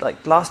back. But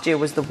last year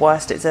was the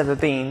worst it's ever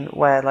been,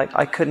 where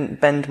I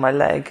couldn't bend my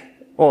leg.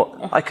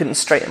 Or I couldn't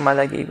straighten my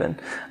leg even.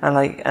 And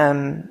I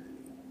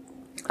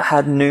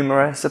had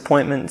numerous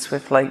appointments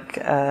with physical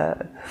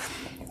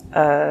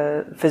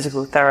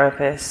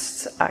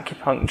therapists,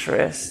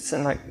 acupuncturists,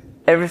 and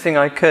everything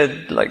I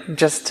could,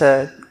 just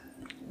to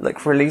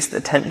release the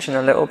tension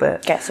a little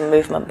bit. Get some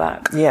movement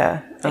back.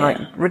 Yeah.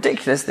 And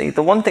ridiculously,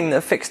 the one thing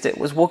that fixed it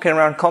was walking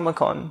around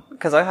Comic-Con,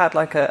 because I had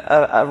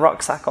a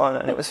rucksack on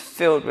and it was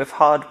filled with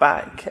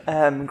hardback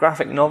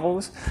graphic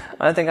novels.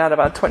 I think I had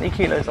about 20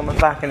 kilos on my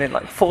back, and it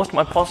forced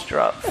my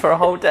posture up for a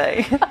whole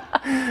day.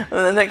 And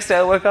the next day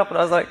I woke up and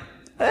I was like,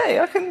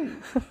 hey, I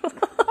can,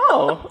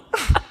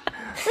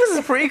 this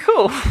is pretty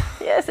cool.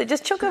 Yeah, so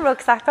just chuck a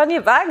rucksack on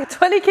your back,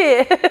 20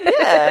 kg.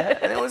 Yeah,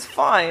 and it was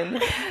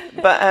fine.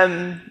 But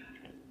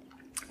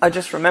I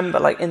just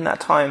remember in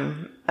that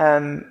time,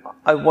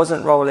 I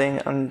wasn't rolling,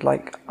 and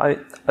I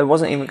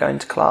wasn't even going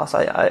to class.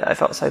 I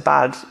felt so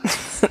bad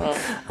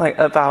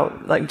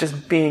about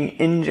just being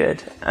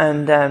injured,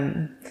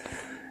 and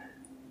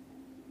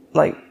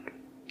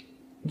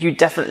you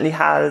definitely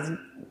had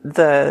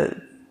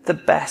the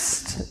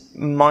best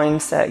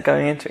mindset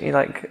going into it. You're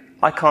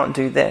I can't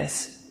do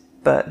this,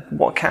 but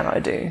what can I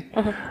do?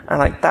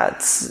 And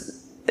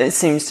it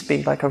seems to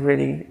be a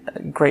really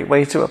great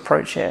way to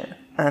approach it.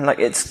 And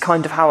it's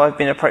kind of how I've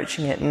been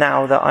approaching it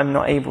now that I'm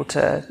not able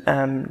to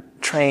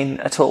train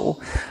at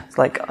all. It's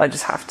I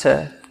just have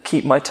to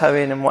keep my toe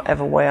in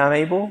whatever way I'm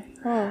able.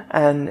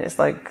 And it's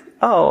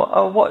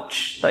I'll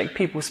watch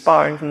people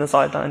sparring from the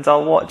sidelines.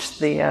 I'll watch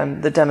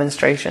the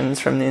demonstrations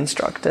from the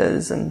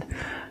instructors and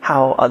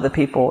how other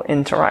people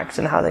interact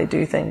and how they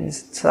do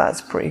things. So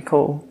that's pretty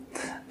cool.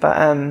 But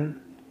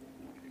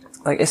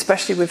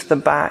especially with the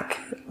back,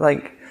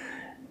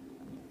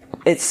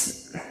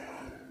 it's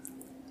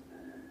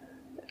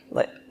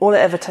all it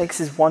ever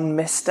takes is one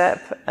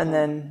misstep, and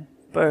then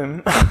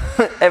boom,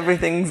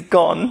 everything's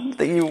gone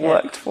that you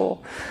worked for.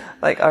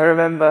 I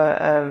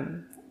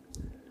remember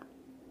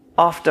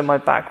after my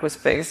back was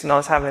fixed and I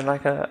was having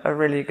a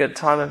really good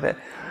time of it,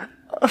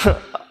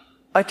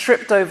 I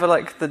tripped over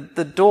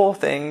the door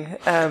thing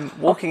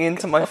walking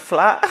into my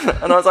flat,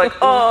 and I was like,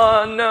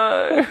 oh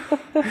no.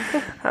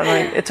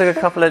 And it took a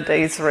couple of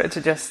days for it to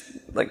just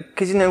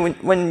because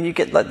when you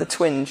get the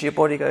twinge, your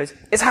body goes,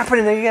 it's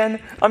happening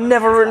again, I'm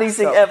never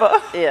releasing ever.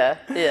 Yeah.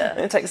 And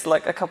it takes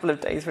a couple of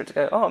days for it to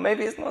go, oh,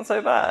 maybe it's not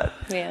so bad.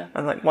 Yeah.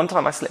 And one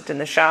time I slipped in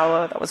the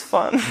shower, that was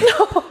fun.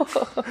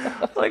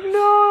 I was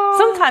no.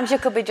 Sometimes you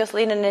could be just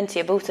leaning into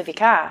your boot of your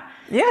car.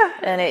 Yeah.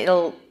 And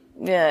it'll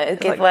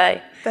give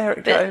way. There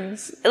it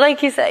goes.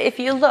 Like you said, if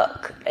you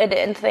look at it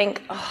and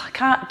think, oh, I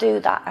can't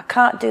do that, I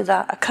can't do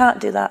that, I can't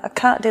do that, I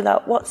can't do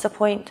that, what's the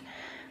point?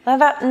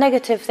 That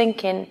negative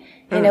thinking,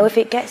 if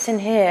it gets in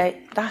here,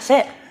 that's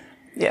it.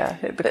 Yeah,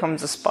 it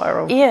becomes a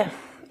spiral. Yeah.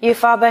 You're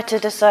far better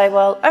to say,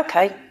 well,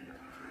 okay,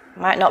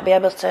 might not be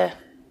able to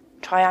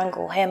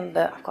triangle him,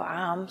 but I've got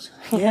arms.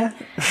 Yeah.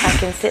 I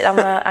can sit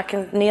I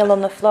can kneel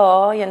on the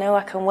floor,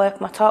 I can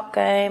work my top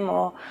game,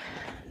 or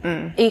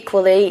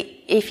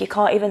equally, if you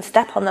can't even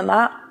step on the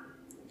mat,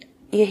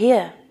 you're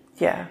here.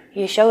 Yeah.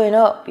 You're showing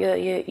up,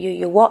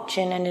 you're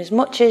watching, and as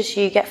much as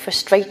you get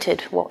frustrated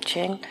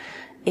watching,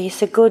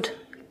 it's a good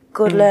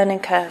learning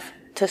curve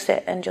to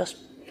sit and just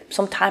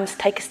sometimes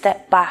take a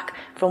step back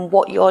from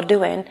what you're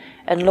doing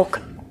and look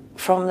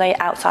from the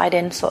outside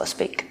in, so to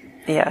speak.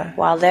 Yeah.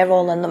 While they're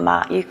all on the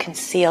mat, you can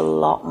see a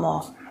lot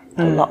more.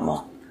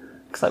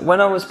 Because like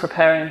when I was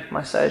preparing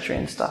my surgery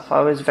and stuff,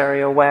 I was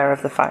very aware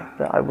of the fact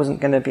that I wasn't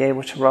going to be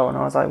able to roll, and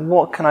I was like,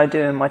 what can I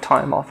do in my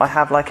time off? I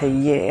have like a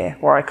year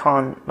where I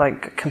can't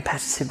like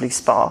competitively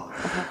spar.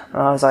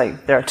 And I was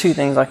like, there are two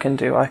things I can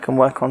do. I can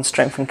work on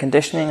strength and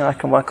conditioning, and I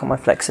can work on my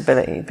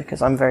flexibility,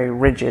 because I'm very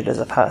rigid as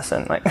a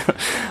person. Like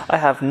I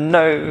have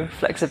no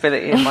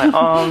flexibility in my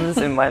arms,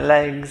 in my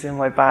legs, in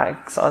my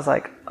back. So I was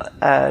like,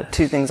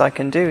 two things I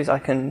can do is I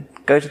can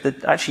go to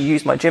actually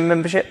use my gym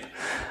membership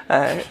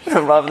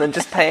rather than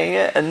just paying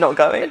it and not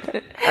going,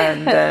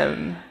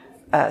 and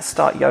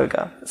start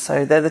yoga.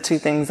 So they're the two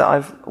things that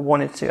I've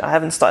wanted to. I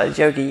haven't started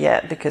yoga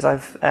yet because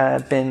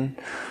I've been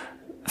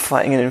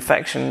fighting an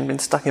infection, been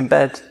stuck in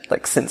bed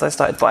like since I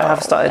started, but I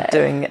have started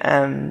doing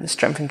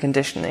strength and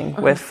conditioning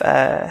with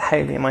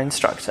Hayley, my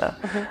instructor,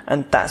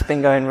 and that's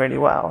been going really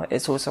well.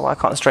 It's also why I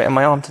can't straighten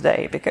my arm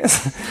today,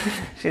 because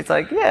she's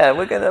like, yeah,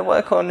 we're going to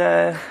work on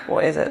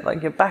what is it,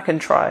 like your back and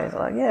tries. I'm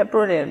like, yeah,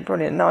 brilliant.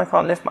 Now I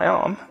can't lift my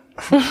arm.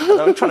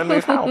 I'm trying to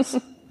move house.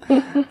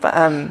 But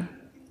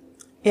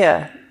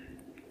yeah,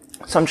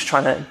 so I'm just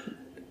trying to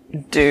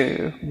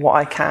do what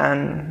I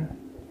can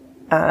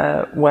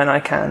when I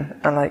can,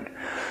 and like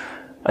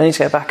I need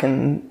to go back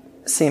and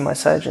see my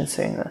surgeon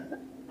soon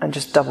and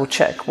just double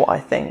check what I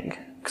think,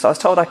 because I was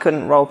told I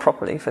couldn't roll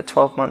properly for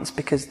 12 months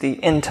because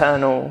the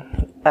internal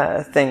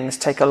things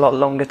take a lot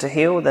longer to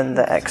heal than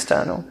the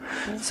external.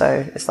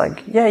 So it's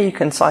like, yeah, you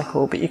can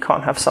cycle, but you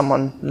can't have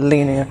someone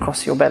leaning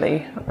across your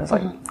belly. And I was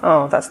like,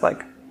 oh, that's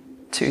like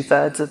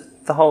 2/3 of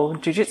the whole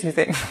jiu-jitsu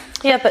thing.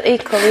 Yeah, but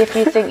equally, if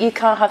you think you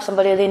can't have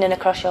somebody leaning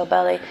across your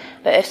belly,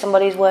 but if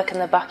somebody's working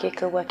the back, you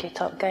could work your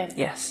top game.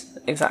 Yes,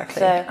 exactly.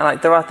 So, and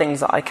like there are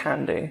things that I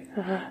can do.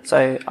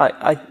 So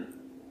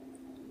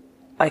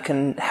I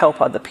can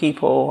help other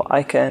people.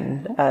 I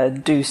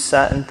can do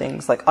certain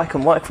things. Like I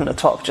can work from the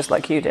top, just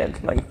like you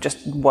did. Like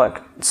just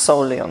work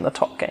solely on the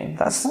top game.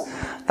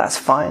 That's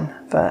fine.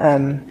 But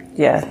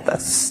yeah,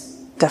 that's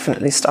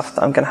definitely stuff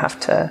that I'm going to have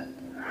to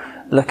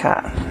look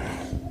at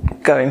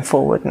going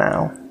forward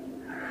now.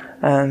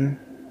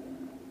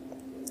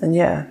 And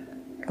yeah,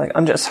 like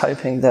I'm just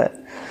hoping that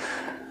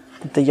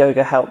the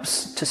yoga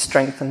helps to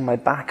strengthen my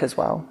back as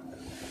well.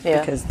 Yeah.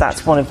 Because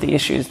that's one of the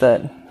issues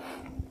that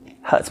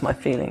hurts my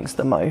feelings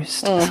the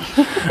most.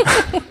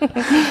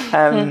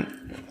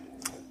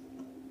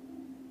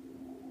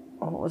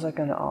 What was I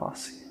going to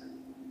ask?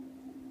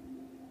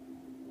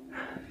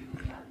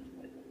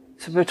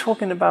 So we were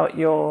talking about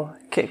your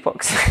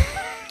kickboxing.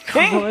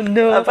 Oh,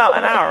 no. About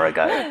an hour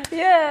ago.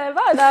 Yeah,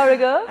 about an hour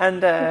ago.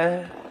 And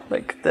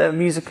like the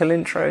musical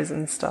intros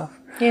and stuff.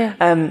 Yeah.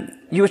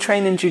 You were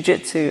training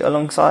jiu-jitsu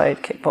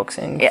alongside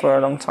kickboxing for a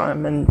long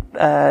time, and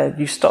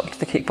you stopped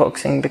the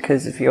kickboxing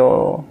because of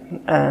your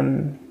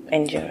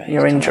injury.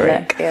 Your injury.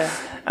 Neck, yeah.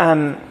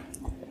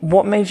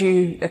 What made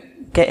you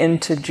get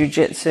into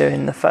jiu-jitsu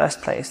in the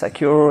first place? Like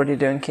you were already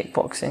doing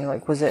kickboxing.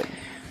 Like was it?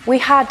 We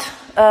had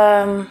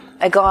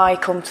a guy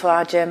come to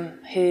our gym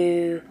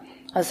who,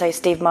 as I say,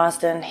 Steve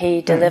Marsden.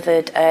 He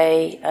delivered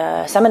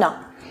a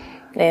seminar.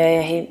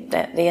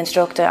 The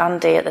instructor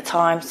Andy at the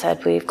time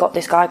said, "We've got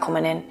this guy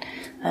coming in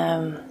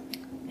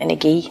a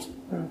gi,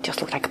 just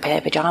looked like a pair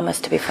of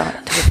pajamas to be fair.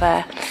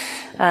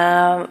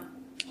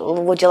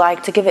 Would you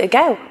like to give it a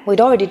go?"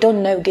 We'd already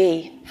done no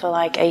gi for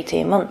like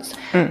 18 months,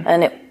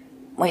 and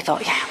we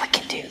thought, yeah, we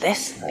can do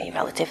this. It'll be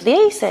relatively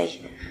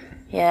easy.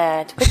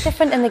 Yeah, it's a bit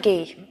different in the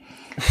gi.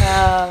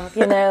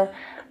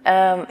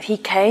 He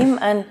came,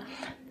 and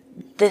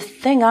the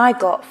thing I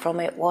got from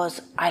it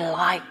was I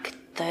liked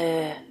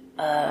the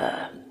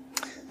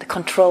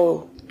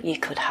control you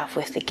could have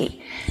with the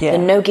gi. Yeah. The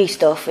no-gi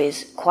stuff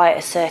is quite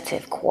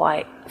assertive,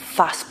 quite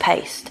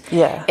fast-paced.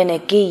 Yeah. In a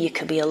gi, you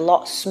could be a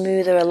lot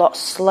smoother, a lot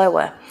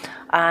slower,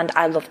 and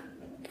I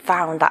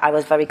found that I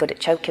was very good at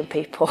choking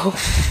people.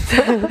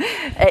 So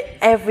at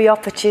every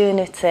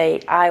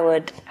opportunity, I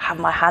would have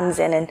my hands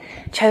in and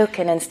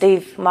choking, and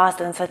Steve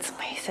Marsden said to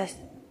me, he says,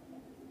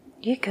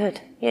 "You're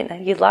good,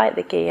 you like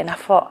the gi," and I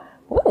thought,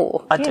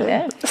 "Ooh, I do.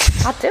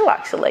 I do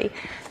actually."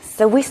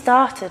 So we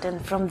started,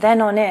 and from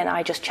then on in,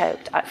 I just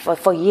choked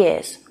for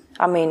years.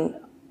 I mean,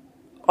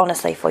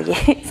 honestly, for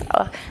years.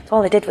 So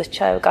all I did was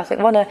choke. I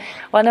think one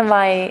of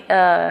my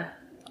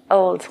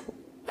old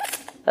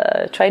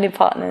training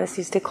partners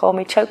used to call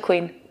me Choke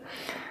Queen.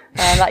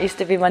 That used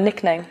to be my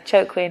nickname,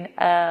 Choke Queen.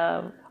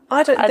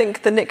 I don't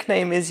think the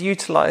nickname is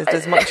utilised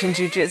as much in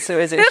jiu-jitsu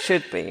as it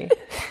should be.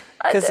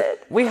 Because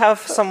we have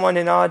someone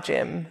in our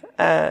gym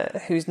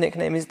whose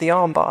nickname is the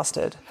Arm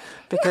Bastard,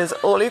 because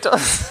all he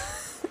does...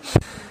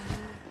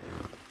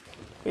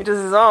 He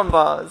does his arm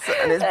bars,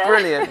 and it's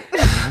brilliant.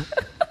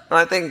 And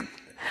I think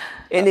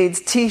it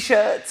needs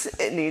T-shirts,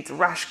 it needs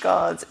rash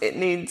guards, it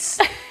needs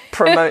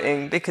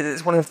promoting, because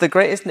it's one of the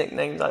greatest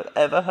nicknames I've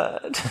ever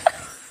heard.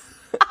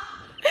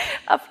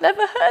 I've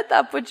never heard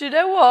that, but you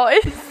know what?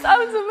 It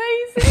sounds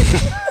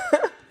amazing.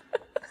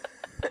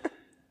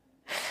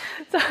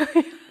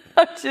 Sorry,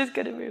 I'm just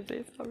going to move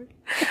this. Sorry.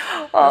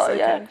 Oh,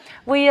 okay.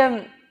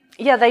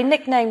 Yeah. They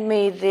nicknamed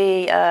me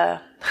the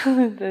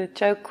the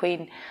Choke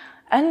Queen.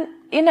 And,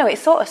 you know, it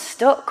sort of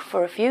stuck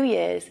for a few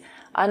years.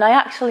 And I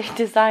actually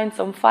designed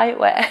some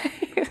fightwear,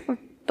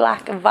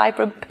 black and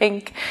vibrant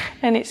pink,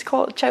 and it's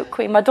called Choke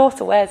Queen. My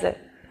daughter wears it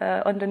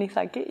underneath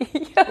that gi.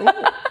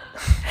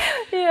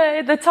 Yeah,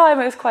 at the time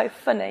it was quite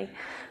funny.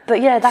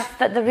 But yeah,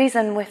 that the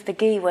reason with the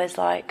gi was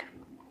like,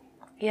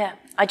 yeah,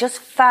 I just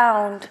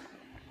found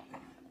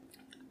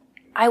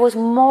I was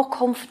more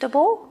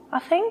comfortable, I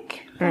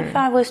think, if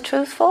I was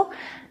truthful,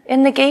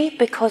 in the gi,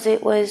 because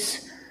it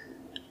was,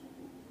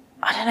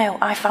 I don't know,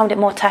 I found it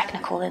more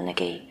technical in the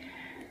gi.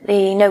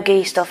 The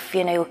no-gi stuff,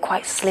 you know,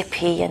 quite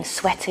slippy and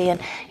sweaty,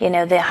 and, you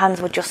know, the hands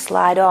would just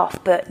slide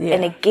off. But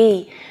in a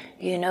gi,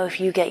 you know, if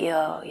you get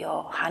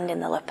your hand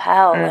in the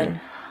lapel, and,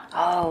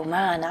 oh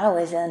man, I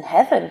was in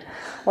heaven.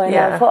 When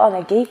I put on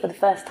a gi for the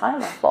first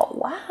time, I thought,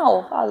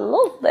 wow, I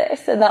love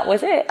this. And that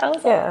was it. I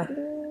was like,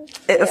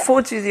 it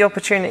affords you the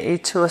opportunity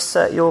to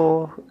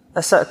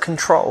assert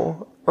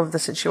control of the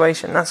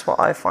situation. That's what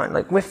I find.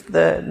 Like with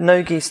the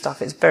no-gi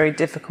stuff, it's very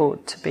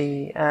difficult to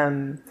be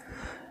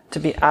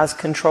as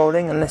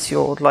controlling unless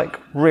you're like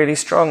really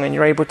strong and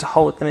you're able to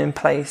hold them in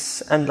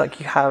place, and like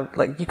you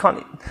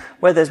can't,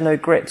 where there's no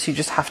grips, you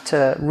just have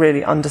to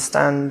really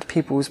understand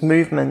people's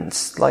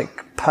movements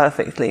like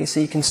perfectly so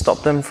you can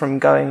stop them from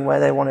going where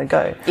they want to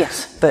go.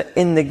 Yes. But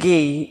in the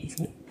gi,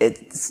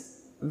 it's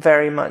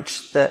very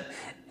much that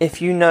if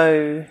you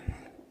know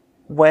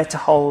where to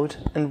hold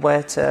and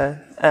where to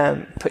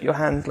put your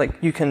hand, like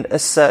you can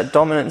assert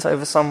dominance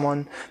over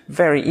someone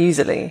very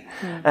easily.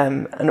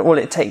 And all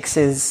it takes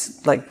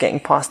is like getting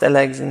past their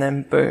legs, and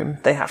then boom,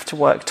 they have to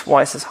work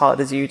twice as hard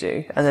as you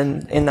do. And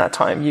then in that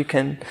time you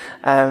can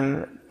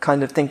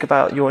kind of think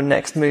about your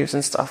next moves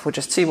and stuff, or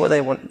just see what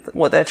they want,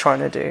 what they're trying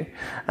to do.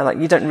 And like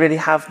you don't really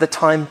have the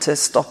time to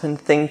stop and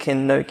think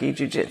in no-gi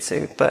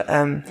jiu-jitsu. But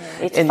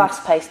it's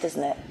fast-paced,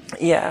 isn't it?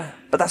 Yeah,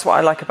 but that's what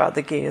I like about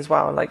the gi as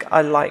well. Like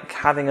I like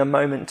having a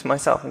moment to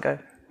myself and go,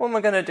 what am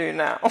I going to do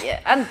now?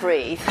 Yeah, and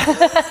breathe.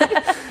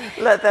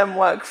 Let them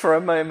work for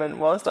a moment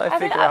whilst I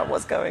figure out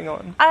what's going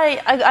on.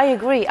 I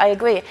agree.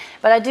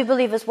 But I do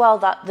believe as well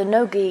that the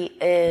no-gi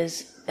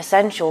is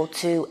essential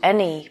to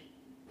any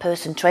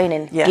person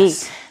training gi,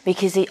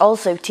 because it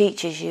also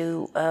teaches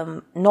you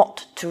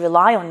not to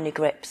rely on your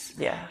grips.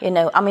 Yeah. You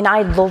know, I mean,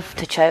 I love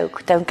to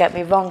choke, don't get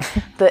me wrong,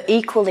 but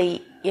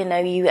equally, you know,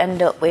 you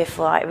end up with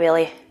like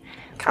really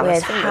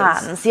weird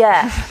hands.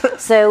 Yeah.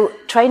 So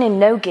training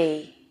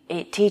no-gi,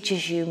 it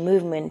teaches you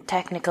movement,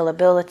 technical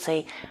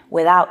ability,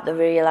 without the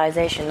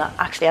realization that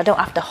actually I don't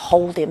have to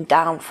hold him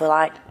down for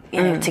like,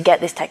 you know, to get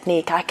this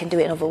technique. I can do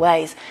it in other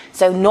ways.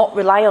 So not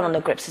relying on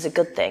the grips is a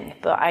good thing,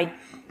 but I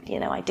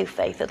do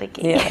faith in the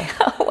gi. Yeah.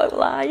 I won't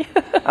lie.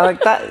 I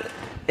like that.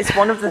 It's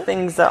one of the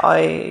things that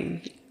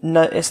I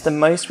notice the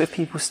most with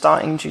people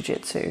starting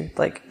jiu-jitsu.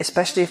 Like,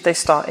 especially if they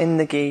start in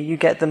the gi, you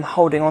get them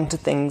holding on to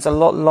things a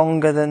lot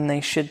longer than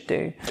they should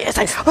do. Yeah, it's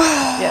like,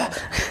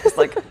 It's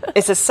like,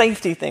 it's a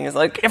safety thing. It's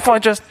like, if I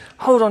just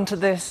hold on to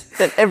this,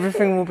 then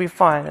everything will be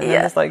fine. And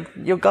then it's like,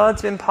 your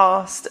guard's been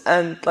passed,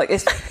 and like,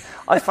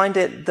 I find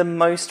it the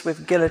most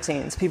with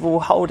guillotines. People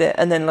will hold it,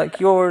 and then like,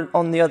 you're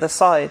on the other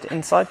side,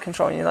 inside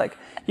control, and you're like,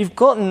 you've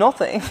got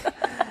nothing.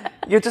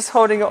 You're just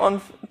holding it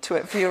on to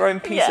it for your own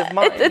peace of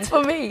mind. It's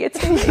for me. It's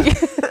for me.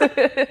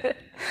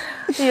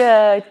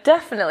 Yeah,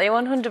 definitely,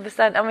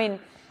 100%. I mean,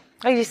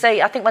 like you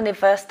say, I think when they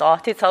first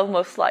start, it's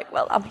almost like,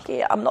 well, I'm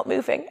here, I'm not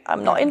moving,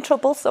 I'm not in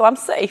trouble, so I'm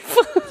safe.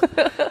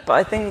 But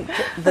I think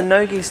the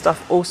no-gi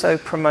stuff also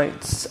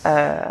promotes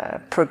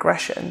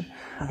progression.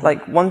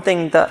 Like, one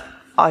thing that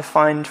I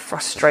find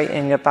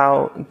frustrating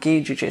about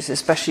gi jiu-jitsu,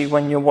 especially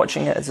when you're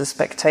watching it as a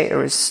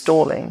spectator, is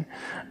stalling.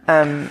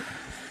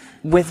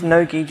 With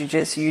no-gi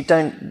jiu-jitsu, you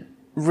don't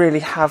really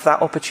have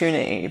that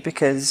opportunity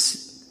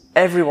because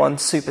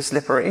everyone's super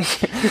slippery.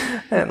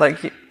 And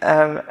like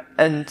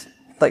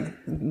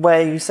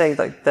where you say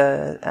like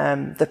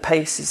the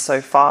pace is so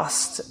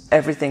fast,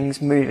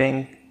 everything's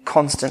moving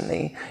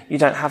constantly. You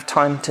don't have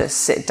time to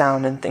sit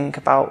down and think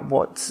about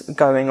what's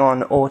going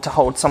on, or to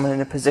hold someone in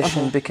a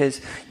position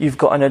because you've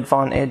got an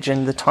advantage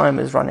and the time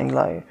is running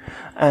low.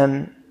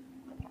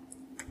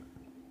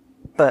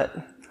 But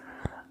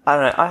I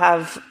don't know.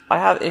 I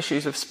have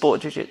issues with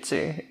sport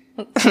jiu-jitsu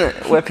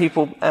where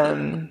people,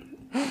 I'm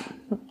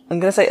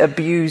going to say,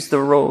 abuse the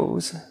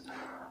rules.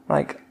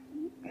 Like,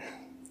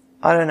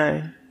 I don't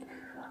know.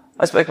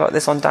 I spoke about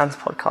this on Dan's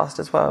podcast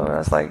as well, where I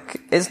was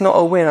like, it's not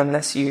a win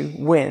unless you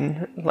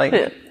win.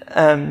 Like,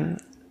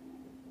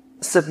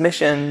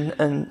 submission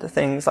and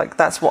things like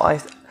that's what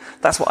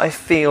I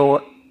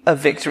feel a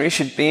victory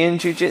should be in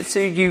jiu-jitsu.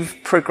 You've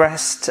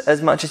progressed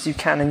as much as you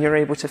can and you're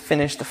able to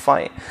finish the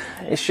fight.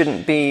 It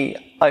shouldn't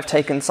be, I've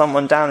taken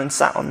someone down and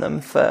sat on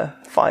them for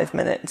 5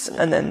 minutes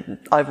and then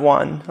I've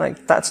won.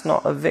 Like, that's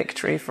not a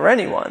victory for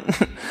anyone.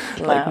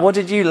 Like, what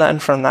did you learn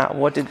from that?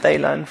 What did they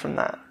learn from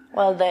that?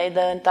 Well, they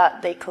learned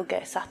that they could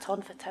get sat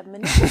on for 10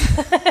 minutes.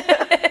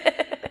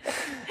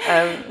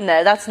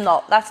 No, that's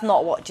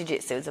not what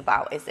jiu-jitsu is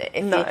about, is it?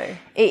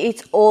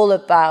 It's all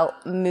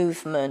about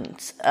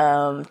movement,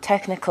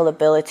 technical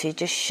ability,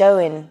 just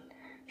showing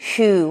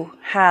who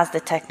has the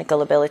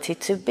technical ability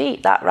to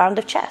beat that round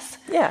of chess.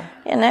 Yeah.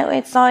 You know,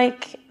 it's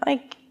like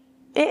it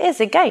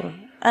is a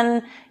game,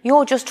 and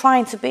you're just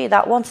trying to be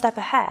that one step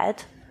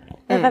ahead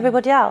of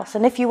everybody else.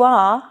 And if you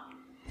are,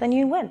 then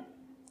you win.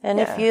 And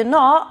if you're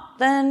not,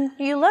 then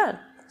you learn.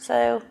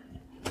 So,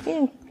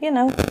 you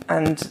know.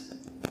 And,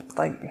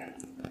 like,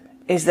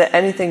 is there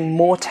anything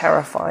more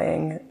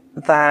terrifying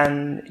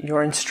than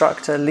your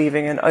instructor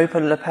leaving an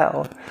open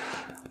lapel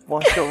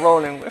whilst you're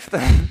rolling with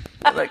them?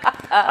 Like,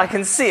 I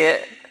can see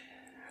it,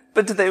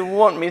 but do they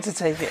want me to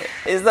take it?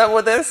 Is that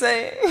what they're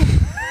saying?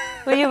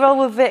 When you roll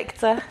with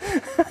Victor,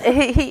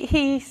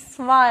 he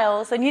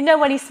smiles. And you know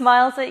when he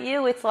smiles at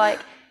you, it's like,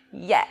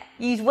 yeah,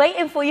 he's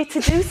waiting for you to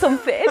do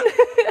something.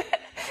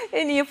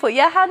 And you put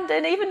your hand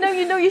in, even though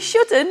you know you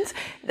shouldn't,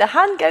 the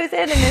hand goes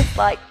in and it's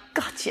like,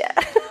 gotcha.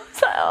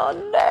 It's like, oh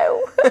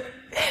no.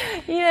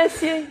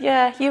 Yes,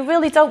 you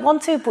really don't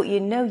want to, but you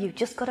know you've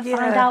just got to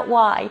find out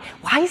why.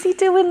 Why is he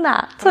doing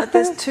that? But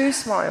there's two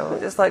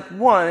smiles. It's like,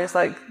 one, it's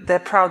like they're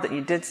proud that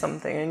you did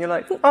something, and you're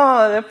like,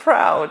 oh, they're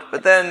proud.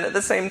 But then at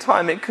the same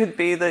time, it could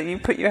be that you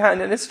put your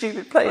hand in a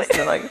stupid place, and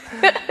they're like,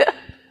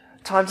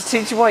 time to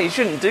teach you why you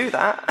shouldn't do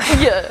that.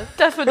 Yeah,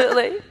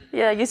 definitely.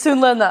 Yeah, you soon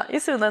learn that.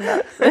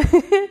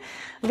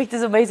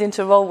 Victor's amazing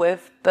to roll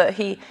with, but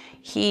he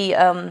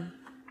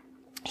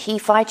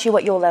fights you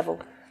at your level.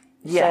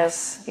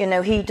 Yes. So, you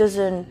know, he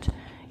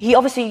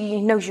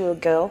obviously knows you're a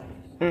girl,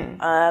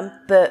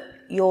 but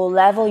your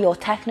level, your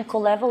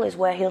technical level is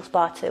where he'll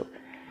spar to.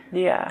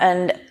 Yeah.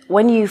 And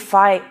when you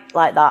fight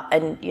like that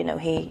and, you know,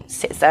 he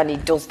sits there and he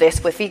does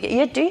this with you,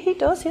 he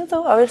does,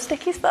 I'll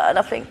stick his foot, and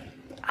I think,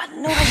 I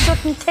know I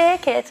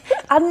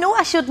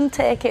shouldn't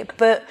take it,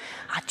 but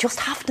I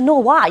just have to know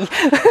why.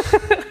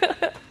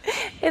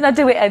 And I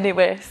do it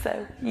anyway,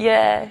 so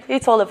yeah,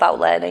 it's all about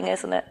learning,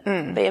 isn't it?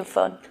 Being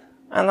fun.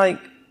 And like,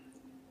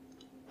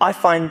 I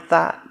find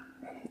that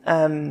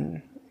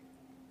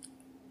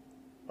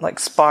like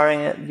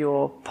sparring at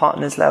your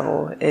partner's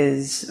level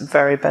is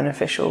very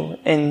beneficial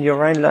in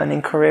your own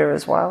learning career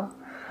as well.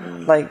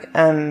 Like,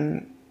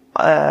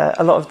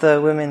 a lot of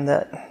the women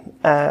that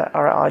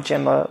are at our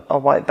gym are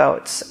white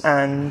belts,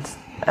 and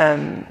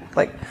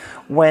like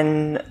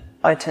when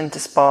I tend to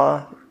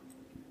spar,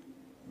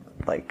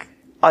 like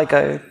I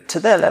go to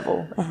their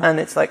level, and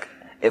it's like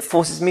it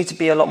forces me to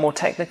be a lot more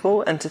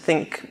technical and to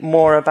think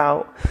more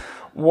about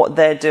what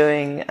they're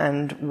doing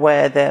and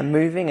where they're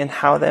moving and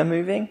how they're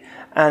moving,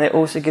 and it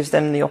also gives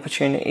them the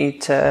opportunity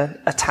to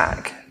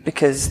attack,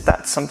 because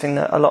that's something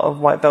that a lot of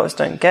white belts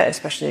don't get,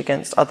 especially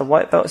against other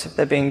white belts if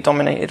they're being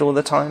dominated all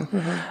the time.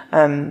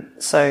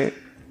 So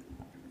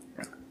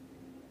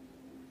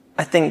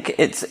I think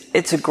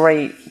it's a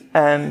great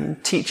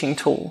teaching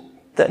tool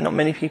that not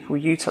many people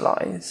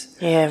utilize.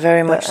 Yeah,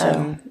 very much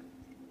so.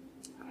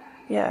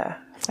 Yeah.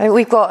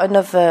 We've got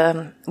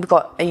we've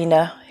got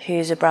Ina,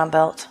 who's a brown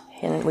belt,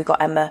 and we've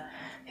got Emma,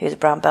 who's a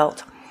brown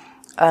belt.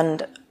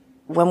 And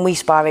when we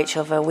spar each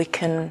other, we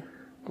can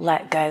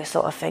let go,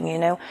 sort of thing, you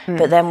know.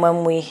 But then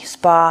when we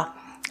spar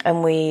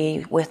and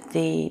we with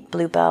the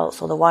blue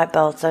belts or the white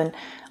belts, then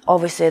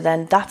obviously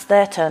then that's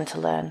their turn to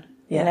learn.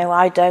 You know,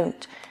 I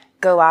don't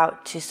go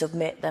out to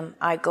submit them.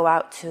 I go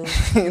out to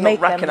make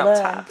them learn.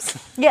 Up tabs.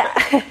 Yeah,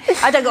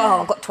 I don't go.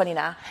 Oh, I've got 20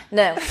 now.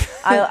 No,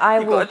 I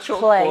will got a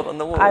play. chalkboard on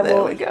the wall.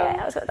 There we go.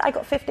 Yeah, I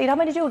got 15. How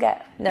many did you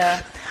get?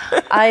 No,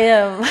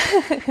 I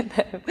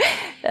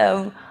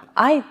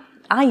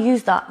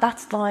use that.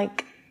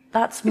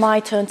 That's my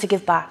turn to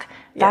give back.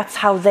 That's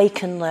how they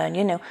can learn.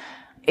 You know,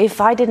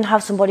 if I didn't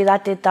have somebody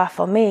that did that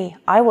for me,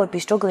 I would be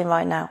struggling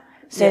right now.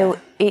 So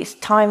it's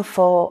time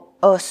for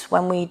us,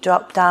 when we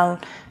drop down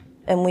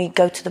and we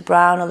go to the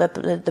brown or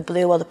the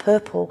blue or the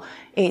purple,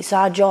 it's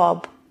our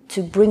job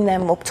to bring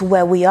them up to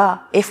where we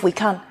are, if we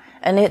can.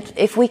 And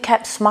if we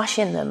kept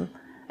smashing them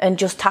and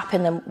just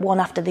tapping them one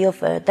after the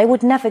other, they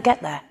would never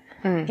get there.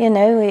 You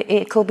know,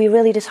 it could be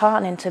really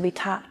disheartening to be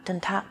tapped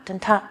and tapped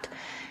and tapped.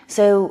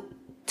 So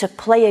to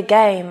play a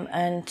game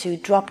and to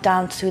drop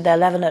down to their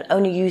level and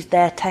only use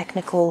their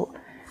technical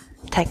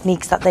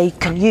techniques that they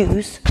can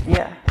use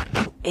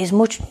is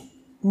much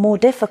more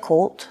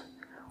difficult.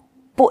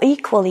 But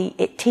equally,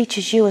 it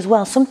teaches you as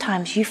well.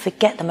 Sometimes you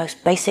forget the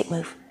most basic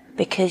move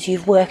because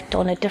you've worked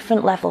on a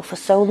different level for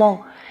so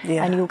long.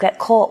 And you'll get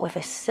caught with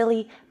a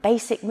silly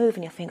basic move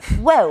and you'll think,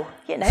 whoa,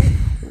 you know,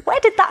 where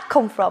did that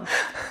come from?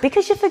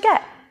 Because you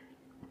forget.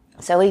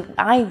 So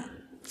I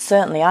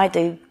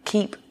do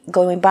keep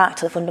going back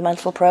to the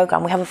fundamental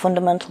program. We have a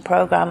fundamental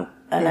program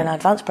and an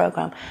advanced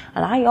program,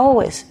 and I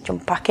always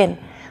jump back in.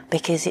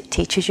 because it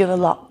teaches you a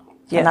lot.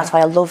 Yeah. And that's why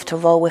I love to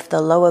roll with the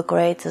lower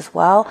grades as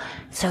well,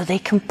 so they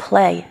can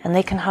play and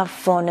they can have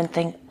fun and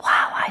think,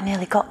 wow, I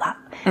nearly got that.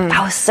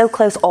 That was so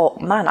close. Oh,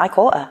 man, I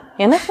caught her,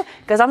 you know?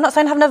 Because I'm not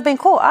saying I've never been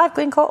caught. I've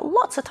been caught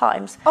lots of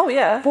times. Oh,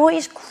 yeah. But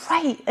it's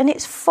great and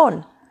it's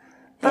fun.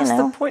 That's you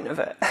know? the point of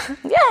it.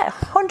 Yeah,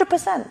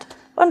 100%.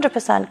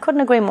 100%.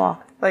 Couldn't agree more.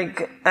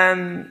 Like,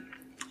 I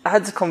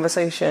had a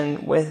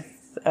conversation with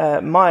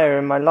Maya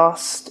in my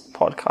last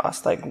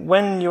podcast. Like,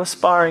 when you're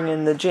sparring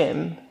in the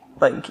gym,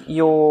 like,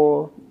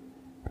 you're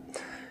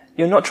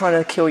not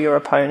trying to kill your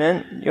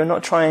opponent. You're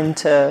not trying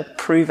to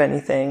prove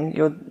anything.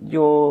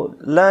 You're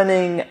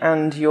learning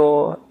and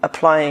you're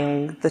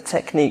applying the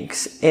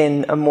techniques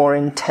in a more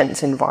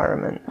intense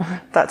environment.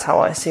 That's how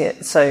I see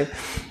it. So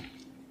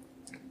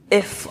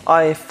if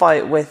I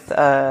fight with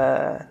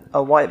a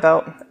white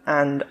belt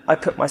and I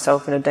put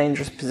myself in a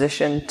dangerous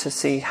position to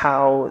see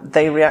how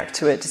they react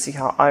to it, to see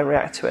how I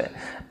react to it,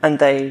 and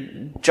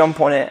they jump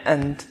on it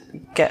and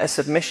get a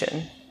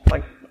submission,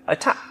 like, I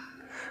tap.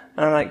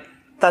 And I'm like,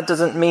 that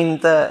doesn't mean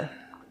that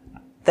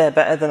they're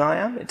better than I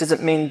am. It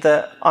doesn't mean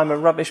that I'm a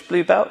rubbish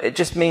blue belt. It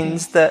just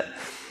means that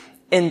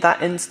in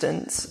that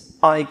instance,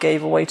 I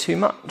gave away too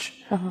much.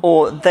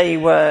 Or they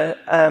were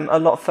a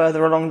lot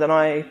further along than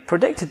I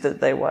predicted that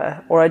they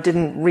were. Or I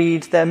didn't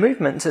read their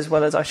movements as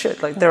well as I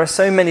should. Like, there are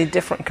so many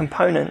different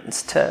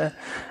components to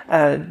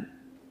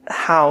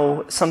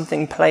how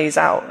something plays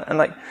out. And,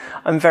 like,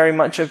 I'm very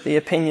much of the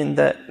opinion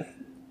that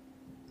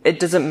it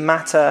doesn't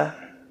matter,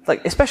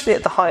 like, especially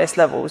at the highest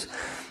levels,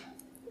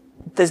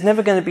 there's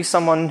never going to be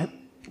someone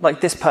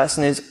like this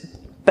person is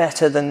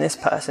better than this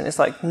person. It's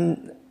like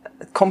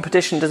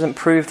competition doesn't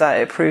prove that.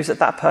 It proves that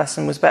that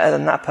person was better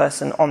than that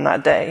person on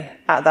that day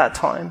at that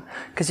time.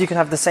 Because you can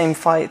have the same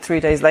fight 3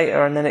 days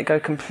later and then it go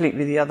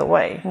completely the other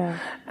way.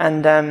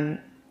 And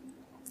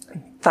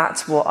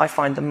that's what I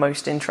find the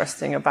most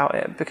interesting about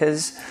it.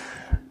 Because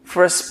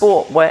for a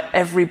sport where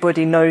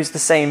everybody knows the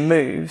same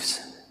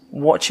moves,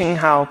 watching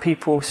how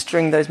people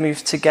string those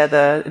moves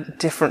together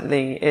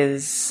differently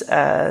is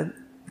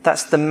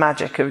that's the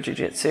magic of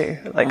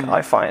jiu-jitsu. Like,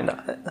 I find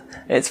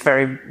it's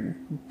very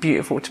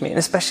beautiful to me. And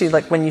especially,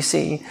 like, when you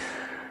see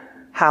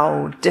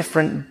how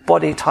different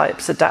body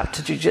types adapt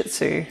to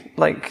jiu-jitsu,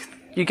 like,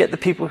 you get the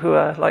people who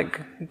are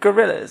like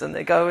gorillas and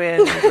they go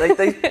in, like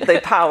they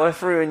power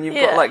through, and you've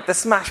got like the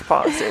smash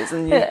passes,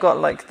 and you've got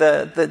like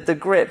the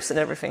grips and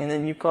everything, and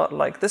then you've got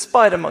like the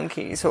spider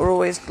monkeys who are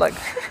always like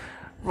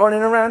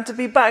running around to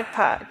be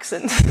backpacks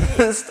and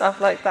stuff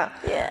like that.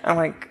 Yeah. And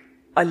like,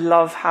 I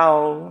love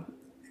how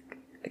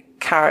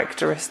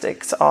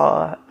characteristics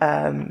are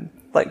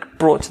like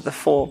brought to the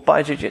fore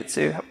by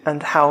jiu-jitsu,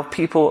 and how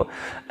people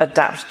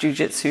adapt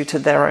jiu-jitsu to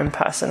their own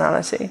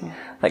personality.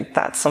 Like,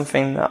 that's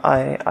something that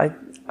I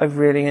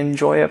really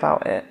enjoy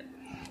about it.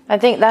 I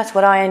think that's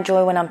what I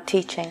enjoy when I'm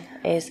teaching,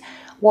 is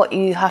what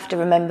you have to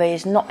remember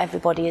is not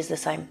everybody is the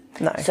same.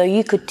 No. So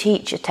you could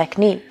teach a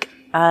technique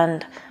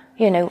and,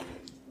 you know,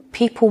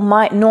 people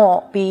might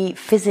not be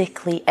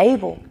physically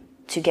able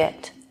to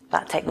get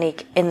that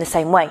technique in the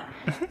same way.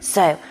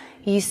 So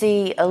you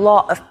see a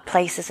lot of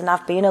places, and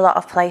I've been a lot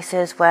of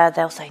places, where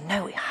they'll say,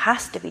 no, it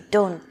has to be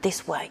done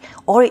this way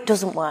or it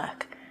doesn't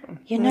work.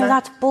 You know,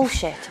 that's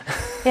bullshit.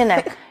 You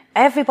know,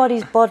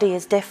 everybody's body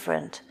is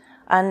different.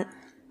 And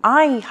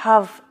I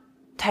have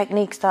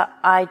techniques that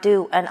I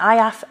do and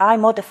I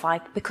modify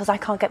because I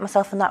can't get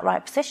myself in that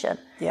right position.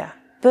 Yeah.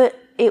 But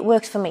it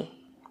works for me.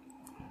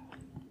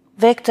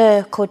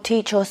 Victor could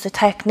teach us a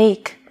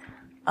technique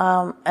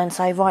and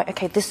say, right,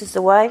 okay, this is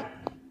the way.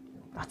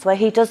 That's the way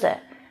he does it.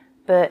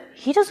 But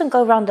he doesn't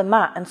go around the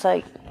mat and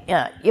say,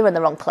 yeah, you're in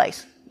the wrong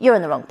place. You're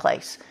in the wrong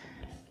place.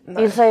 No.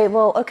 He'll say,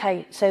 well,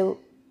 okay, so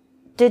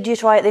did you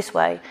try it this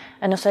way?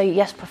 And I'll say,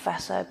 yes,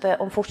 Professor,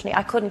 but unfortunately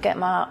I couldn't get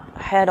my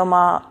head on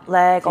my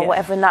leg or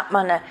whatever in that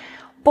manner.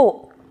 But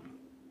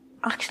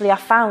actually I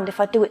found if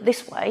I do it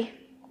this way,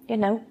 you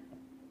know,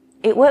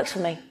 it works for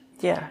me.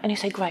 Yeah. And he'd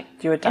say, great.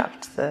 You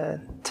adapt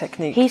the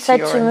technique. He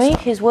said to me, style.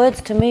 his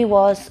words to me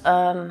was,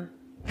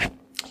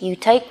 you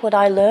take what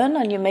I learn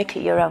and you make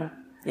it your own.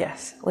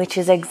 Yes. Which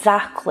is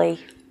exactly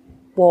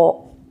what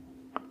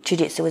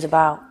jiu-jitsu is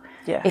about.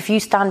 Yeah. If you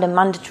stand and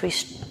mandatory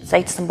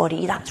say to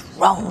somebody, that's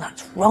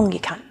wrong, you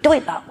can't do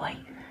it that way.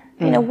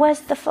 You know, where's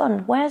the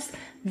fun? Where's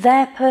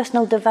their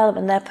personal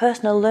development, their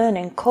personal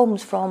learning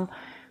comes from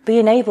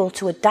being able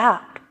to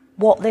adapt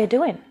what they're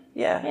doing.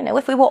 Yeah. You know,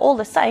 if we were all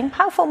the same,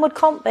 how fun would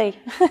comp be?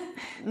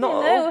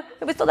 Not you know,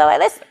 if we stood there like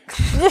this,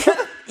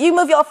 you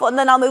move your foot and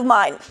then I'll move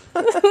mine.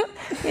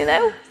 You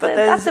know, but so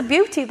that's the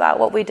beauty about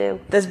what we do.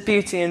 There's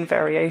beauty in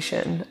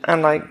variation,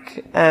 and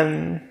like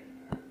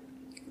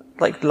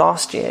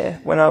last year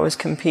when I was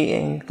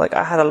competing, like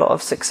I had a lot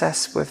of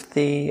success with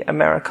the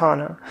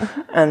Americana,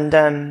 and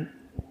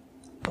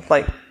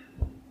like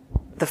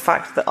the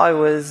fact that I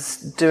was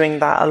doing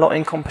that a lot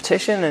in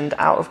competition and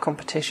out of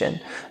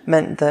competition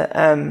meant that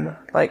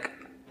like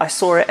I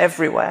saw it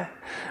everywhere.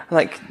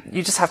 Like,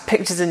 you just have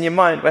pictures in your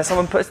mind where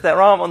someone puts their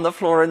arm on the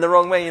floor in the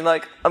wrong way, you're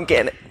like, I'm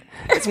getting it,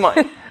 it's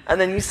mine. And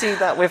then you see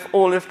that with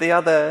all of the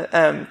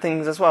other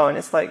things as well. And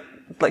it's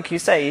like you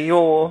say,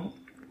 you're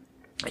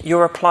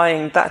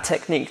applying that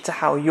technique to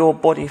how your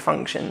body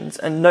functions,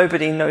 and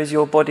nobody knows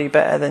your body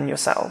better than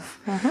yourself.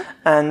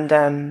 And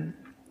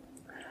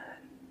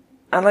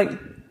like,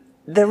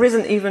 there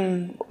isn't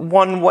even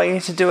one way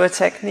to do a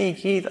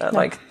technique either. No.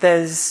 Like,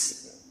 there's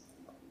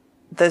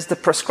the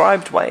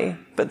prescribed way,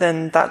 but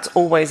then that's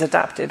always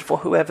adapted for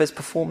whoever's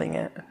performing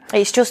it.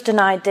 It's just an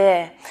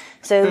idea.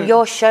 So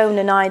you're shown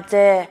an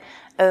idea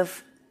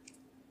of,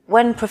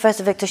 when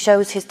Professor Victor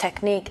shows his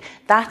technique,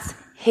 that's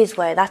his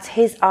way, that's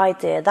his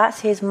idea, that's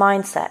his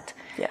mindset.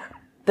 Yeah.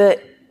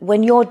 But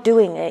when you're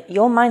doing it,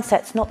 your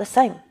mindset's not the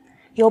same.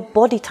 Your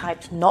body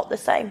type's not the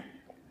same.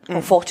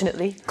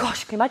 Unfortunately.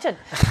 Gosh, can you imagine?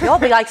 We'd all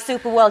be like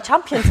super world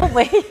champions, wouldn't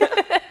we?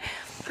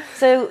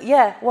 So,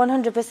 yeah,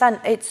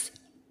 100%.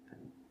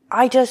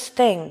 I just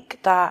think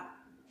that,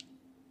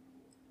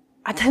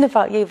 I don't know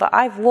about you, but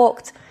I've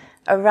walked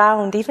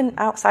around, even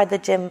outside the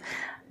gym,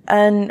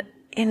 and,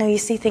 you know, you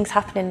see things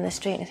happening in the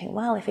street and you think,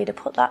 well, if he'd have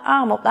put that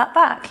arm up that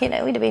back, you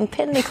know, he'd have been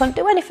pinned, he couldn't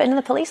do anything, and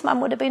the policeman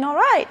would have been all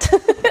right.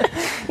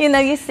 You know,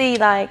 you see,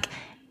 like,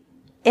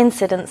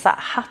 incidents that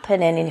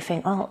happen and you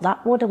think, oh,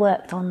 that would have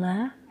worked on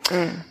there.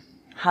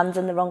 Hands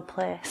in the wrong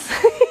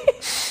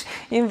place.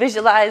 You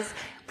visualise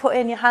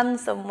putting your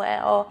hand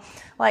somewhere, or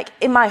like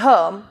in my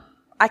home,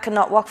 I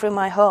cannot walk through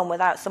my home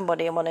without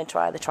somebody wanting to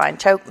either try and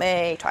choke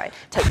me, try and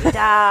take me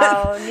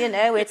down. You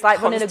know, it's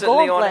like running a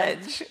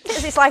gauntlet.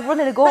 It's like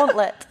running a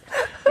gauntlet.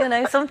 You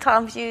know,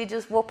 sometimes you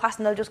just walk past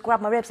and they'll just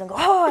grab my ribs and go,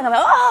 oh, and I'm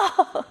like,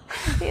 oh,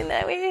 you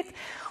know,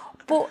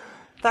 but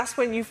that's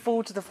when you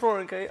fall to the floor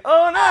and go,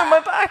 oh no, my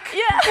back.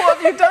 Yeah. What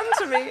have you done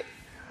to me?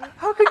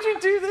 How could you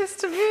do this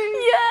to me?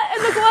 Yeah,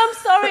 and they go, I'm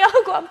sorry.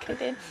 I'll go, I'm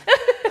kidding.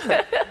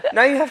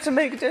 Now you have to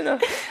make dinner.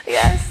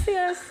 Yes,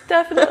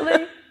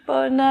 definitely.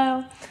 But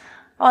no,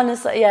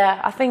 honestly,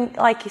 yeah, I think,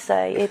 like you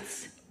say,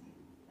 it's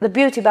the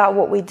beauty about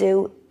what we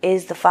do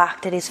is the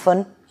fact it is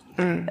fun.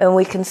 And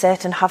we can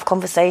sit and have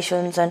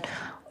conversations, and,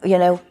 you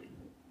know,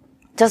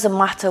 doesn't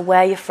matter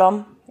where you're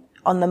from.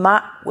 On the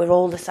mat, we're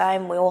all the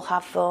same. We all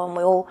have fun.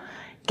 We all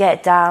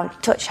get down,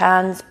 touch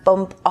hands,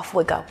 bump, off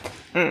we go.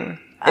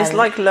 It's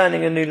like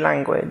learning a new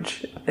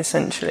language,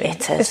 essentially.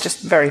 It is. It's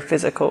just very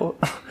physical.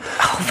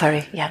 Oh,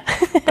 very, yeah.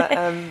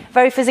 But,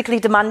 very physically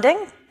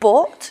demanding,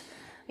 but,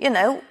 you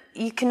know,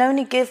 you can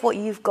only give what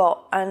you've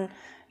got, and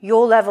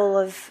your level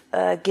of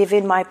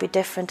giving might be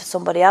different to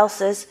somebody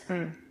else's,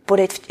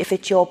 but if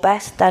it's your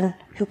best, then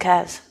who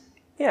cares?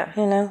 Yeah.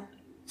 You know,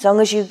 as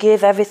long as you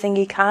give everything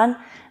you can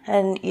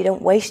and you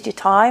don't waste your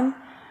time,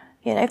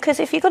 you know, because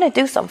if you're going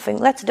to do something,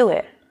 let's do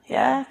it.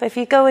 Yeah, but if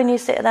you go and you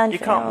sit there and you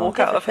can't walk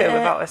out of here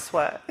without a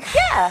sweat.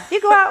 Yeah, you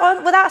go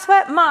out without a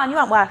sweat, man, you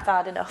haven't worked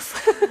hard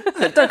enough.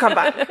 Don't come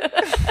back.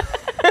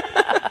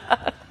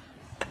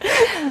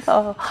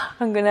 Oh,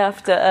 I'm going to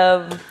have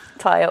to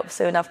tie up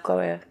soon. I've got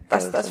to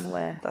go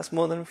somewhere. That's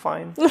more than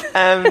fine.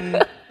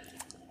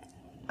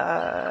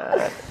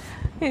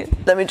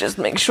 Let me just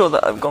make sure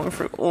that I've gone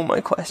through all my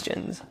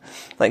questions.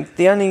 Like,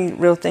 the only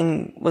real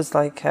thing was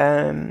like...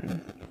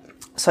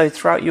 So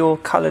throughout your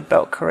coloured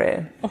belt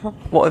career,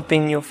 what have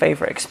been your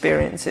favourite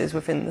experiences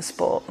within the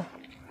sport?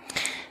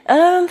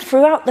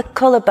 Throughout the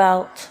colour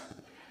belt,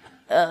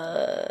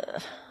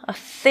 I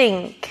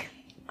think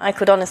I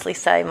could honestly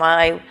say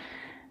my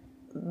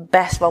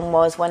best one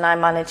was when I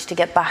managed to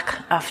get back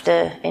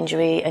after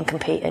injury and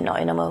compete in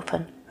Nottingham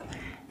Open.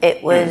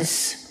 It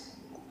was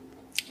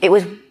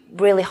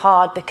really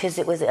hard because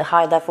it was at a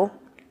high level.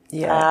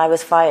 Yeah, I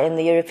was fighting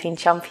the European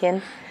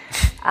champion.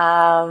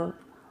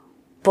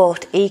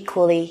 But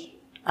equally,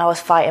 I was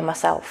fighting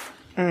myself.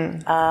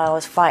 I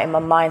was fighting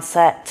my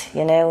mindset,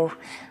 you know.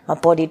 My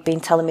body had been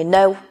telling me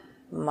no.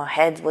 My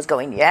head was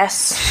going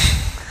yes.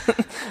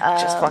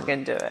 Just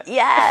fucking do it.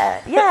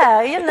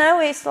 Yeah, you know,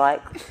 it's like,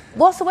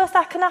 what's the worst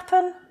that can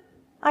happen?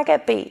 I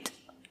get beat.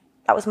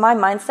 That was my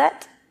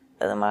mindset.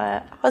 And then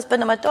my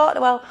husband and my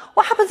daughter, well,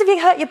 what happens if you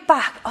hurt your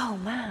back? Oh,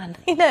 man,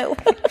 you know.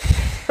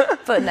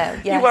 But no,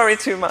 yes. You worry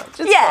too much.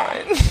 It's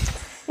fine.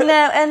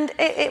 No, and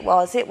it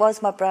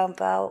was my brown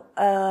belt.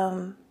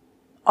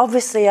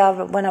 Obviously,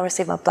 when I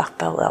received my black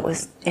belt, that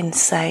was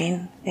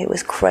insane. It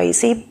was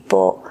crazy,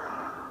 but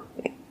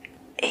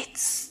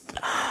it's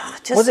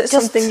just... Was it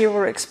something you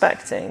were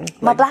expecting?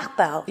 My black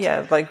belt?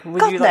 Yeah, like,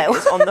 were you like,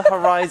 it's on the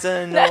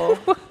horizon? No.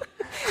 Or?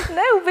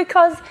 No,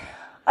 because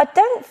I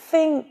don't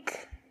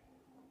think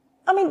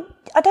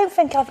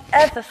I've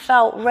ever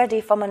felt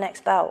ready for my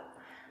next belt.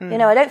 You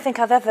know, I don't think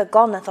I've ever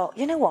gone and thought,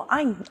 you know what,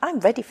 I'm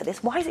ready for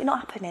this. Why is it not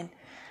happening?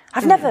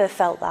 I've never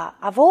felt that.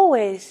 I've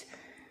always,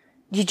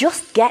 you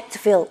just get to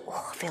feel,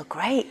 oh, I feel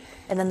great.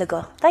 And then they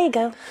go, there you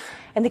go.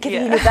 And they give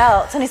you your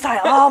belts. And it's like,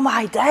 oh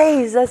my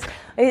days.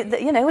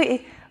 You know,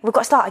 we've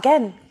got to start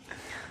again.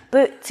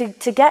 But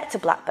to get to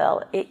black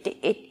belt,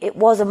 it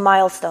was a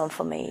milestone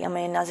for me. I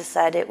mean, as I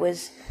said,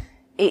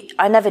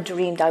 I never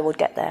dreamed I would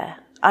get there.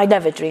 I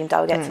never dreamed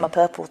I would get to my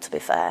purple, to be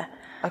fair.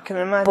 I can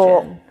imagine.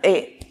 But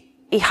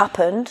it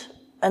happened.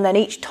 And then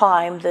each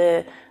time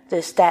the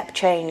step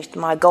changed,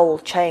 my goal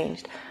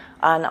changed.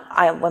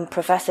 And when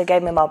Professor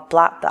gave me my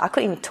black belt, I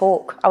couldn't even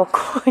talk. I was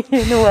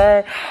crying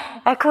away.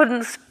 I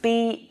couldn't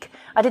speak.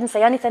 I didn't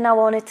say anything I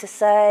wanted to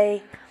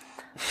say.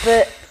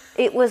 But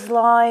it was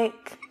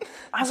like...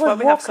 That's why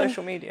we have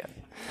social media.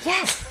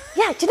 Yes.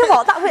 Yeah, do you know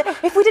what?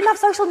 If we didn't have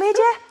social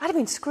media, I'd have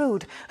been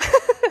screwed.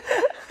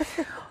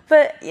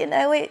 But, you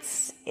know, it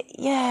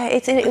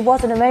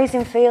was an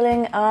amazing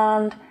feeling,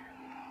 and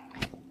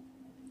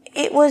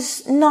it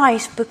was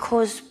nice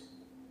because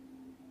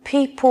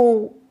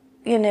people,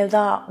 you know,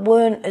 that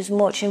weren't as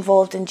much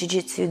involved in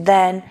jiu-jitsu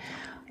then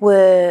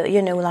were,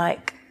 you know,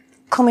 like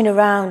coming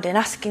around and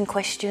asking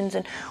questions,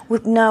 and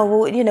we've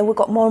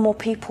got more and more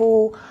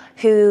people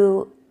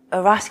who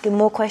are asking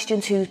more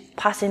questions, who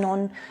passing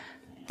on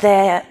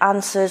their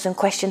answers and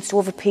questions to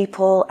other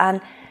people,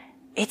 and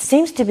it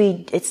seems to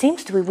be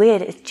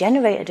weird. It's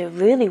generated a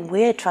really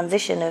weird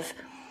transition of,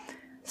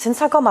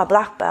 since I got my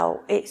black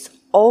belt, it's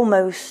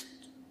almost,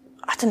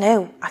 I don't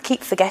know, I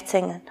keep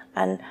forgetting,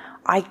 and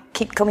I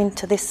keep coming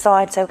to this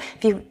side. So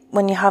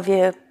when you have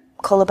your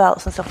colour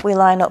belts and stuff, we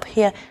line up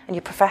here, and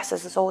your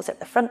professors is always at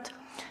the front.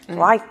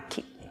 So I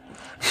keep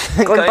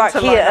going back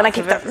here, and I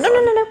keep going,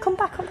 no, come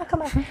back.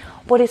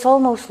 But it's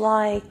almost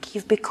like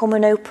you've become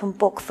an open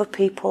book for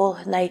people,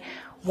 and they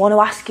want to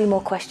ask you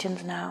more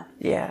questions now.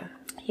 Yeah.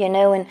 You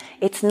know, and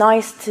it's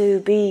nice to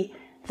be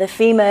the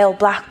female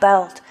black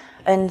belt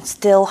and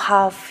still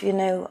have, you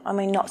know, I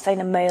mean, not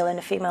saying a male and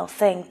a female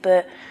thing,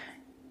 but,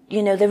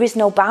 you know, there is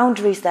no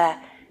boundaries there.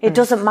 It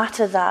doesn't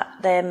matter that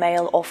they're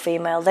male or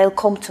female. They'll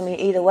come to me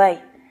either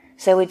way.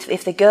 So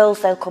if they're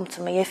girls, they'll come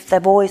to me. If they're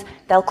boys,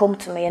 they'll come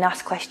to me and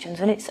ask questions.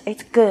 And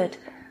it's good,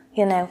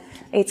 you know.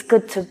 It's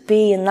good to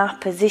be in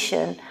that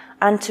position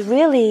and to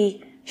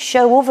really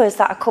show others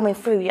that are coming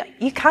through.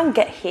 You can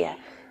get here.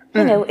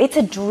 You know, it's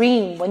a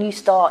dream when you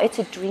start. It's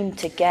a dream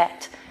to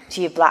get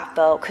to your black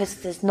belt because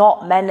there's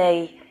not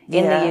many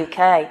in the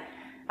UK,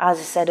 as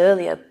I said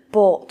earlier.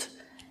 But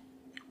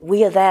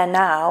we are there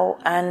now,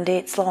 and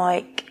it's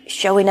like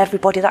showing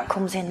everybody that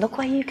comes in, look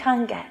where you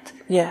can get.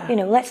 Yeah. You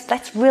know,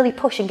 let's really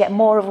push and get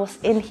more of us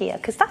in here,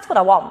 because that's what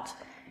I want.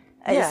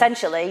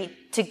 Essentially,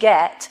 to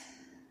get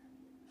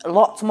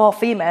lots more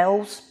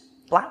females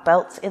black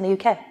belts in the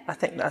UK. I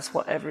think that's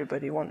what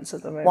everybody wants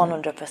at the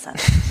moment. 100%.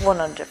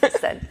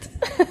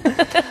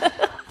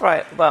 100%.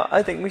 Right, well,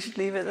 I think we should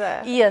leave it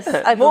there. Yes,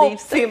 I believe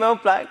so. More female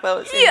black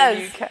belts in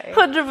the UK.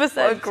 100%.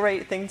 What a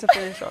great thing to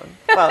finish on.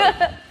 Well,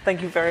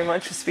 thank you very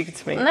much for speaking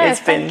to me. No,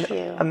 it's been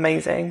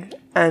amazing.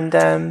 And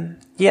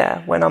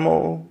when I'm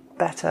all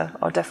better,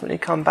 I'll definitely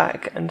come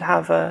back and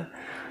have a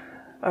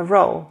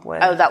role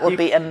where that would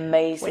be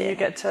amazing. When you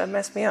get to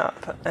mess me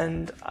up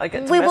and I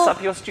get to mess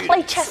up your students.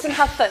 Play chess and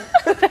have fun.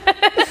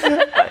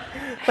 Right.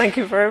 Thank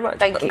you very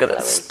much. I'm going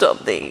to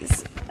stop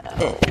these.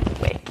 Oh,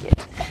 wicked.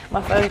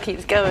 My phone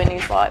keeps going.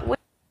 He's like...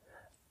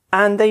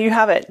 And there you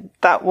have it.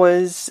 That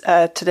was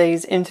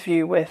today's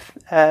interview with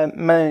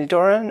Melanie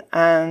Doran.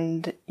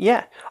 And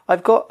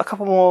I've got a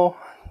couple more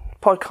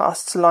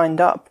podcasts lined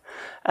up.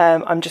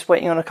 I'm just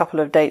waiting on a couple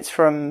of dates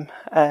from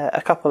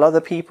a couple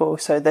other people.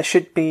 So there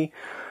should be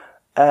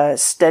a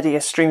steadier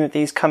stream of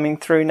these coming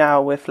through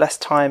now with less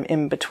time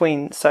in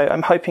between. So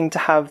I'm hoping to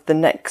have the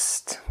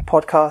next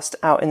podcast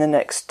out in the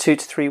next 2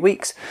 to 3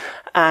 weeks.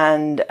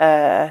 And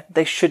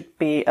they should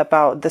be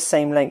about the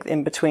same length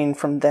in between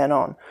from then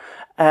on.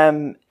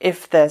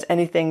 If there's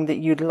anything that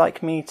you'd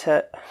like me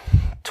to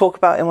talk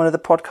about in one of the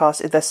podcasts,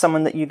 if there's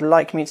someone that you'd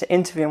like me to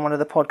interview in one of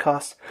the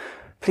podcasts,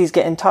 please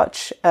get in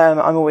touch.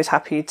 I'm always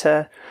happy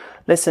to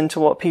listen to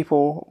what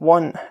people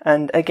want.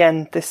 And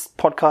again, this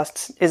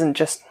podcast isn't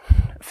just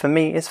for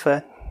me, it's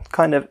for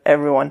kind of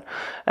everyone,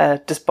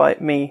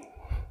 despite me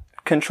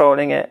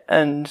controlling it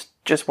and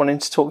just wanting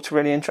to talk to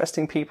really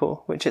interesting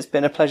people, which has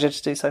been a pleasure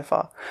to do so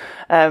far.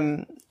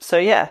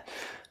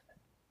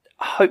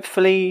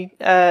 Hopefully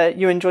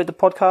you enjoyed the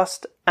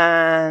podcast,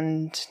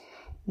 and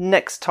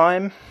next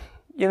time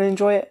you'll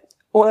enjoy it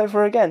all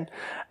over again.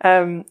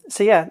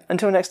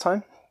 Until next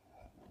time,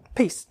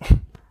 peace.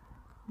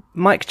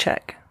 Mic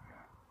check.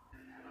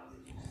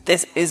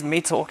 This is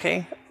me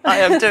talking. I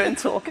am doing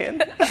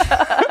talking.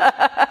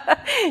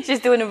 She's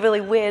doing a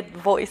really weird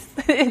voice,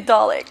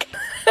 Dalek.